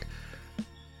like?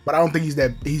 But I don't think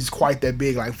he's quite that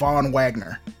big, like Von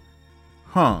Wagner.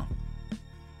 Huh.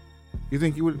 You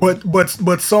think he would...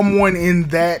 But someone in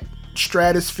that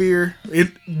stratosphere,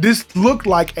 this looked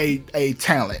like a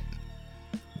talent,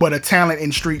 but a talent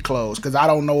in street clothes, because I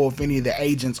don't know if any of the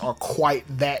agents are quite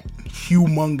that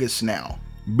humongous now.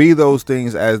 Be those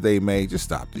things as they may, just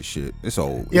stop this shit. It's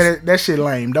old. Yeah, that shit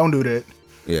lame. Don't do that.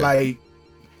 Yeah. Like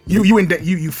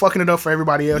you fucking it up for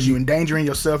everybody else. You endangering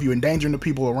yourself. You endangering the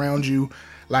people around you.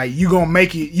 Like, you gonna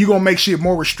make shit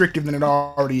more restrictive than it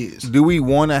already is. Do we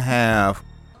want to have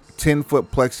 10-foot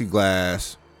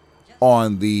plexiglass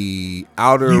on the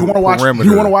outer perimeter?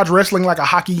 You want to watch wrestling like a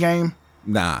hockey game?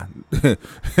 Nah.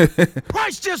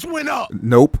 Price just went up.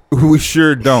 Nope, we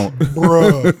sure don't.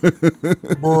 Bruh.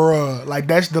 Like,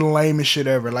 that's the lamest shit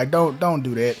ever. Like, don't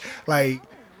do that. Like,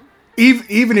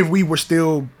 even if we were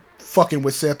still fucking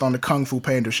with Seth on the Kung Fu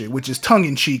Panda shit, which is tongue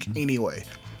in cheek anyway,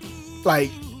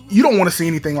 like, you don't want to see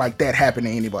anything like that happen to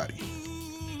anybody.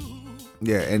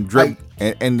 Yeah, and Drip,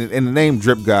 like, and the name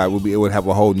Drip God would have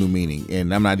a whole new meaning,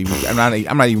 and I'm not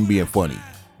even being funny.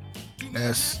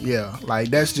 That's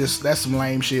some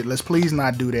lame shit. Let's please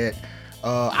not do that.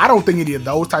 I don't think any of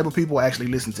those type of people actually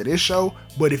listen to this show,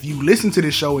 but if you listen to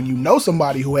this show and you know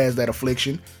somebody who has that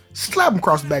affliction, slap them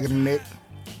across the back of the neck.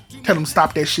 Tell them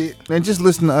stop that shit. And just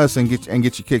listen to us and get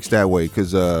your kicks that way,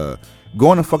 because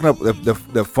going and fucking up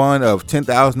the fun of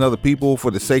 10,000 other people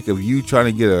for the sake of you trying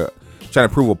to get trying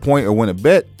to prove a point or win a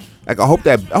bet. Like I hope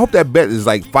that bet is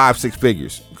like 5-6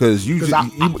 figures because you about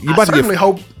to get.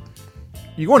 Hope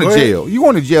you're going to jail. You're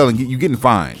going to jail and you getting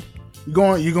fined. You're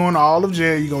going to all of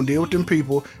jail. You're going to deal with them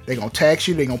people. They're going to tax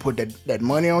you. They're going to put that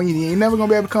money on you. You ain't never going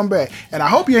to be able to come back. And I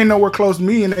hope you ain't nowhere close to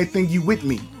me and they think you with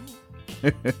me.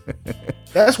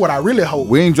 That's what I really hope.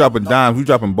 We ain't dropping dimes. We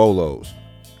dropping bolos.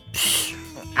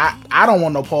 I don't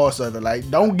want no parts of it. Like,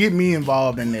 don't get me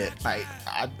involved in that. Like,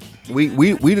 we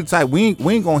the type we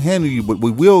ain't gonna handle you, but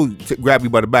we will grab you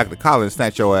by the back of the collar and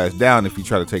snatch your ass down if you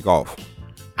try to take off.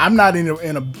 I'm not in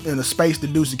a space to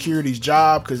do security's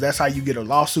job because that's how you get a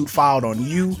lawsuit filed on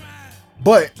you.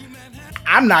 But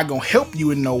I'm not gonna help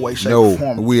you in no way, shape, or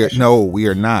form. We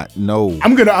are not. No.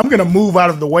 I'm gonna move out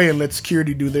of the way and let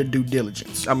security do their due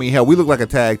diligence. I mean, hell, we look like a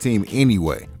tag team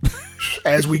anyway.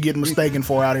 As we get mistaken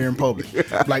for out here in public.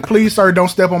 Like, please, sir, don't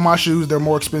step on my shoes. They're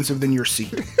more expensive than your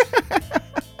seat.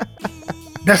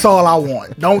 That's all I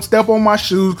want. Don't step on my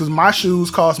shoes because my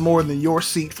shoes cost more than your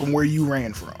seat from where you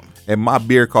ran from. And my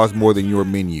beer costs more than your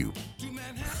menu.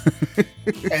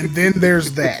 And then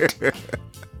there's that.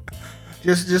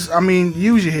 Just I mean,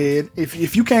 use your head.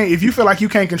 If you feel like you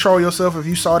can't control yourself, if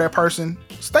you saw that person,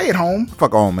 stay at home.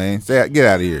 Fuck on, man. Get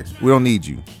out of here. We don't need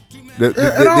you.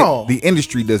 The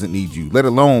industry doesn't need you, let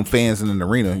alone fans in an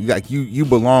arena. You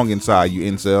belong inside,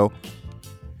 you incel.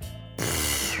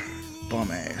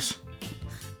 Bum ass.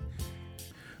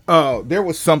 There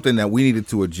was something that we needed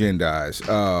to agendize.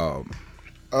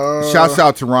 Shouts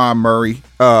out to Ron Murray,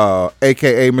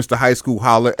 aka Mr. High School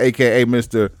Holler, aka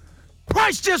Mr.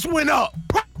 Price just went up.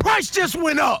 Price just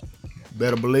went up.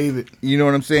 Better believe it. You know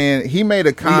what I'm saying? He made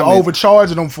a comment. We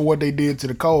overcharging them for what they did to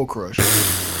the Cold Crush.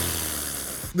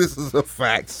 This is a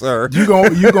fact, sir. You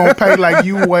gonna pay like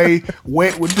you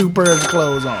wet with 2 pairs of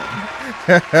clothes on.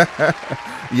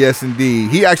 Yes,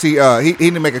 indeed. He actually he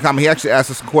didn't make a comment. He actually asked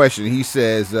us a question. He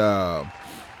says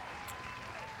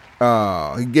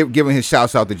giving his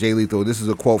shouts out to Jay Lethal. This is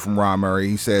a quote from Ron Murray.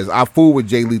 He says, "I fool with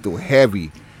Jay Lethal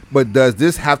heavy, but does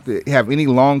this have to have any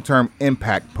long-term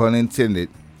impact, pun intended,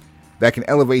 that can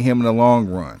elevate him in the long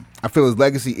run? I feel his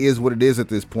legacy is what it is at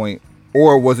this point.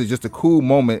 Or was it just a cool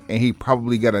moment and he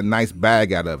probably got a nice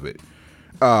bag out of it?"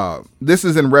 This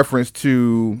is in reference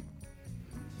to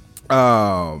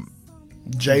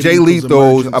Jay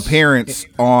Lethal's appearance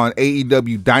on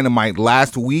AEW Dynamite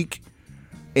last week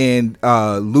and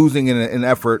losing in an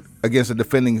effort against the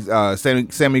defending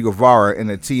Sammy Guevara in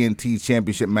a TNT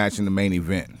Championship match in the main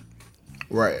event.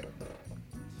 Right.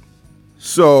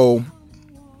 So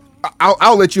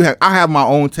I'll let you have. I have my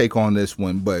own take on this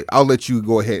one, but I'll let you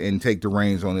go ahead and take the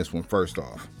reins on this one first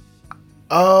off.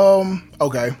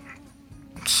 Okay.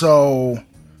 So,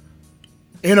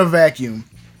 in a vacuum,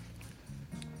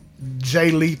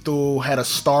 Jay Lethal had a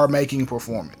star-making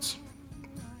performance.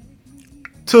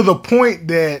 To the point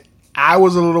that I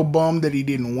was a little bummed that he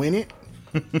didn't win it.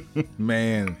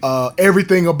 Man.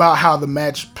 Everything about how the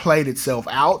match played itself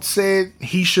out said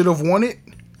he should have won it.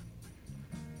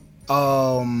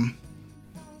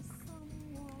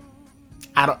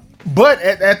 But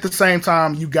at the same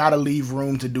time, you gotta leave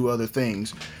room to do other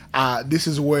things. This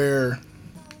is where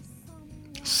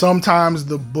sometimes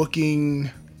the booking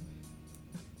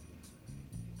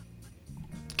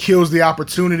kills the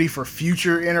opportunity for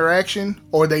future interaction,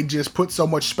 or they just put so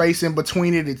much space in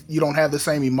between it, you don't have the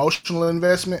same emotional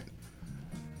investment.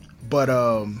 But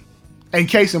and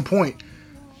case in point,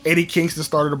 Eddie Kingston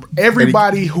started.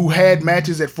 Everybody who had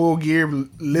matches at Full Gear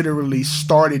literally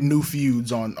started new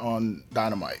feuds on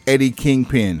Dynamite. Eddie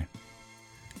Kingpin.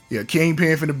 Yeah,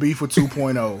 Kingpin finna beef with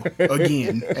 2.0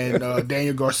 again, and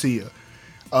Daniel Garcia.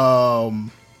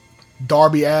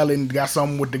 Darby Allin got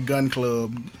something with the Gun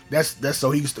Club. That's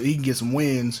so he can get some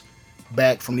wins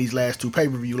back from these last 2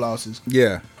 pay-per-view losses.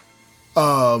 Yeah.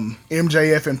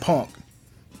 MJF and Punk,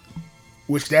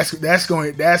 which that's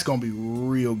going to be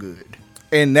real good.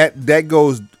 And that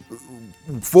goes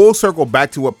full circle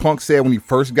back to what Punk said when he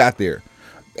first got there.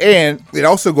 And it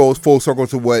also goes full circle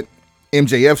to what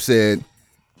MJF said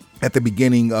at the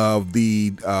beginning of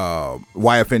the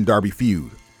YFN Darby feud.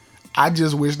 I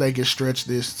just wish they could stretch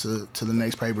this to the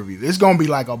next pay-per-view. It's going to be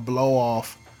like a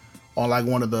blow-off on like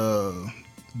one of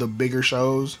the bigger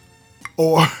shows.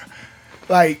 Or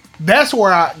like that's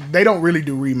where they don't really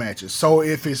do rematches. So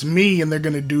if it's me and they're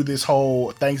going to do this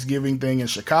whole Thanksgiving thing in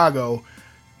Chicago,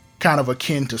 kind of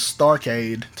akin to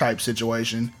Starrcade type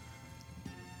situation,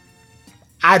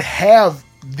 I'd have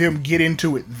them get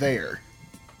into it there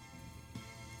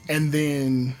and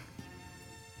then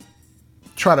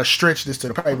try to stretch this to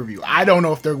the pay-per-view. I don't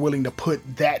know if they're willing to put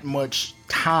that much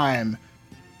time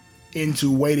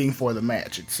into waiting for the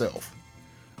match itself.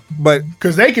 But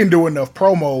because they can do enough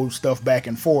promo stuff back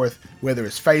and forth, whether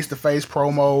it's face-to-face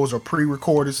promos or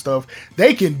pre-recorded stuff.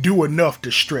 They can do enough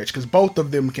to stretch because both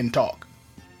of them can talk.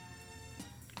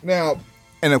 now,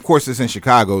 and of course, it's in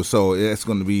Chicago, so it's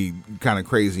going to be kind of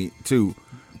crazy too.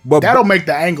 But That'll make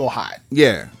the angle hot.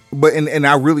 yeah. But and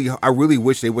I really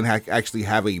wish they wouldn't actually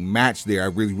have a match there. I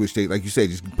really wish they, like you said,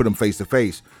 just put them face to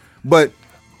face. But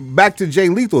back to Jay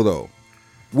Lethal though,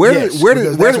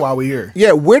 That's why we're here.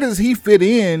 Yeah, where does he fit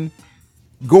in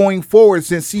going forward?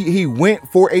 Since he went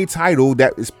for a title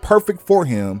that is perfect for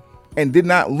him and did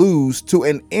not lose to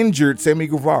an injured Sammy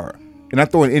Guevara, and I'm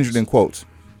throwing injured in quotes.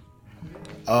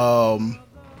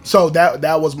 So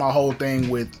that was my whole thing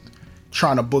with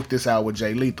trying to book this out with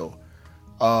Jay Lethal.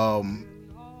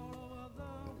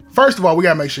 First of all, we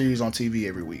gotta make sure he's on TV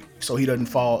every week so he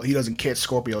doesn't catch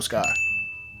Scorpio Sky.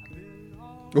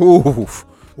 Ooh,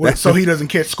 So he doesn't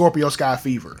catch Scorpio Sky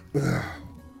fever.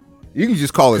 you can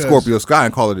just call it Scorpio Sky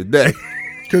and call it a day.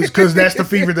 Because that's the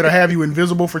fever that'll have you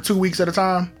invisible for 2 weeks at a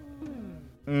time.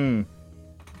 And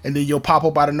then you'll pop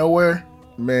up out of nowhere.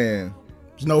 Man,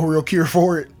 There's no real cure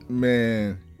for it.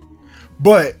 man.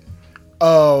 But,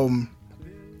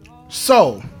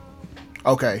 so,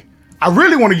 okay. I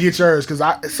really want to get yours because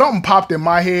something popped in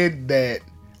my head that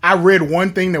I read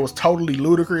one thing that was totally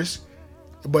ludicrous,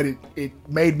 but it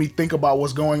made me think about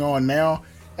what's going on now,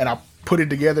 and I put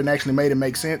it together and actually made it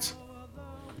make sense.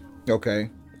 Okay.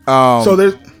 So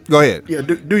there's... Go ahead. Yeah,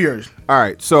 do yours. All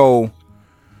right. So,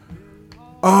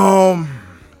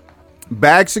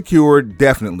 bag secured,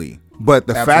 definitely. But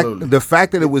the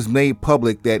fact that it was made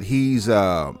public that he's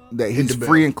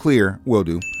free and clear, will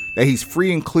do. That he's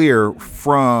free and clear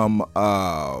from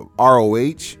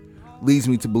ROH leads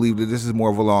me to believe that this is more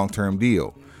of a long-term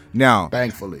deal. Now,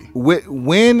 Thankfully.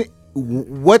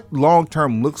 what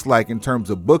long-term looks like in terms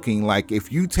of booking, like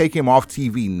if you take him off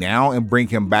TV now and bring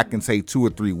him back in say 2 or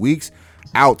 3 weeks,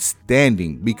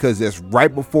 outstanding, because that's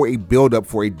right before a build-up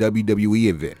for a WWE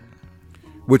event,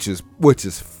 which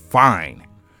is fine.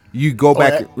 You go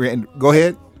back and go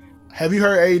ahead. Have you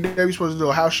heard AEW supposed to do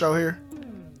a house show here?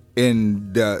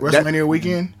 In WrestleMania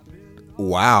weekend?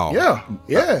 Wow.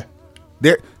 Yeah.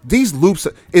 These loops,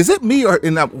 is it me or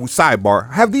in that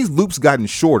sidebar, have these loops gotten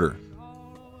shorter?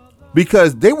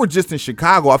 Because they were just in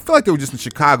Chicago. I feel like they were just in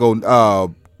Chicago.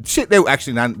 They were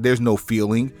actually not, there's no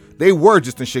feeling. They were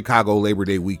just in Chicago Labor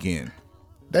Day weekend.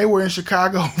 They were in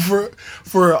Chicago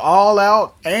for All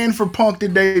Out and for Punk to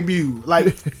debut.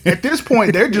 Like, at this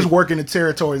point, they're just working the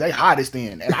territory they hottest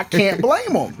in, and I can't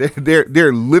blame them.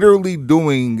 They're literally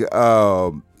doing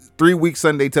 3-week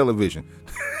Sunday television.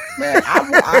 Man,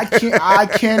 I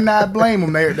cannot blame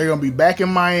them. They're gonna be back in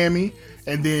Miami,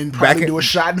 and then probably do a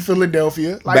shot in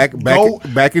Philadelphia. Like,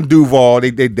 back in Duval.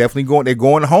 They definitely they're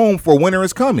going home for winter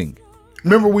is coming.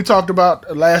 Remember we talked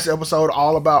about last episode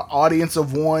all about audience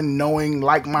of one knowing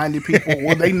like-minded people.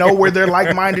 Well, they know where their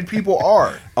like-minded people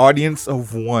are. Audience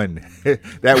of one.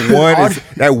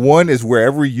 that one is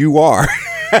wherever you are.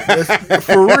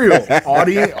 For real.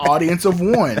 Audience of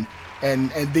one. And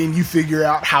then you figure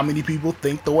out how many people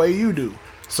think the way you do.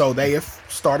 So they have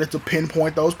started to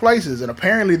pinpoint those places. And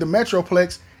apparently the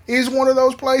Metroplex is one of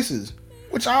those places,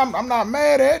 which I'm not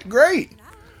mad at. Great.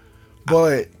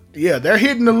 But yeah, they're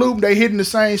hitting the loop. They hitting the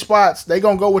same spots. They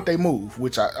gonna go with they move,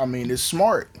 which I mean is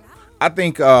smart. I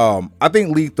think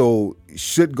Lethal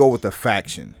should go with the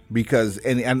faction because,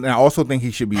 and I also think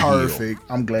he should be perfect. heel.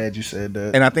 I'm glad you said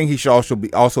that. And I think he should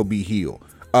also be heel.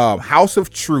 House of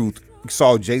Truth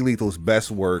saw Jay Lethal's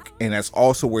best work, and that's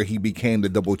also where he became the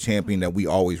double champion that we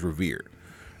always revered.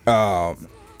 I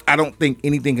don't think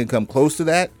anything can come close to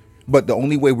that. But the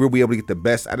only way we'll be able to get the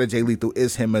best out of Jay Lethal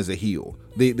is him as a heel.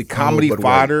 The comedy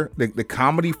fodder, the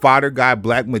comedy fodder guy,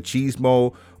 Black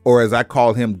Machismo, or as I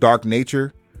call him, Dark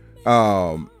Nature.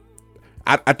 I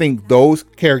think those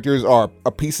characters are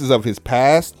pieces of his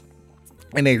past,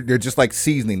 and they're just like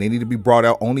seasoning. They need to be brought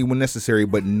out only when necessary,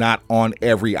 but not on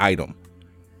every item.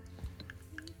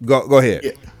 Go ahead.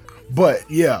 Yeah. But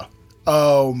yeah,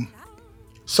 so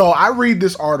I read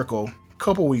this article a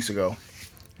couple weeks ago.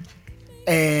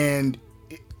 And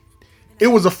it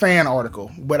was a fan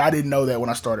article, but I didn't know that when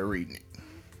I started reading it.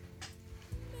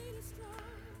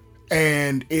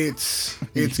 And it's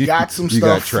got some stuff.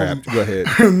 Got trapped. Go ahead.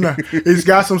 It's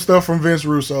got some stuff from Vince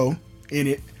Russo in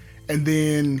it, and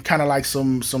then kind of like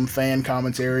some fan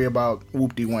commentary about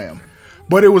Whoop-De-Wham.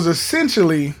 But it was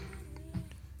essentially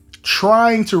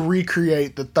trying to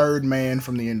recreate the third man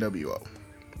from the NWO.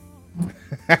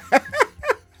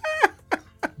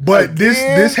 But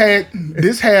this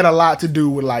had a lot to do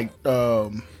with like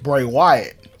Bray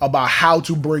Wyatt, about how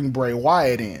to bring Bray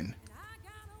Wyatt in.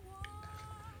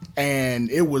 and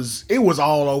it was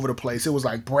all over the place. It was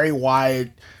like Bray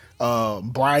Wyatt,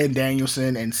 Bryan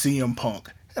Danielson, and CM Punk,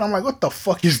 and I'm like, what the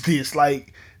fuck is this?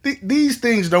 Like, these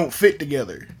things don't fit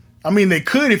together. I mean, they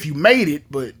could if you made it,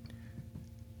 but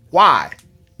why?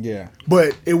 Yeah.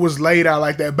 But it was laid out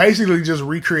like that, basically just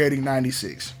recreating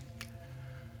 96.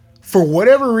 For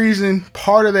whatever reason,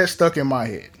 part of that stuck in my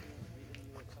head.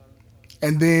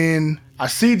 And then I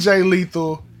see Jay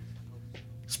Lethal,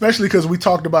 especially because we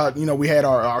talked about, we had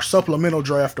our supplemental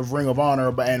draft of Ring of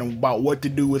Honor and about what to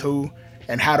do with who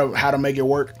and how to make it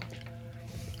work.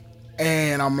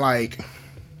 And I'm like,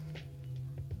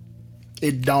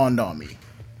 it dawned on me.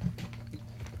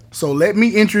 So let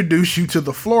me introduce you to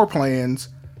the floor plans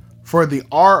for the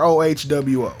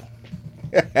ROHWO.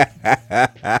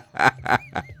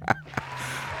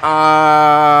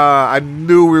 I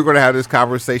knew we were going to have this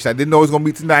conversation. I didn't know it was going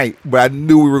to be tonight, but I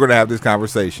knew we were going to have this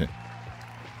conversation.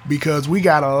 Because we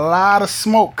got a lot of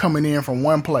smoke coming in from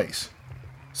one place.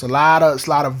 It's a lot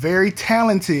of very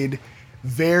talented,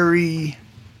 very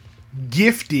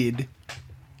gifted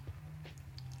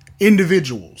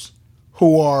individuals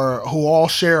who all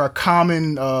share a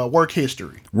common work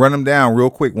history. Run them down real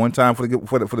quick one time for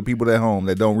the people at home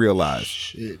that don't realize.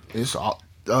 Shit, it's all.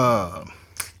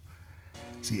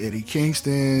 See, Eddie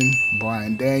Kingston,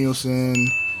 Bryan Danielson,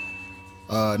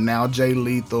 now Jay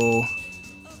Lethal,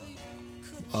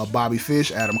 Bobby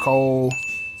Fish, Adam Cole,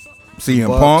 CM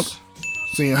Punk,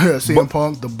 CM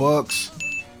Punk, the Bucks,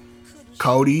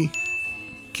 Cody,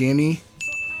 Kenny.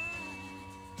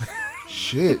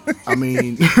 Shit, I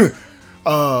mean,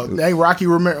 ain't Rocky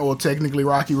Romero? Well, technically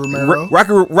Rocky Romero.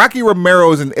 Rocky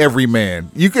Romero is an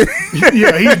everyman. You could,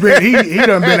 yeah, he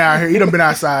done been out here. He done been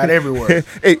outside everywhere.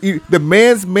 Hey, the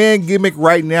man's man gimmick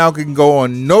right now can go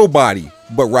on nobody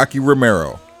but Rocky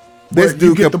Romero. This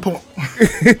dude get the point.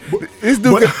 This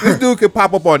dude could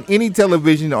pop up on any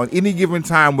television on any given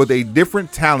time with a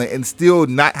different talent and still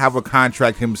not have a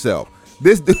contract himself.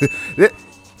 This dude,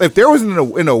 if there was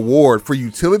an award for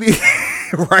utility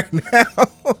right now,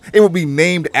 it would be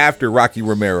named after Rocky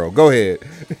Romero. Go ahead.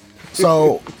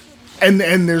 So, and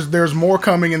there's more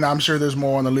coming, and I'm sure there's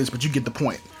more on the list, but you get the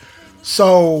point.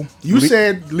 So you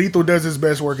said Lethal does his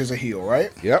best work as a heel,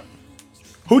 right? Yep.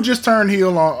 Who just turned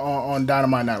heel on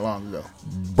Dynamite not long ago?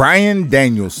 Bryan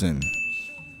Danielson.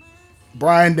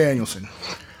 Bryan Danielson.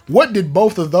 What did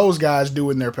both of those guys do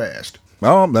in their past?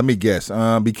 Well, let me guess.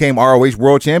 Became ROH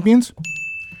World Champions?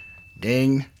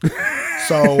 Ding.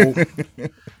 So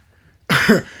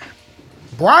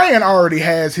Bryan already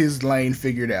has his lane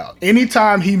figured out.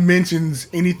 Anytime he mentions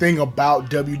anything about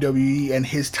WWE and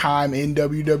his time in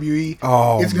WWE,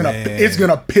 it's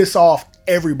gonna piss off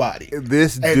everybody.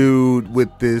 This dude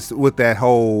with that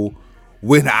whole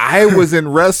when I was in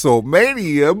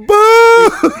WrestleMania, boo!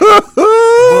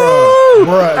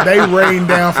 Bruh, they rained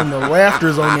down from the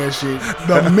rafters on that shit.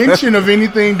 The mention of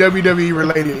anything WWE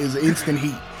related is instant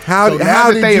heat. How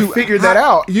did they figured that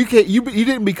out? You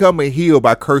didn't become a heel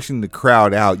by cursing the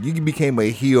crowd out. You became a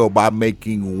heel by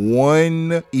making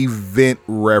one event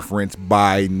reference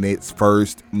by its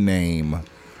first name.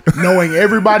 Knowing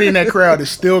everybody in that crowd is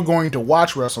still going to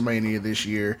watch WrestleMania this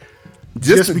year.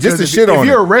 Just to shit on it.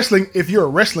 If you're a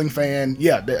wrestling fan,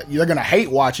 yeah, you're gonna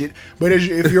hate watch it. But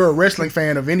if you're a wrestling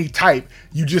fan of any type,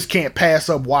 you just can't pass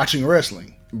up watching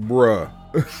wrestling, bruh.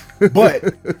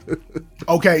 But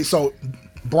okay, so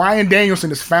Bryan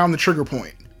Danielson has found the trigger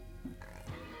point.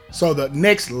 So the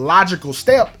next logical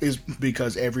step is,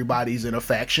 because everybody's in a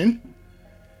faction,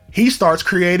 he starts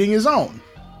creating his own.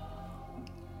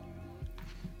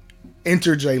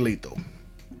 Enter Jay Lethal.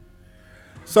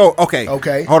 So okay.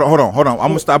 Hold on.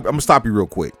 I'm gonna stop you real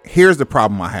quick. Here's the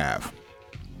problem I have.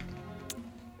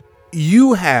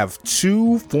 You have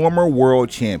two former world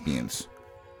champions,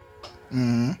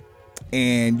 and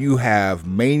you have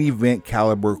main event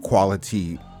caliber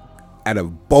quality out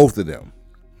of both of them.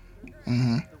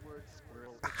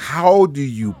 How do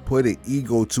you put an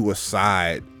ego to the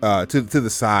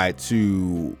side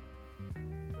to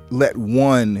let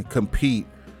one compete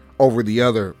over the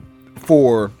other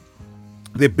for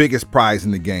the biggest prize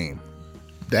in the game?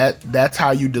 That's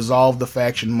how you dissolve the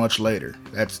faction much later.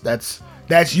 That's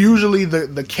usually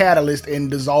the catalyst in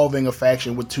dissolving a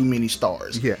faction with too many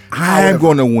stars. Yeah, I'm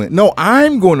going to win. No,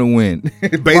 I'm going to win.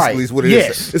 Basically, right. Is what it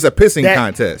is. It's a pissing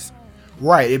contest.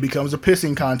 Right, it becomes a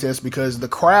pissing contest because the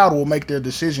crowd will make their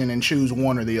decision and choose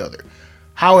one or the other.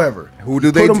 However, who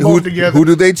do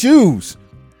they choose?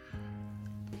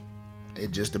 It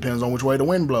just depends on which way the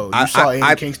wind blows. You saw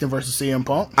Eddie Kingston versus CM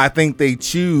Punk. I think they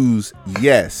choose,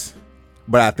 yes,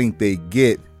 but I think they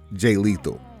get Jay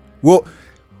Lethal. Well,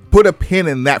 put a pin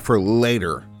in that for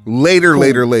later.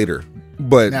 Later.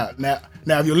 But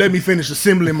now, if you let me finish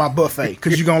assembling my buffet,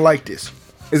 because you're gonna like this.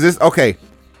 is this okay?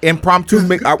 Impromptu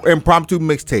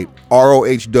mixtape.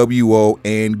 ROHWO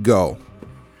and go.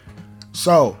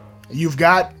 So you've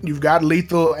got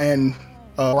Lethal and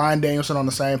Ryan Danielson on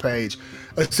the same page,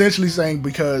 essentially saying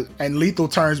and Lethal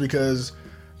turns because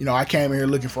I came here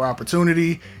looking for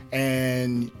opportunity,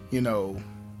 and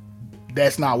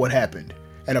that's not what happened.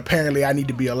 And apparently I need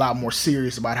to be a lot more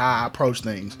serious about how I approach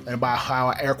things and about how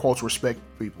I air quotes respect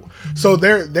people. So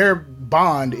their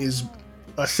bond is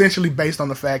essentially based on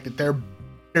the fact that they're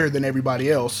better than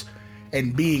everybody else,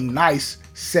 and being nice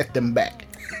set them back.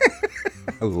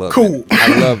 I love cool. it.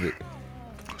 I love it.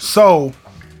 So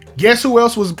guess who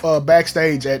else was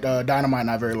backstage at Dynamite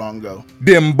not very long ago?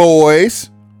 Them boys.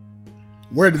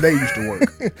 Where did they used to work?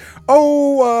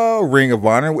 Ring of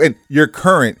Honor. And your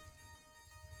current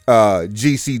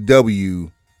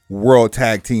GCW World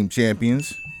Tag Team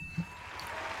Champions.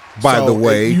 By the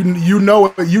way, you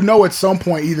know at some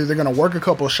point either they're gonna work a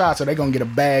couple of shots or they're gonna get a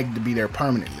bag to be there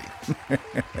permanently.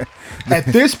 At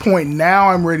this point, now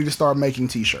I'm ready to start making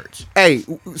T-shirts. Hey,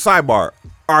 sidebar: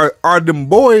 Are them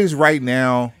boys right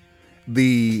now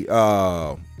the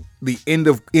end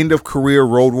of career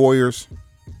Road Warriors?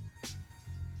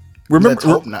 Let's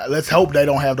hope not. Let's hope they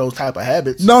don't have those type of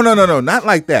habits. No, not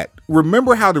like that.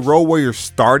 Remember how the Road Warriors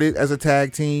started as a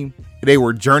tag team? They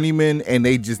were journeymen, and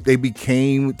they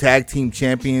became tag team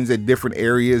champions at different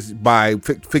areas by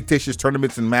fictitious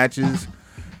tournaments and matches.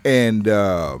 And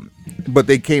but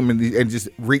they came and just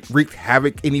wreaked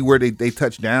havoc anywhere they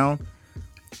touched down.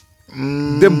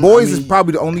 Them boys is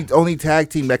probably the only tag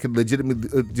team that could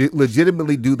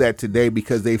legitimately do that today,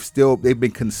 because they've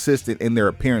been consistent in their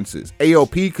appearances.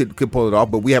 AOP could pull it off,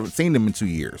 but we haven't seen them in 2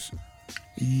 years.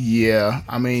 Yeah,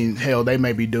 I mean, hell, they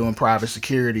may be doing private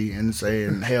security and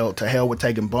saying, hell, to hell with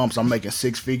taking bumps. I'm making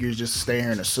 6 figures just to stay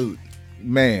here in a suit.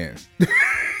 Man.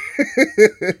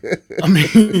 I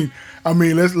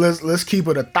mean, let's keep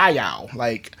it a thigh-ow.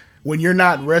 Like, when you're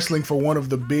not wrestling for one of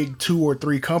the big 2 or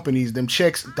 3 companies, them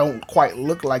checks don't quite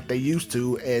look like they used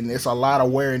to, and it's a lot of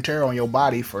wear and tear on your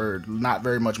body for not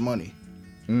very much money.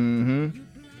 Mm-hmm.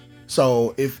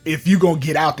 So if you gonna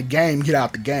get out the game, get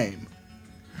out the game.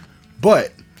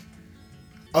 But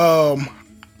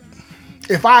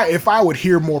if I would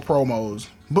hear more promos,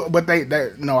 but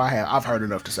I've heard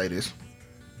enough to say this.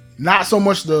 Not so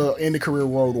much the end of career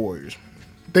Road Warriors.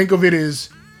 Think of it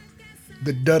as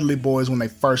the Dudley Boys when they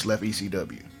first left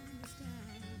ECW.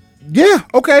 Yeah,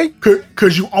 okay.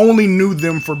 Because you only knew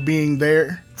them from being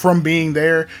there,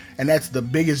 and that's the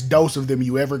biggest dose of them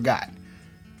you ever got.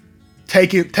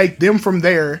 Take them from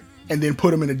there and then put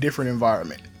them in a different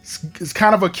environment. It's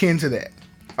kind of akin to that.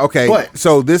 Okay,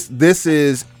 so this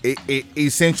is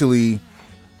essentially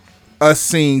us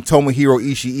seeing Tomohiro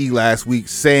Ishii last week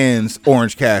sans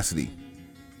Orange Cassidy.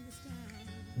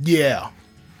 Yeah.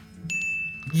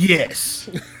 Yes.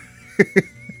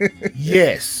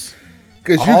 Yes.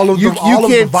 Because you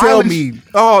can't tell me.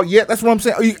 Oh yeah, that's what I'm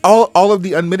saying. All of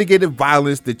the unmitigated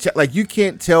violence, you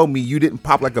can't tell me you didn't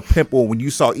pop like a pimple when you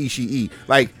saw Ishii.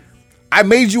 Like, I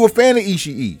made you a fan of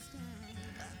Ishii.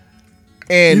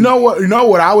 And you know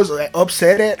what I was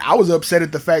upset at? I was upset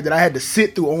at the fact that I had to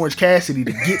sit through Orange Cassidy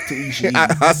to get to Ishii.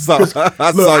 I saw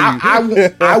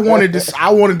you. I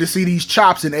wanted to see these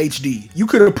chops in HD. You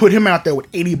could have put him out there with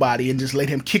anybody and just let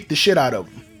him kick the shit out of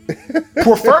him.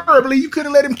 Preferably, you could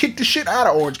have let him kick the shit out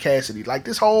of Orange Cassidy. Like,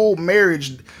 this whole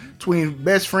marriage between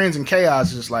best friends and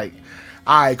chaos is just like,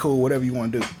 all right, cool, whatever you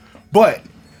want to do. But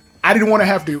I didn't want to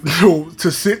have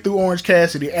to sit through Orange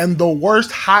Cassidy and the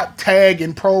worst hot tag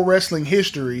in pro wrestling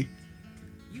history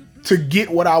to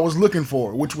get what I was looking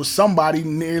for, which was somebody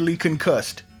nearly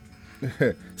concussed.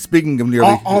 Speaking of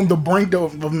nearly on the brink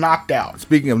of knocked out.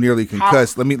 Speaking of nearly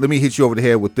concussed, let me hit you over the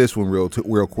head with this one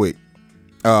real quick.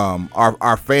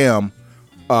 Our fam,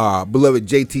 beloved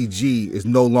JTG, is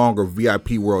no longer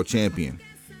VIP World Champion.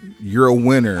 You're a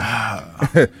winner.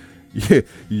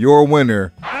 You're a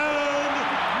winner.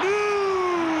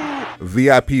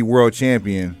 VIP World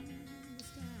Champion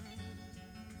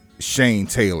Shane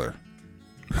Taylor.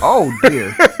 Oh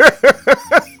dear.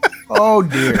 Oh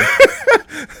dear.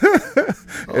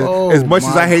 As much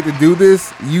as I hate to do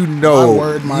this, you know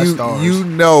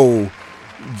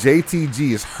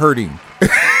JTG is hurting.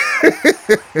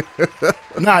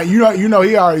 Nah, you know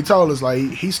he already told us, like,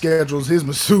 he schedules his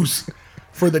masseuse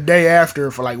for the day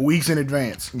after for like weeks in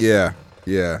advance. Yeah.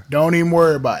 Don't even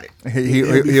worry about it.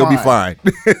 He'll be fine.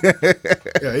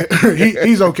 Yeah,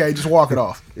 he's okay. Just walk it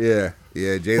off. Yeah.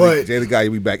 Yeah, Jay But- the guy,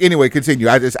 you'll be back. Anyway, continue.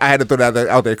 I had to throw that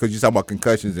out there because you're talking about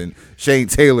concussions and Shane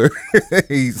Taylor.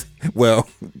 Go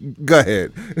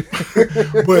ahead.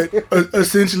 But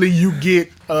essentially, you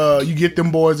get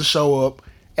them boys to show up,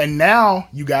 and now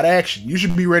you got action. You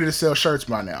should be ready to sell shirts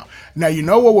by now. Now you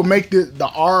know what would make the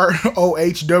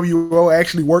ROHWO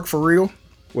actually work for real?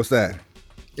 What's that?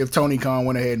 If Tony Khan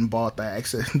went ahead and bought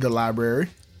the library.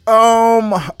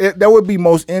 That would be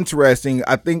most interesting.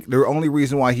 I think the only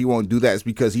reason why he won't do that is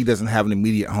because he doesn't have an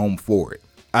immediate home for it.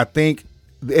 I think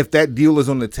if that deal is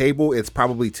on the table, it's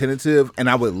probably tentative, and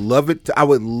I would love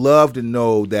to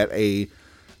know that a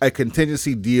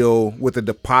contingency deal with a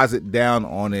deposit down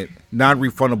on it,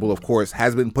 non-refundable, of course,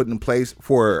 has been put in place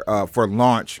for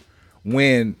launch.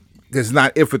 When it's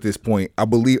not if at this point,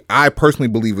 I personally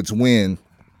believe it's when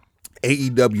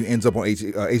AEW ends up on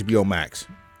HBO Max.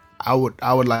 I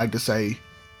would like to say,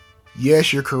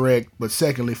 yes, you're correct, but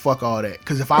secondly, fuck all that.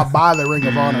 Because if I buy the Ring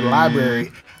of Honor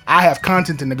library, I have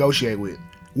content to negotiate with.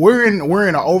 We're in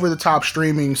an over-the-top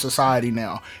streaming society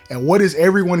now, and what is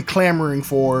everyone clamoring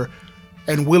for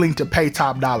and willing to pay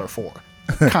top dollar for?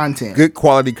 Content. Good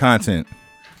quality content.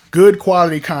 Good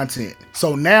quality content.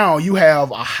 So now you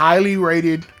have a highly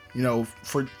rated,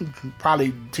 for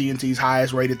probably TNT's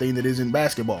highest rated thing that is in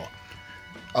basketball.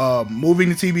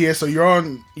 Moving to TBS, so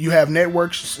you have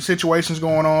network situations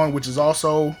going on, which is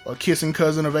also a kissing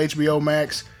cousin of HBO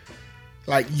Max.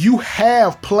 Like, you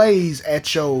have plays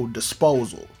at your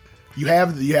disposal. You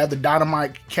have the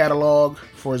Dynamite catalog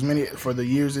for the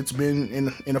years it's been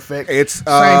in effect. It's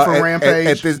same for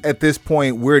Rampage. At this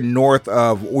point, we're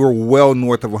well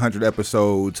north of 100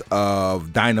 episodes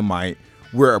of Dynamite.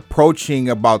 We're approaching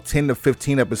about 10 to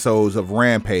 15 episodes of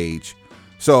Rampage.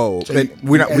 So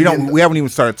we haven't even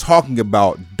started talking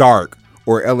about Dark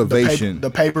or Elevation. The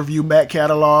pay-per-view back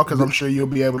catalog, because I'm sure you'll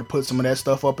be able to put some of that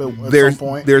stuff up at some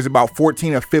point. There's about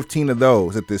 14 or 15 of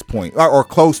those at this point, or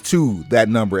close to that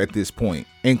number at this point,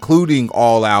 including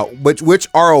All Out, which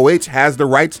ROH has the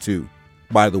rights to,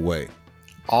 by the way.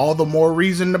 All the more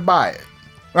reason to buy it.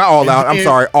 Not All Out, I'm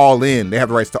sorry, All In. They have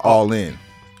the rights to All In.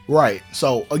 Right.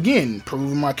 So, again,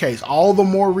 proving my case. All the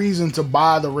more reason to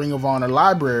buy the Ring of Honor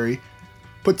library,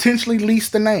 potentially lease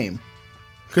the name.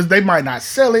 Because they might not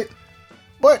sell it,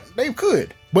 but they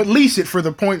could. But lease it for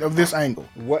the point of this angle.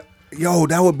 What? Yo,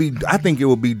 I think it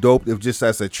would be dope if just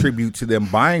as a tribute to them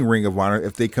buying Ring of Honor,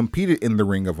 if they competed in the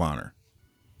Ring of Honor.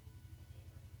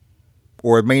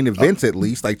 Or main events at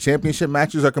least, like championship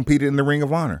matches are competed in the Ring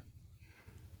of Honor.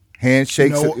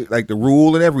 Handshakes, like the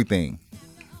rule and everything.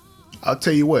 I'll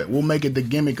tell you what, we'll make it the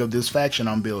gimmick of this faction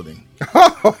I'm building.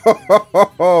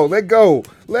 Oh, let go.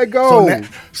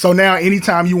 So now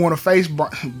anytime you want to face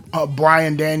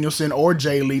Bryan Danielson or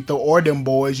Jay Lethal or them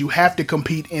boys, you have to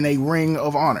compete in a Ring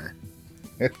of Honor.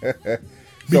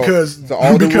 Because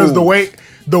the way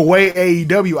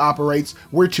AEW operates,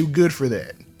 we're too good for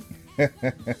that.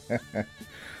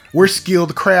 We're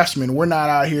skilled craftsmen. We're not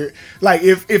out here. Like,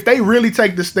 if they really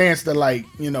take the stance that, like,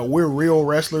 we're real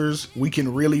wrestlers, we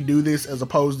can really do this, as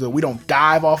opposed to we don't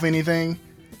dive off anything,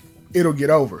 it'll get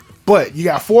over. But you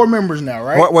got 4 members now,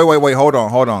 right? Wait, hold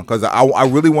on, because I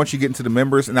really want you to get into the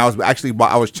members, and I was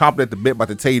chomping at the bit about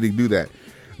to tell you to do that.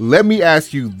 Let me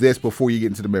ask you this before you get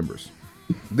into the members.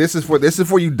 This is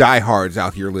for you diehards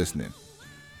out here listening.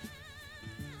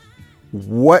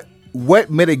 What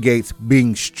mitigates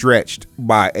being stretched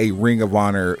by a Ring of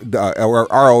Honor or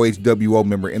ROHWO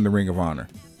member in the Ring of Honor?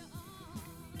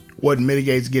 What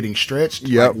mitigates getting stretched?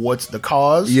 Yep. Like, what's the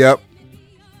cause? Yep.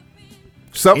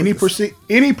 Any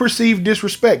perceived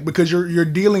disrespect, because you're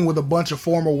dealing with a bunch of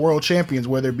former world champions,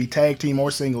 whether it be tag team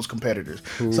or singles competitors.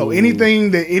 Ooh. So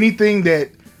anything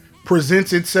that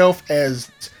presents itself as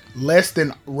less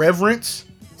than reverence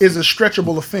is a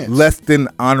stretchable offense. Less than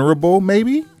honorable,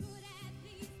 maybe?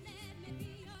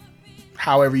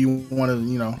 However you want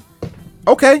to,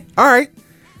 Okay, all right.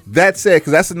 That said,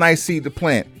 because that's a nice seed to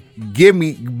plant.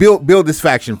 Build this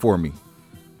faction for me.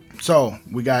 So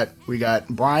we got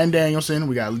Bryan Danielson,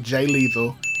 we got Jay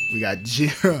Lethal, we got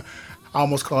I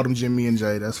almost called him Jimmy and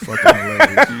Jay. That's fucking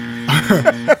hilarious.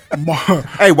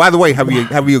 Hey, by the way, have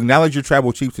you acknowledged your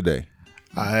tribal chief today?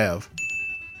 I have.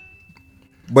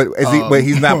 But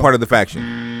he's not part of the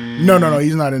faction. No,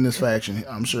 he's not in this faction.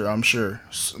 I'm sure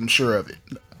of it.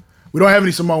 We don't have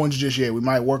any Samoans just yet. We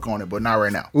might work on it, but not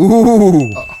right now. Ooh.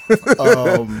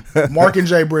 Mark and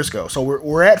Jay Briscoe. So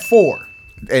we're at 4.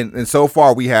 And so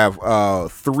far we have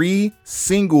 3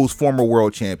 singles former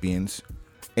world champions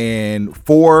and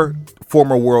 4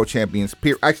 former world champions.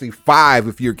 Actually 5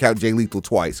 if you count Jay Lethal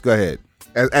twice. Go ahead.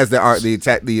 As the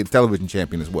television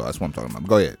champion as well. That's what I'm talking about.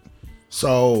 Go ahead.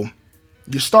 So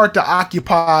you start to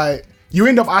occupy you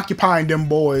end up occupying them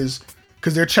boys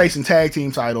because they're chasing tag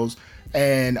team titles,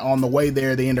 and on the way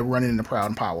there, they end up running into Proud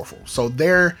and Powerful. So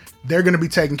they're going to be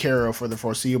taken care of for the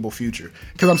foreseeable future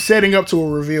because I'm setting up to a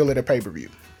reveal at a pay-per-view.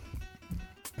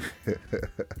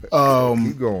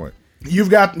 Keep going. You've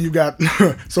got.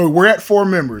 So we're at 4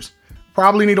 members.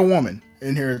 Probably need a woman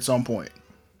in here at some point.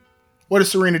 What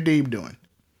is Serena Deeb doing?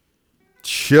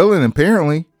 Chilling,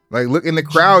 apparently. Like, look in the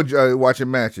crowd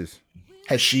watching matches.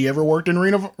 Has she ever worked in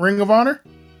Ring of Honor?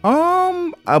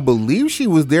 I believe she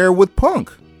was there with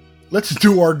Punk. Let's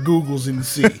do our Googles and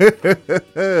see.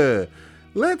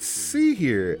 Let's see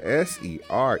here.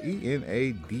 SERENADEEB.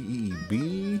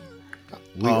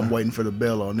 I'm waiting for the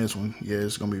bell on this one. Yeah,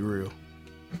 it's gonna be real.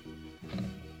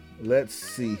 Let's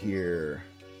see here.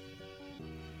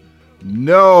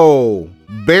 No,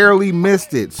 barely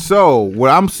missed it. So what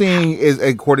I'm seeing is,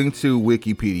 according to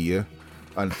Wikipedia,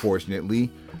 unfortunately,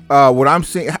 what I'm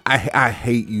seeing, I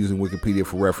hate using Wikipedia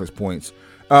for reference points.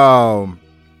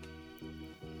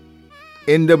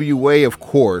 NWA, of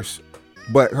course,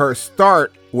 but her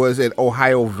start was at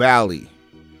Ohio Valley.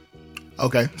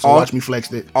 Okay, so watch me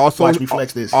flex it. Also, watch me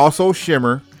flex this. Also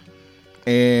Shimmer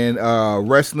and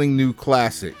Wrestling New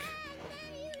Classic.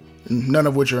 None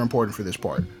of which are important for this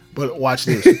part. But watch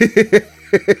this.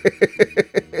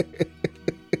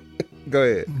 Go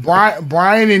ahead.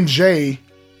 Brian and Jay,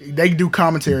 they do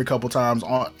commentary a couple times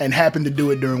on, and happen to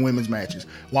do it during women's matches,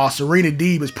 while Serena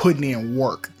Deeb is putting in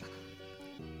work.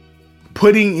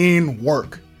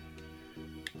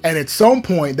 And at some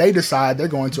point, they decide they're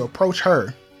going to approach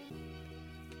her.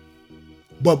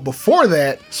 But before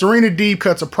that, Serena Deeb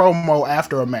cuts a promo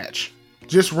after a match,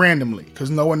 just randomly, because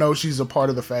no one knows she's a part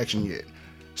of the faction yet.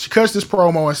 She cuts this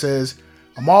promo and says,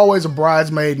 "I'm always a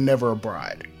bridesmaid, never a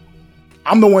bride.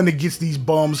 I'm the one that gets these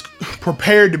bums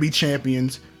prepared to be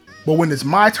champions, but when it's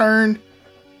my turn,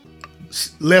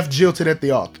 left jilted at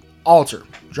the altar.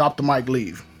 Drop the mic,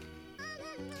 leave."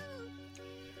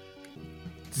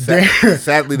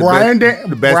 Sadly, Brian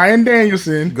the best. Brian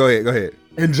Danielson Go ahead.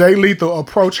 and Jay Lethal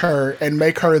approach her and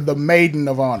make her the Maiden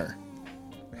of Honor.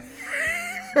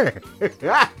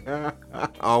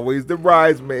 Always the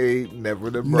bridesmaid, never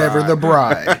the bride. Never the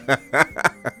bride.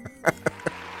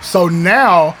 So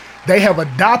now they have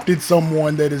adopted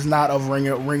someone that is not of Ring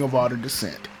of Honor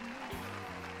descent.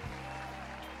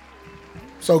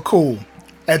 So cool.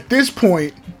 At this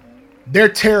point, they're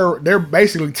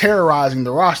basically terrorizing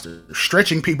the roster,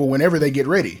 stretching people whenever they get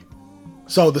ready.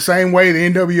 So the same way the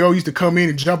NWO used to come in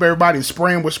and jump everybody and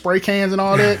spray them with spray cans and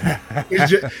all that,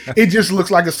 it just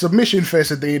looks like a submission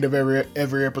fest at the end of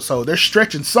every episode. They're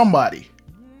stretching somebody.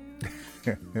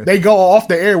 They go off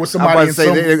the air with somebody. I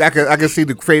can see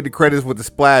the credits with the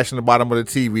splash in the bottom of the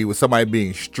TV with somebody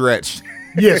being stretched.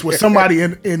 Yes, with somebody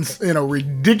in a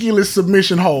ridiculous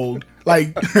submission hold.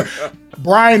 Like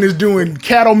Brian is doing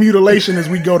cattle mutilation as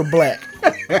we go to black.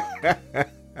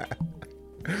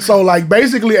 So like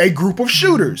basically a group of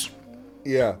shooters.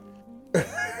 Yeah.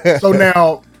 So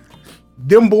now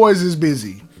them boys is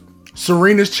busy.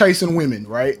 Serena's chasing women,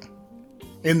 right?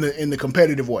 In the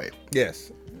competitive way.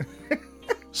 Yes.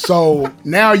 So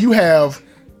now you have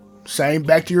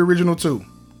back to your original 2.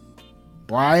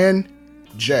 Brian,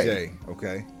 Jay.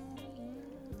 Okay.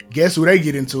 Guess who they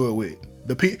get into it with?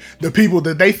 The people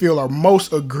that they feel are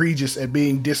most egregious at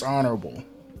being dishonorable.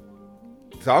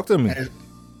 Talk to me.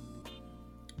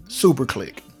 Super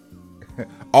Click.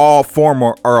 All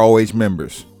former ROH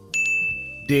members.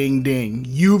 Ding ding.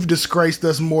 You've disgraced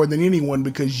us more than anyone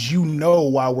because you know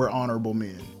why we're honorable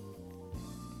men.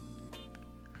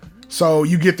 So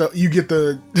you get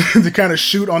the kind of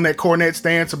shoot on that cornet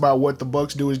stance about what the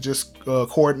Bucks do is just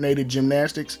coordinated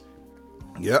gymnastics.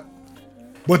 Yep.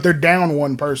 But they're down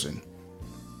one person.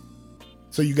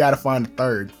 So you got to find a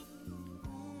third.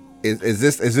 Is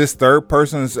this third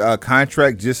person's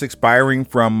contract just expiring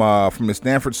from the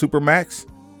Stanford Supermax?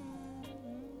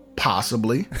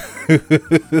 Possibly.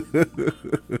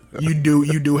 You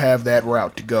do have that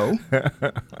route to go.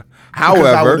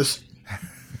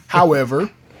 However,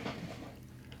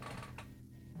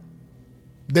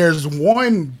 there's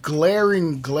one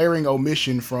glaring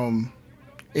omission from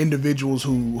individuals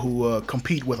who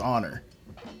compete with honor.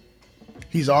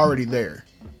 He's already there.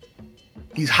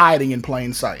 He's hiding in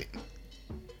plain sight.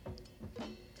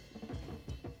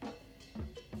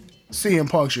 CM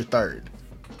Punk's your third.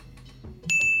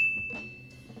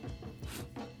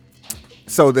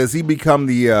 So does he become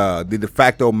the de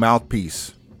facto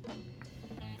mouthpiece?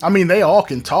 I mean, they all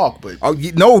can talk, but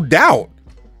no doubt.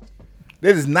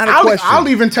 That is not a question. I'll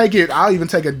even take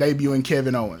a debut in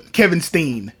Kevin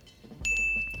Steen,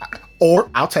 or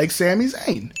I'll take Sami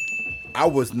Zayn. I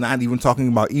was not even talking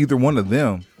about either one of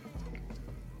them.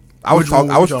 I was Which one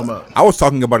talking. you talking about? I was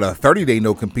talking about a 30-day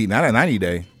no compete, not a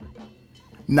 90-day.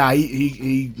 Nah,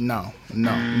 he no,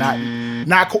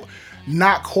 not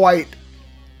quite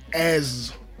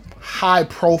as high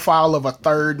profile of a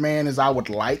third man as I would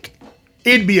like.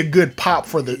 It'd be a good pop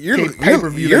for the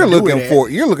pay-per-view. You're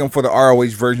looking for the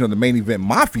ROH version of the main event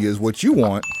Mafia is what you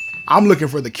want. I'm looking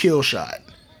for the kill shot.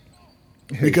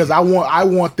 Because I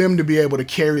want them to be able to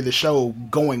carry the show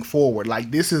going forward.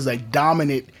 Like, this is a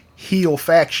dominant heel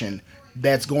faction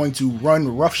that's going to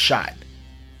run roughshod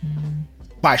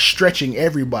by stretching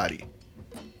everybody.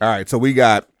 All right, so we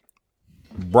got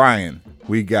Brian,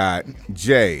 we got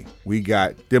Jay, we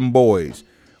got them boys,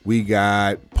 we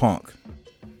got Punk,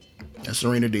 And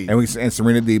Serena Deeb. and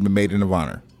Serena Deeb and Maiden of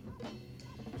Honor.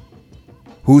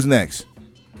 Who's next?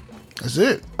 That's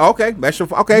it. Okay, that's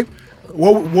your okay.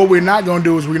 What we're not going to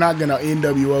do is we're not going to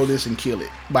NWO this and kill it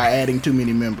by adding too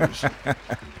many members.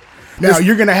 Now,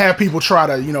 you're going to have people try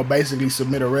to, basically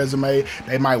submit a resume.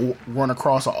 They might run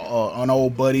across an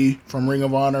old buddy from Ring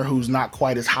of Honor who's not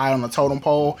quite as high on the totem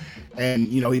pole. And,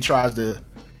 he tries to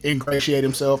ingratiate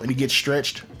himself and he gets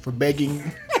stretched for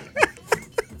begging.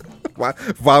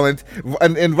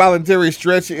 Involuntary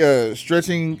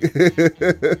stretching.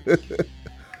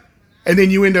 And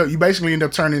then you basically end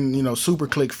up turning, Super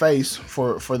Click face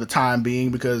for the time being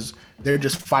because they're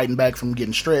just fighting back from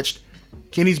getting stretched.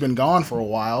 Kenny's been gone for a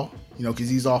while, because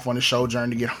he's off on his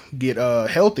sojourn to get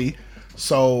healthy.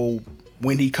 So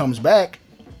when he comes back,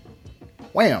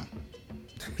 wham,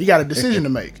 he got a decision to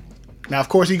make. Now, of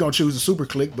course, he's going to choose the Super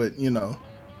Click, but,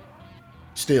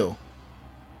 still,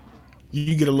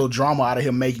 you get a little drama out of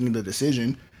him making the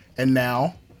decision. And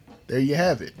now, there you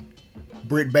have it.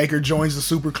 Britt Baker joins the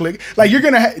Super Click. Like,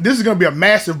 this is gonna be a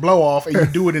massive blow off, and you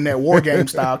do it in that War Game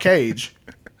style cage.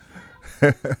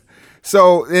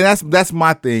 So, and that's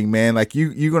my thing, man. Like,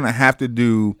 you're gonna have to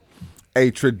do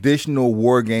a traditional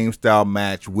War Game style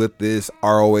match with this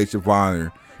ROH of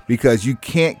Honor because you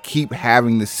can't keep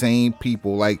having the same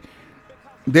people. Like,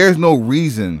 there's no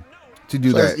reason to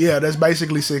do that. Yeah, that's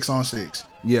basically 6-on-6.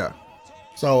 Yeah.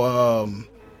 So,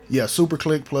 Super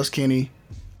Click plus Kenny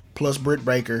plus Britt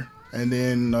Baker. And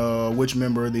then which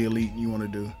member of the Elite you want to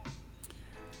do?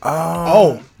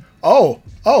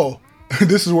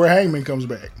 This is where Hangman comes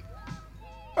back.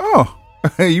 Oh,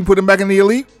 you put him back in the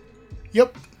Elite?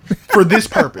 Yep, for this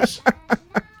purpose.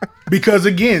 Because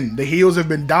again, the heels have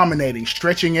been dominating,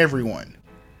 stretching everyone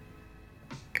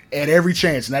at every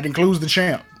chance, and that includes the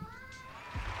champ.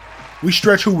 We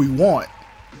stretch who we want,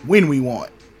 when we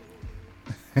want.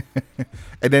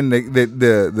 And then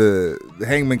the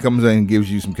Hangman comes in and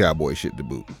gives you some cowboy shit to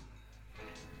boot.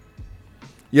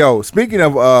 Yo, speaking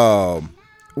of,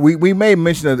 we made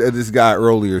mention of this guy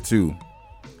earlier too.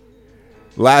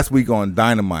 Last week on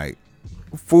Dynamite,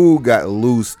 Fool got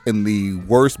loose in the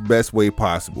best way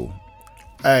possible.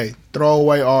 Hey, throw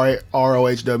away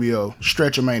ROHWO,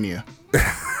 Stretchamania.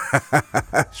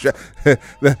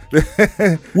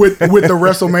 with the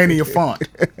WrestleMania font.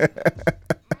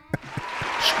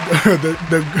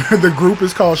 The group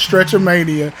is called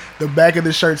Stretchamania. The back of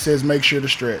the shirt says "Make sure to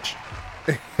stretch."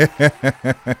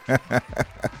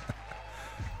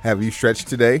 Have you stretched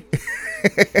today?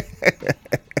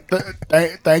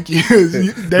 Thank you.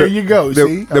 There you go.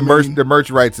 See, the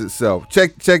merch writes itself.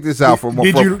 Check this out.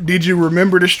 Did you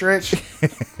remember to stretch?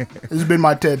 This has been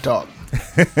my TED Talk.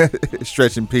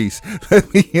 Stretch in peace.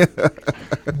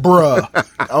 Bruh.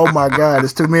 Oh my God,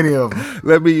 there's too many of them.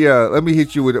 Let me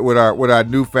hit you with our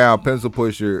newfound pencil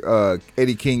pusher,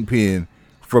 Eddie Kingpin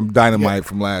from Dynamite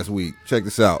from last week. Check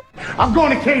this out. I'm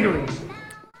going to catering.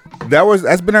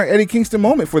 That's been our Eddie Kingston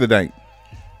moment for the night.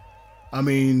 I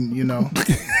mean,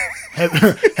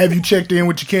 have you checked in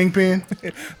with your Kingpin?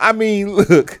 I mean,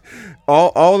 look,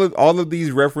 all of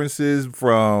these references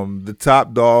from the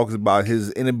top dogs about his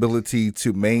inability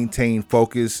to maintain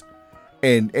focus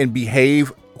and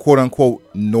behave quote unquote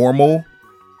normal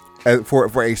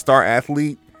for a star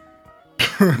athlete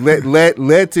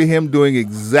led to him doing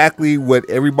exactly what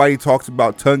everybody talks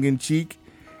about tongue in cheek,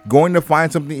 going to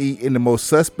find something to eat in the most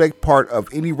suspect part of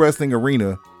any wrestling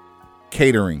arena,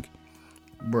 catering.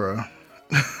 Bruh.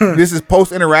 This is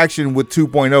post interaction with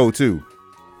 2.0 too.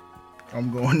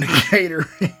 I'm going to catering.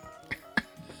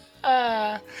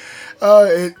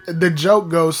 The joke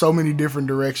goes so many different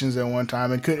directions at one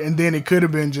time. And then it could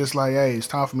have been just like, hey, it's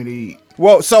time for me to eat.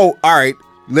 Well, so all right,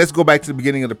 let's go back to the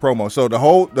beginning of the promo. So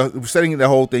setting the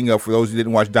whole thing up for those who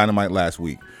didn't watch Dynamite last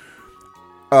week.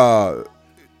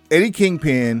 Eddie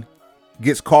Kingpin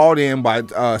gets called in by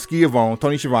Tony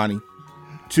Schiavone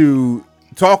to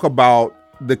talk about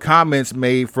the comments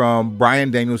made from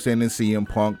Bryan Danielson and CM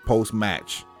Punk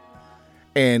post-match.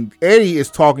 And Eddie is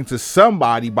talking to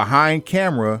somebody behind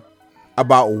camera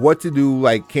about what to do.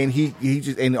 Like, can he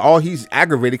just, and all he's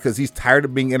aggravated because he's tired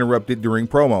of being interrupted during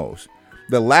promos.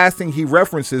 The last thing he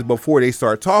references before they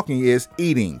start talking is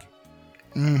eating.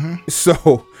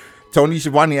 So Tony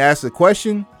Schiavone asks a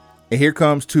question, and here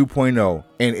comes 2.0,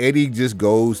 and Eddie just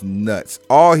goes nuts.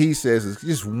 All he says is,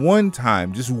 just one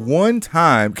time,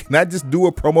 can I just do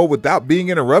a promo without being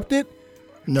interrupted?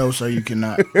 No, sir, you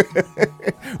cannot.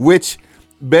 Which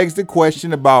begs the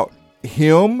question about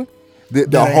him, the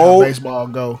That ain't how whole baseball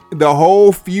go. the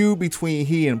whole feud between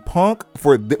he and Punk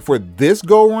for this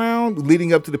go round,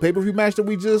 leading up to the pay-per-view match that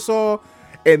we just saw,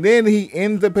 and then he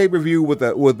ends the pay-per-view with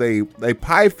a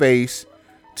pie face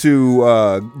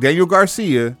to Daniel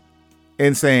Garcia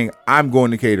and saying, "I'm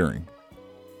going to catering."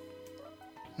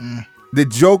 The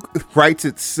joke writes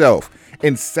itself,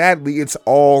 and sadly, it's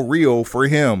all real for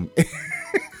him.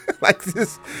 Like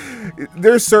this,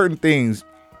 there's certain things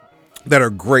that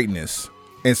are greatness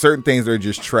and certain things that are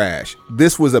just trash.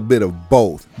 This was a bit of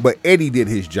both, but Eddie did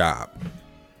his job.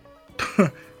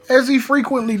 As he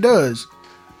frequently does.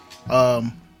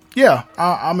 Yeah,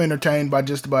 I'm entertained by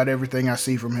just about everything I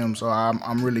see from him, so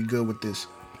I'm really good with this.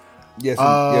 Yes,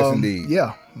 yes, indeed.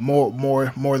 Yeah, more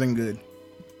than good.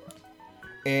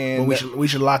 And But we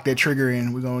should lock that trigger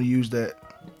in. We're gonna use that.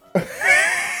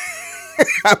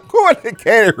 I'm going to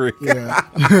catering. Yeah,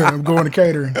 I'm going to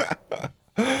catering.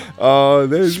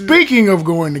 There's Speaking of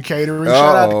going to catering,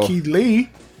 shout out to Keith Lee,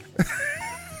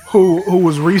 who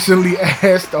was recently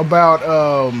asked about.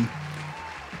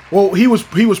 Well, he was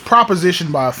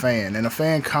propositioned by a fan, and a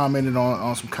fan commented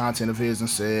on some content of his and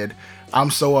said,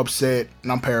 "I'm so upset,"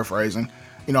 and I'm paraphrasing.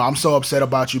 "I'm so upset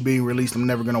about you being released. I'm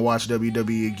never gonna watch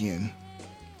WWE again."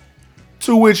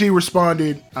 To which he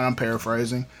responded, and I'm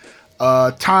paraphrasing,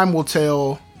 "Time will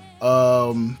tell.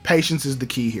 Patience is the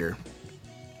key here."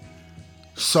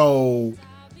 So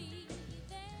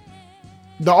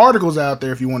the article's out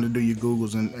there if you want to do your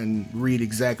Googles and read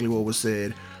exactly what was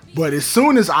said. But as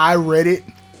soon as I read it,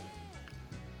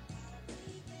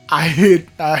 I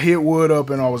hit Wood up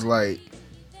and I was like,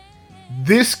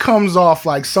 this comes off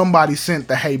like somebody sent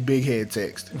the "Hey Big Head"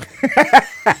 text.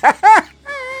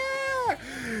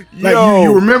 Like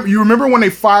you remember when they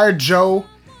fired Joe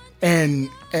and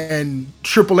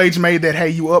Triple H made that "Hey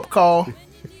you up" call?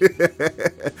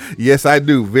 Yes, I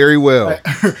do very well.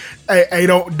 Hey,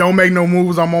 don't make no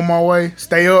moves. I'm on my way.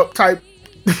 Stay up type.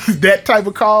 That type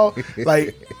of call.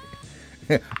 Like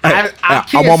I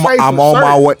can't I'm on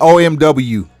my way.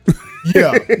 OMW.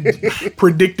 Yeah,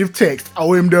 predictive text.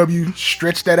 OMW.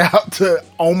 Stretch that out to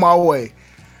 "on my way."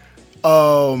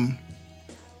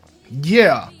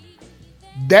 Yeah,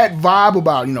 that vibe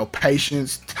about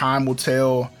patience, time will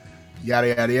tell, yada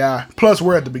yada yada. Plus,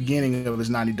 we're at the beginning of his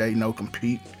 90-day no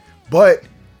compete, but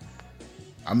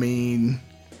I mean,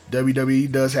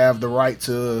 WWE does have the right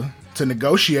to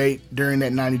negotiate during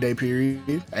that 90-day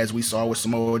period, as we saw with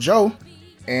Samoa Joe.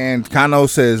 And Kano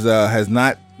says has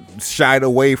not shied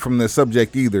away from the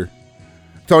subject either.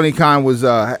 Tony Khan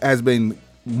has been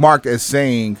marked as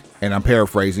saying, and I'm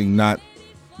paraphrasing, not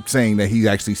saying that he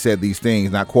actually said these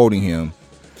things, not quoting him.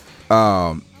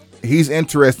 He's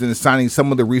interested in signing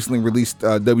some of the recently released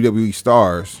WWE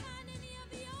stars.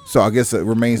 So I guess it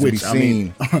remains to be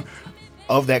seen.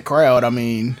 Of that crowd, I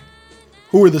mean,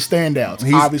 who are the standouts?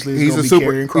 Obviously, it's going to be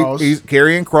Karrion Kross. He's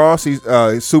Karrion Kross.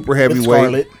 He's super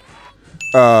heavyweight.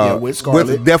 With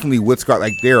Scarlett. Definitely with Scarlett.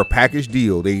 Like, they're a package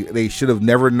deal. They should have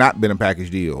never not been a package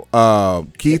deal.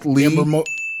 Keith Lee.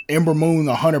 Ember Moon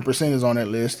 100% is on that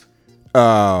list.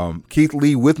 Keith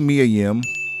Lee with Mia Yim.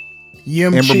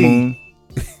 Ember Chi. Moon.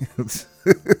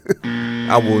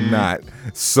 I will not,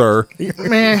 sir.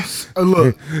 Man,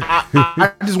 look,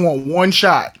 I just want one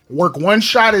shot. Work one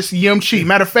shot as Yim Chi.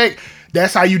 Matter of fact,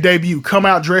 that's how you debut. Come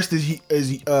out dressed as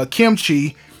Kim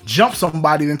Chi, jump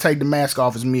somebody, then take the mask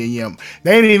off as Mia Yim.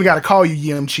 They ain't even got to call you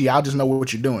Yim Chi. I'll just know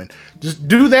what you're doing. Just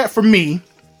do that for me,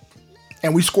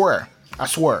 and we square. I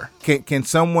swear. Can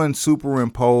someone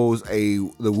superimpose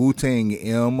the Wu-Tang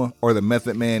M or the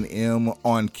Method Man M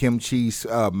on Kim Chi's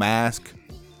mask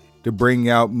to bring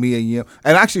out Mia Yim?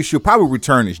 And actually, she'll probably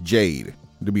return as Jade,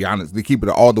 to be honest. They keep it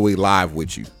all the way live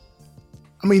with you.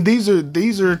 I mean, these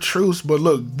are truths, but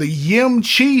look, the Yim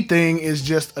Chi thing is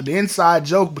just an inside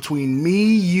joke between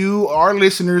me, you, our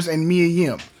listeners, and Mia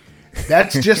Yim.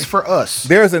 That's just for us.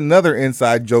 There's another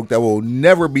inside joke that will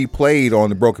never be played on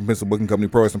the Broken Pencil Booking Company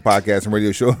Pro Wrestling Podcast and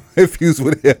Radio Show Infused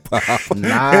with Hip Hop.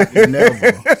 Not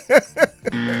never.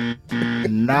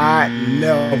 Not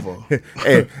never.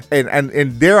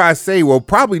 And dare I say, will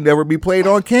probably never be played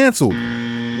on Canceled.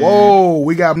 Whoa,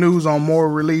 we got news on more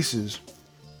releases.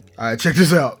 All right, check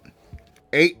this out.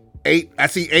 8. I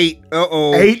see 8.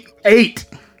 Uh-oh. 8.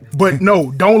 But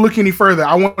no, don't look any further.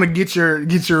 I want to get your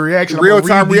reaction. Real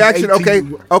time reaction.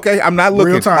 Okay. I'm not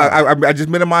looking. Real time. I just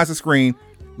minimized the screen.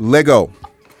 Let go.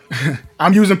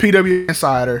 I'm using PW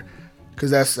Insider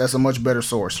because that's a much better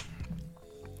source.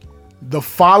 The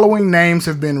following names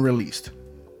have been released.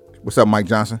 What's up, Mike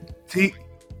Johnson?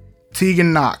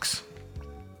 Tegan Knox.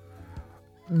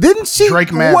 Didn't she?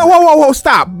 Drake Maverick. Whoa!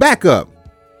 Stop. Back up.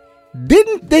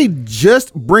 Didn't they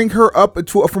just bring her up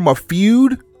from a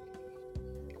feud?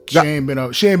 She ain't been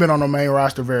on the main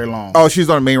roster very long. Oh, she's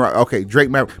on the main roster. Okay, Drake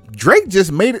Maverick. Drake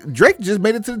just made it to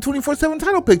the 24/7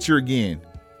 title picture again.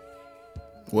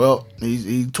 Well,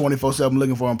 he's 24/7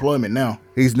 looking for employment now.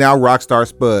 He's now Rockstar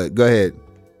Spud. Go ahead.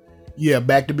 Yeah,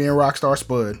 back to being Rockstar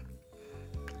Spud.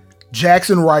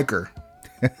 Jackson Riker.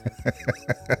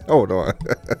 Hold on.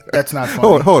 That's not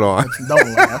funny. Hold on.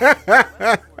 Don't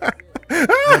laugh.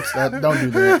 Don't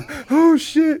do that. Oh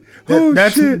shit.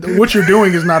 Shit. What you're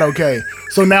doing is not okay.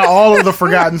 So now all of the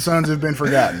Forgotten Sons have been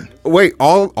forgotten. Wait,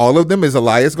 all of them? Is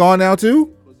Elias gone now too?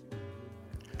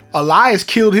 Elias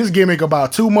killed his gimmick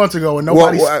about 2 months ago, and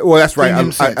nobody's well, that's right.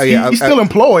 He's still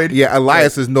employed. Yeah,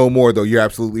 Elias is no more though. You're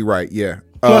absolutely right. Yeah.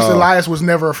 Plus, Elias was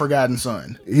never a Forgotten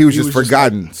Son. He was just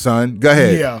forgotten, son. Go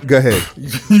ahead. Yeah. Go ahead.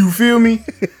 You feel me?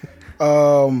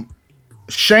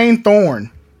 Shane Thorne.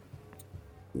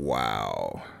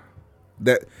 Wow.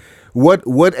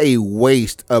 What a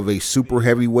waste of a super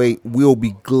heavyweight. We'll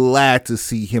be glad to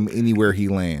see him anywhere he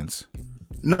lands.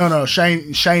 No,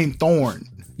 Shane Thorne.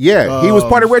 Yeah, he was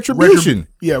part of Retribution.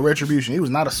 Retribution. He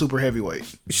was not a super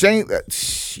heavyweight. Shane,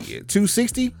 shit,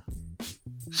 260?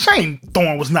 Shane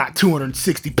Thorne was not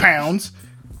 260 pounds.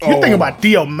 You're thinking about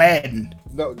Dio Madden.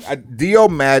 No, Dio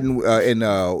Madden and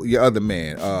your other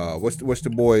man. What's the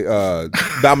boy?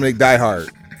 Dominic Diehard.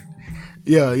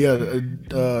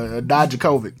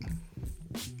 Dijakovic.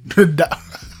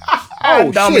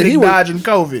 Dominic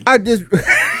Dijakovic. I just.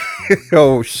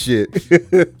 Oh shit!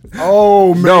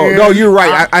 Oh man! No, you're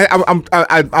right.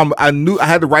 I knew I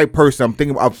had the right person. I'm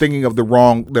thinking of the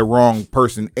wrong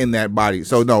person in that body.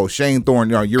 So no, Shane Thorne.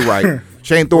 No, you're right.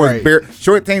 Shane Thorne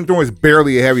Shane Thorne is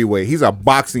barely a heavyweight. He's a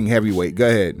boxing heavyweight. Go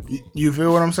ahead. You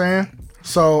feel what I'm saying?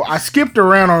 So I skipped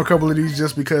around on a couple of these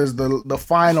just because the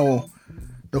final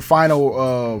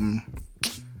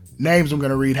names I'm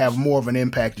gonna read have more of an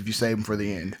impact if you save them for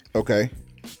the end. Okay.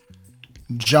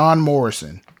 John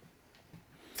Morrison.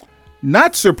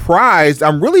 Not surprised.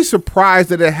 I'm really surprised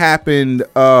that it happened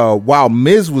while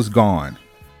Miz was gone.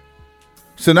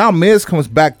 So now Miz comes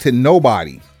back to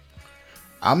nobody.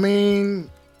 I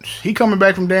mean, he coming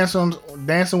back from Dancing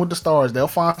with the Stars. They'll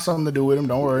find something to do with him.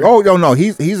 Don't worry. Oh no,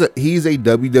 he's a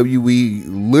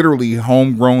WWE literally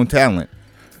homegrown talent.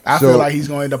 I feel like he's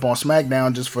going to end up on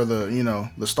SmackDown just for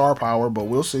the star power, but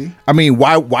we'll see. I mean,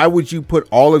 why would you put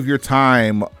all of your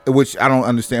time, which I don't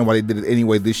understand why they did it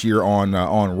anyway this year on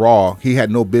Raw. He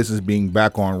had no business being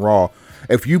back on Raw.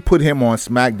 If you put him on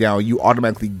SmackDown, you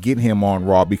automatically get him on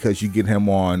Raw because you get him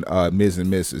on Miz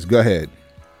and Mrs. Go ahead.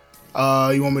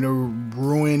 You want me to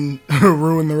ruin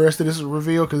the rest of this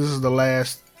reveal because this is the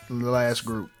last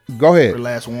group. Go ahead. The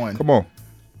last one. Come on.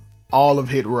 All of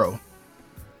Hit Row.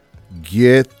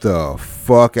 Get the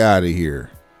fuck out of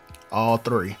here. All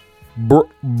three. Bruh.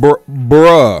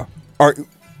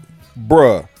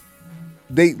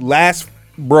 They last,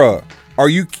 bruh. Are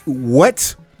you,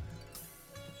 what?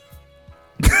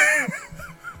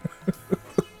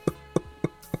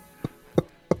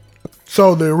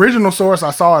 So the original source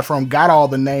I saw it from got all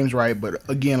the names right, but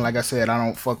again, like I said, I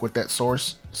don't fuck with that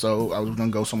source, so I was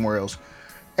gonna go somewhere else.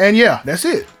 And yeah, that's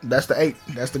it. That's the 8.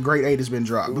 That's the great 8 has been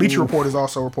dropped. Bleacher Report is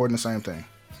also reporting the same thing.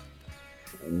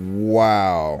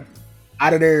 Wow.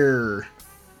 Out of there.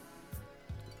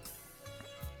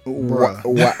 Wow.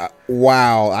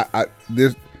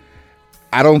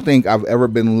 I don't think I've ever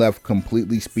been left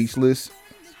completely speechless.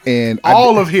 And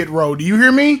all of Hit Row. Do you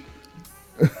hear me?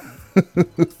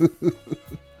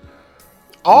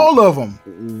 All of them.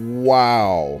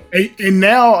 Wow. And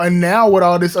now with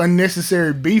all this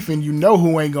unnecessary beefing, you know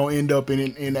who ain't gonna end up in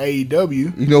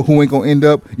AEW. You know who ain't gonna end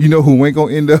up? You know who ain't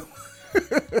gonna end up?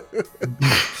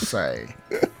 Say.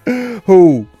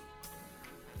 Who?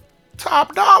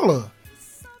 Top Dollar.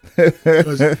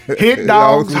 Hit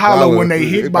dogs holler when they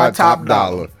hit by Top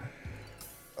Dollar.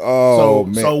 Oh,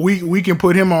 man. So we can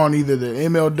put him on either the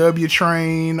MLW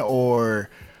train or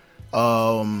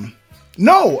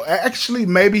no, actually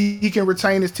maybe he can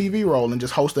retain his TV role and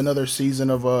just host another season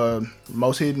of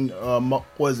Most Hidden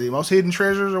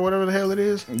Treasures or whatever the hell it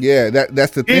is. Yeah,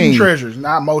 that's the thing. Hidden Treasures,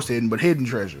 not Most Hidden, but Hidden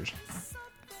Treasures.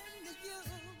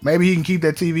 Maybe he can keep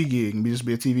that TV gig and just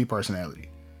be a TV personality.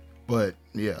 But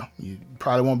yeah, you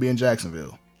probably won't be in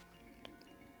Jacksonville.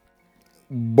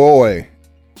 Boy,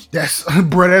 That's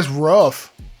bro. That's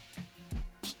rough.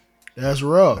 That's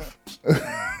rough.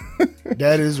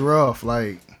 That is rough.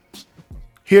 Like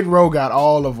Hit Row got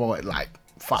all of like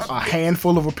a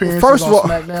handful of appearances first on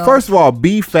of SmackDown. all,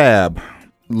 B-Fab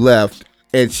left,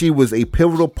 and she was a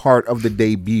pivotal part of the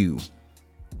debut.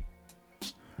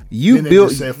 You then they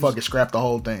built just said, "Fuck it, scrap the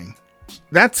whole thing."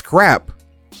 that scrap.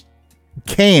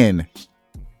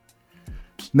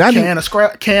 Not Can of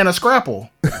Scrapple.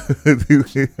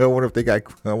 I wonder if they got.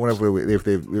 I wonder if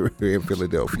they're in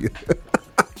Philadelphia.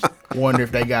 Wonder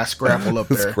if they got Scrapple up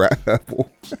there. Scrapple.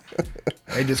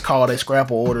 They just call their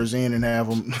Scrapple orders in and have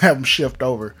them shipped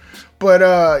over.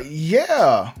 But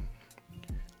yeah.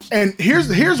 And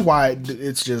here's why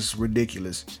it's just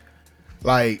ridiculous.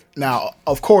 Like, now,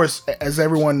 of course, as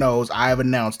everyone knows, I have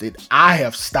announced it. I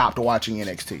have stopped watching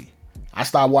NXT. I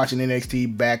stopped watching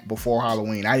NXT back before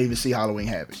Halloween. I didn't even see Halloween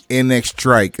Havoc. NX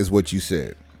Strike is what you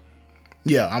said.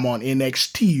 Yeah, I'm on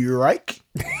NXT, right?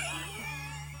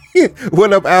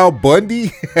 What up, Al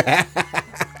Bundy?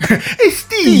 Hey,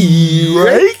 Steve,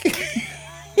 right?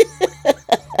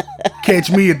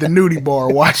 Catch me at the nudie bar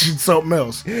watching something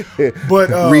else.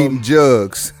 But Reading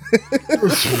jugs.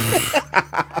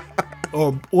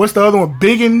 or what's the other one?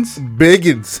 Biggins.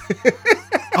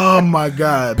 Oh my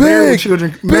God! Married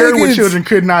with Children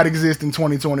could not exist in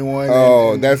 2021.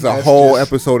 Oh, and that's a whole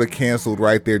episode of Canceled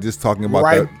right there, just talking about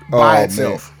right that. by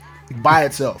itself. By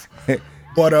itself.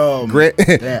 But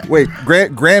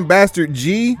Grand Bastard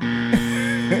G.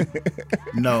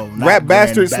 No, not Rap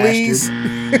Bastard Grand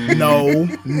Sleaze.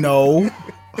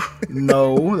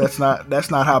 No, that's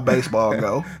not how baseball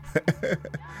go.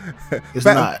 It's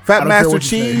not. Fat Master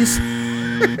Cheese.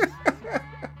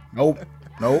 Nope.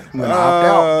 I'm gonna opt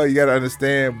out. You gotta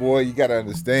understand, boy. You gotta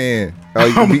understand.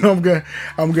 I'm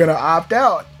gonna opt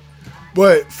out.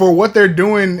 But for what they're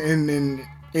doing in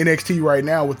NXT right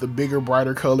now with the bigger,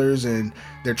 brighter colors, and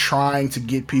they're trying to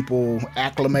get people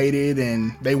acclimated,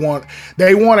 and they want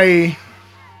a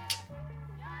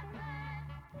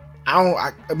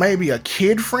maybe a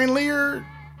kid friendlier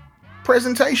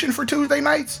presentation for Tuesday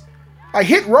nights. Like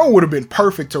Hit Row would have been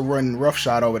perfect to run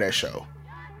roughshod over that show.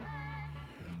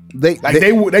 They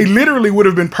literally would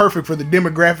have been perfect for the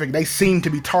demographic they seem to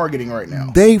be targeting right now.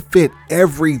 They fit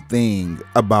everything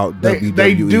about WWE.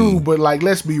 They do, but like,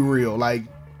 let's be real. Like,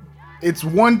 it's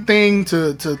one thing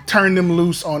to turn them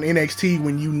loose on NXT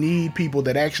when you need people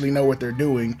that actually know what they're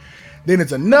doing. Then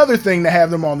it's another thing to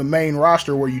have them on the main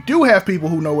roster where you do have people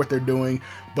who know what they're doing,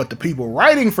 but the people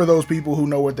writing for those people who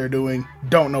know what they're doing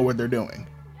don't know what they're doing.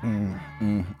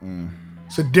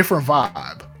 It's a different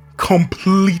vibe.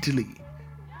 Completely.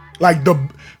 Like,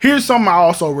 here's something I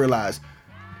also realized.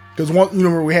 Because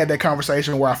remember we had that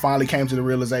conversation where I finally came to the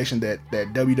realization that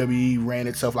WWE ran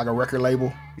itself like a record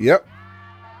label. Yep.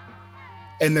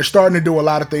 And they're starting to do a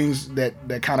lot of things that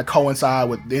kind of coincide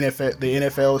with the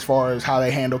NFL as far as how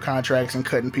they handle contracts and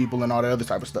cutting people and all that other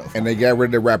type of stuff. And they got rid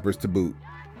of the rappers to boot.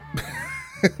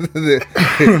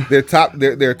 their top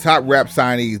rap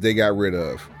signees they got rid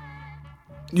of.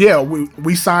 Yeah,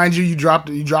 we signed you. You dropped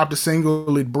a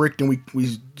single. It bricked, and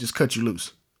we just cut you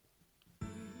loose.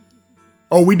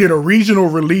 Oh, we did a regional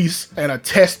release and a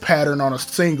test pattern on a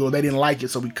single. They didn't like it,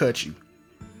 so we cut you.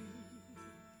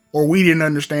 Or we didn't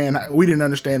understand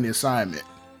the assignment.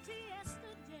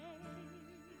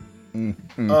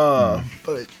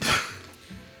 But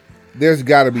there's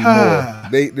got to be more.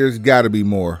 There's got to be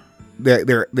more.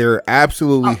 There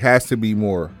absolutely has to be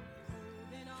more.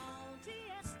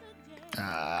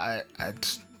 I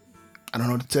don't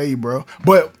know what to tell you, bro.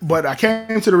 But I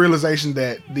came to the realization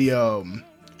that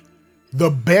the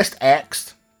best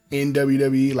acts in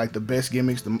WWE, like the best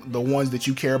gimmicks, the ones that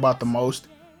you care about the most,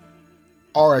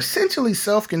 are essentially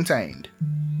self-contained.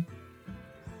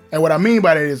 And what I mean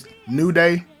by that is New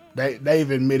Day.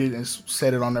 They've admitted and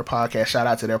said it on their podcast. Shout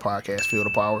out to their podcast, Feel the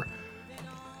Power.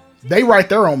 They write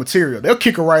their own material. They'll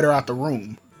kick a writer out the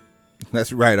room.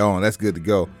 That's right on. That's good to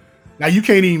go. Now you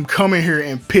can't even come in here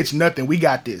and pitch nothing. We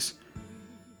got this.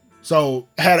 So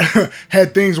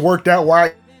had things worked out where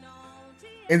I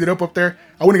ended up there,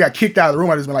 I wouldn't have got kicked out of the room.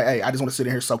 I just been like, hey, I just want to sit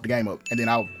in here, soak the game up, and then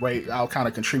I'll kind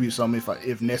of contribute something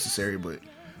if necessary. But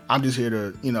I'm just here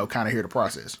to kind of hear the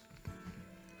process.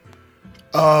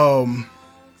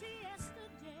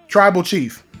 Tribal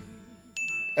Chief.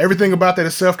 Everything about that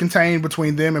is self-contained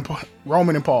between them and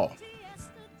Roman and Paul.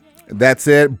 That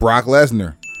said, Brock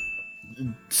Lesnar.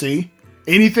 See?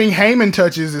 Anything Heyman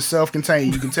touches is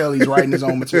self-contained. You can tell he's writing his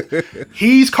own material.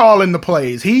 He's calling the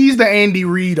plays. He's the Andy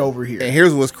Reid over here. And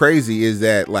here's what's crazy is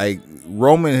that, like,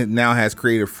 Roman now has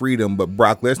creative freedom, but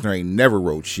Brock Lesnar ain't never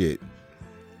wrote shit.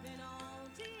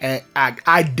 And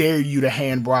I dare you to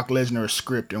hand Brock Lesnar a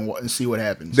script and see what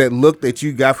happens. That look that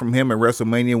you got from him at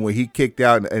WrestleMania when he kicked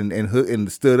out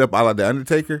and stood up, a la the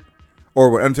Undertaker, or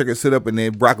when Undertaker stood up and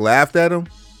then Brock laughed at him.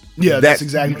 Yeah, that's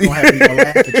exactly what's gonna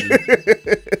happen. He's gonna laugh at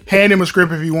you. Hand him a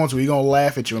script if he wants to. He's gonna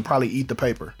laugh at you and probably eat the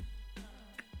paper.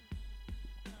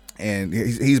 And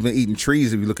he's been eating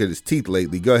trees if you look at his teeth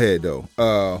lately. Go ahead though.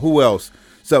 Who else?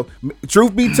 So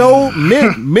truth be told,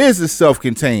 Miz is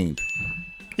self-contained.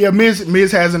 Yeah,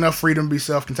 Miz has enough freedom to be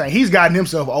self-contained. He's gotten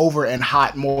himself over and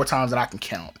hot more times than I can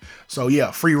count. So yeah,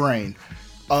 free reign.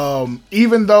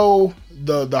 Even though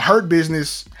the Hurt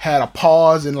Business had a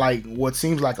pause and like what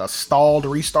seems like a stalled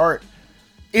restart,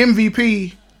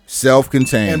 MVP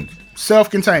self-contained.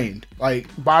 Self-contained. Like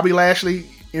Bobby Lashley,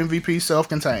 MVP,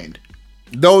 self-contained.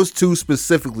 Those two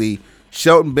specifically,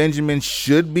 Shelton Benjamin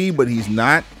should be, but he's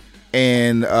not.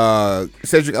 And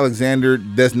Cedric Alexander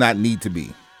does not need to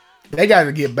be. They got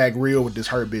to get back real with this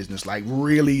Hurt Business. Like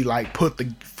really like put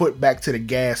the foot back to the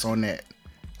gas on that.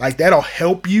 Like that'll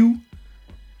help you.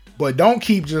 But don't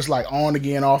keep just like on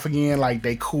again, off again, like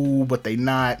they cool, but they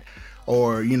not.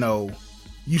 Or, you know,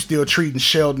 you still treating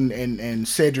Shelton and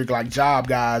Cedric like job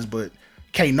guys, but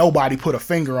can't nobody put a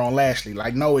finger on Lashley.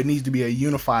 Like, no, it needs to be a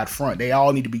unified front. They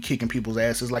all need to be kicking people's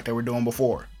asses like they were doing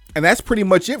before. And that's pretty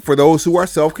much it for those who are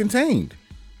self-contained.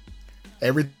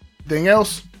 Everything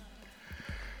else,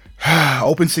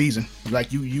 open season.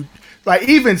 Like you like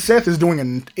even Seth is doing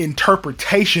an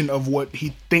interpretation of what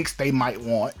he thinks they might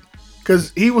want.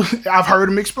 Cause I've heard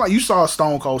him explain. You saw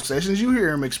Stone Cold Sessions. You hear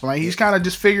him explain. He's kind of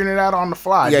just figuring it out on the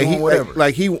fly. Yeah, doing whatever.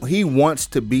 Like he wants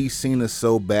to be Cena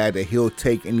so bad that he'll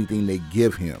take anything they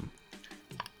give him.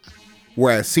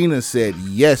 Whereas Cena said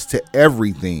yes to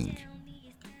everything.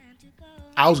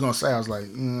 I was gonna say, I was like,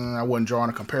 I wasn't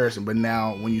drawing a comparison, but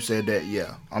now when you said that,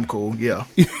 yeah, I'm cool. Yeah,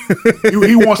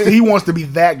 he wants to be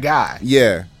that guy.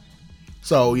 Yeah.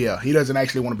 So yeah, he doesn't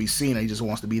actually want to be Cena. He just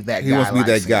wants to be that guy. He wants to be like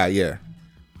that Cena. guy. Yeah.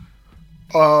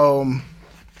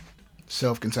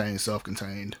 Self-contained.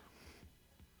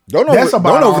 Don't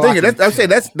overthink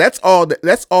it.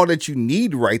 That's all that you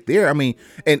need right there. I mean,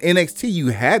 in NXT you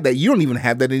had that. You don't even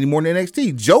have that anymore in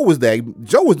NXT. Joe was the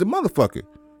motherfucker.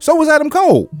 So was Adam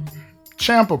Cole.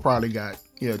 Ciampa probably got.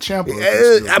 Yeah, Ciampa.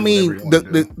 I mean,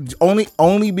 the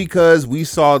only because we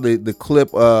saw the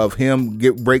clip of him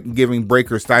giving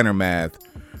Breakker Steiner math.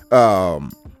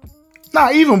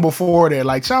 Even before that,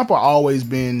 like Ciampa always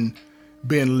been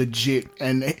legit,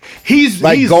 and he's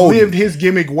Goldie. lived his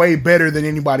gimmick way better than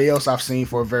anybody else I've seen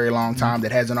for a very long time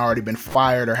that hasn't already been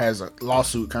fired or has a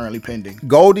lawsuit currently pending.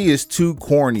 Goldie is too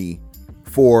corny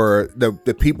for the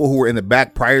people who were in the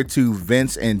back prior to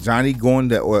Vince and Johnny going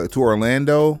to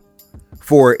Orlando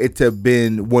for it to have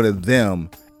been one of them,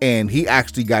 and he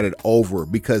actually got it over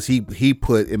because he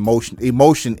put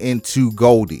emotion into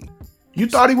Goldie. You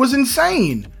thought he was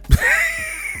insane.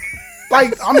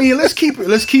 Like, I mean, let's keep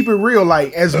it real.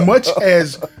 Like, as much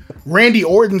as Randy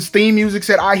Orton's theme music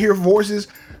said, "I hear voices,"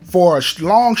 for a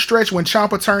long stretch when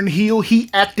Ciampa turned heel, he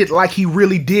acted like he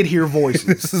really did hear voices.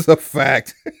 This is a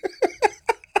fact.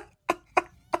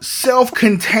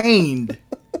 Self-contained.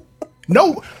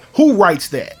 No, who writes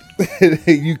that?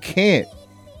 You can't.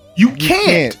 You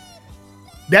can't.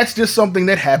 That's just something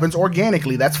that happens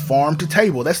organically. That's farm to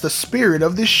table. That's the spirit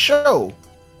of this show.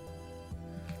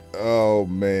 Oh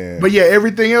man. But yeah,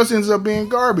 everything else ends up being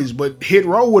garbage. But Hit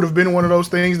Row would have been one of those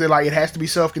things that like it has to be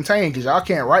self-contained because y'all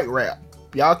can't write rap.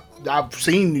 I've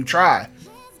seen you try.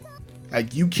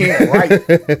 Like you can't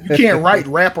write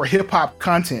rap or hip hop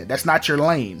content. That's not your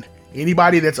lane.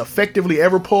 Anybody that's effectively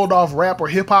ever pulled off rap or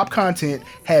hip hop content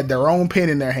had their own pen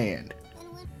in their hand.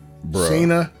 Bruh.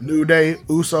 Cena, New Day,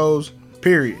 Usos,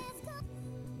 period.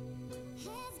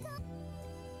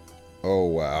 Oh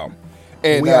wow.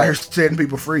 And we out here setting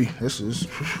people free. This is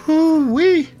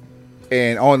we.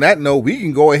 And on that note, we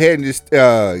can go ahead and just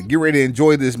get ready to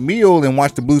enjoy this meal and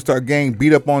watch the Blue Star Gang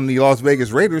beat up on the Las Vegas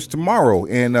Raiders tomorrow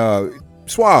in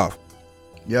Suave.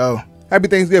 Yo. Happy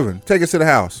Thanksgiving. Take us to the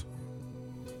house.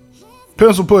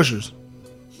 Pencil pushers.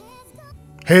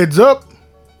 Heads up.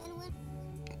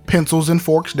 Pencils and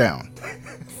forks down.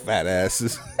 Fat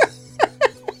asses.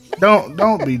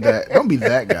 Don't be that. Don't be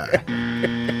that guy.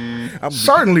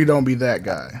 Certainly don't be that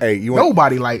guy. Hey,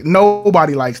 nobody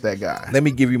likes that guy. Let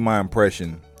me give you my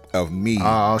impression of me.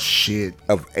 Oh shit!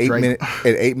 Of 8 minutes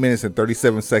at 8 minutes and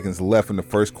 37 seconds left in the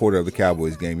first quarter of the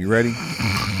Cowboys game. You ready?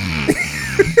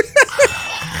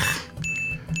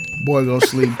 Boy, go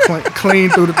sleep clean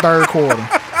through the third quarter.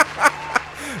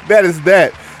 That is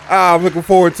that. I'm looking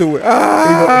forward to it.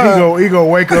 He go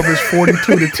wake up. It's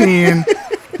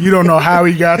 42-10. You don't know how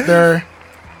he got there.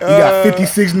 You got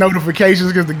 56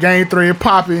 notifications because the game thread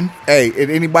popping. Hey, and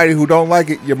anybody who don't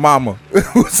like it, your mama.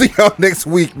 We'll see y'all next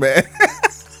week, man.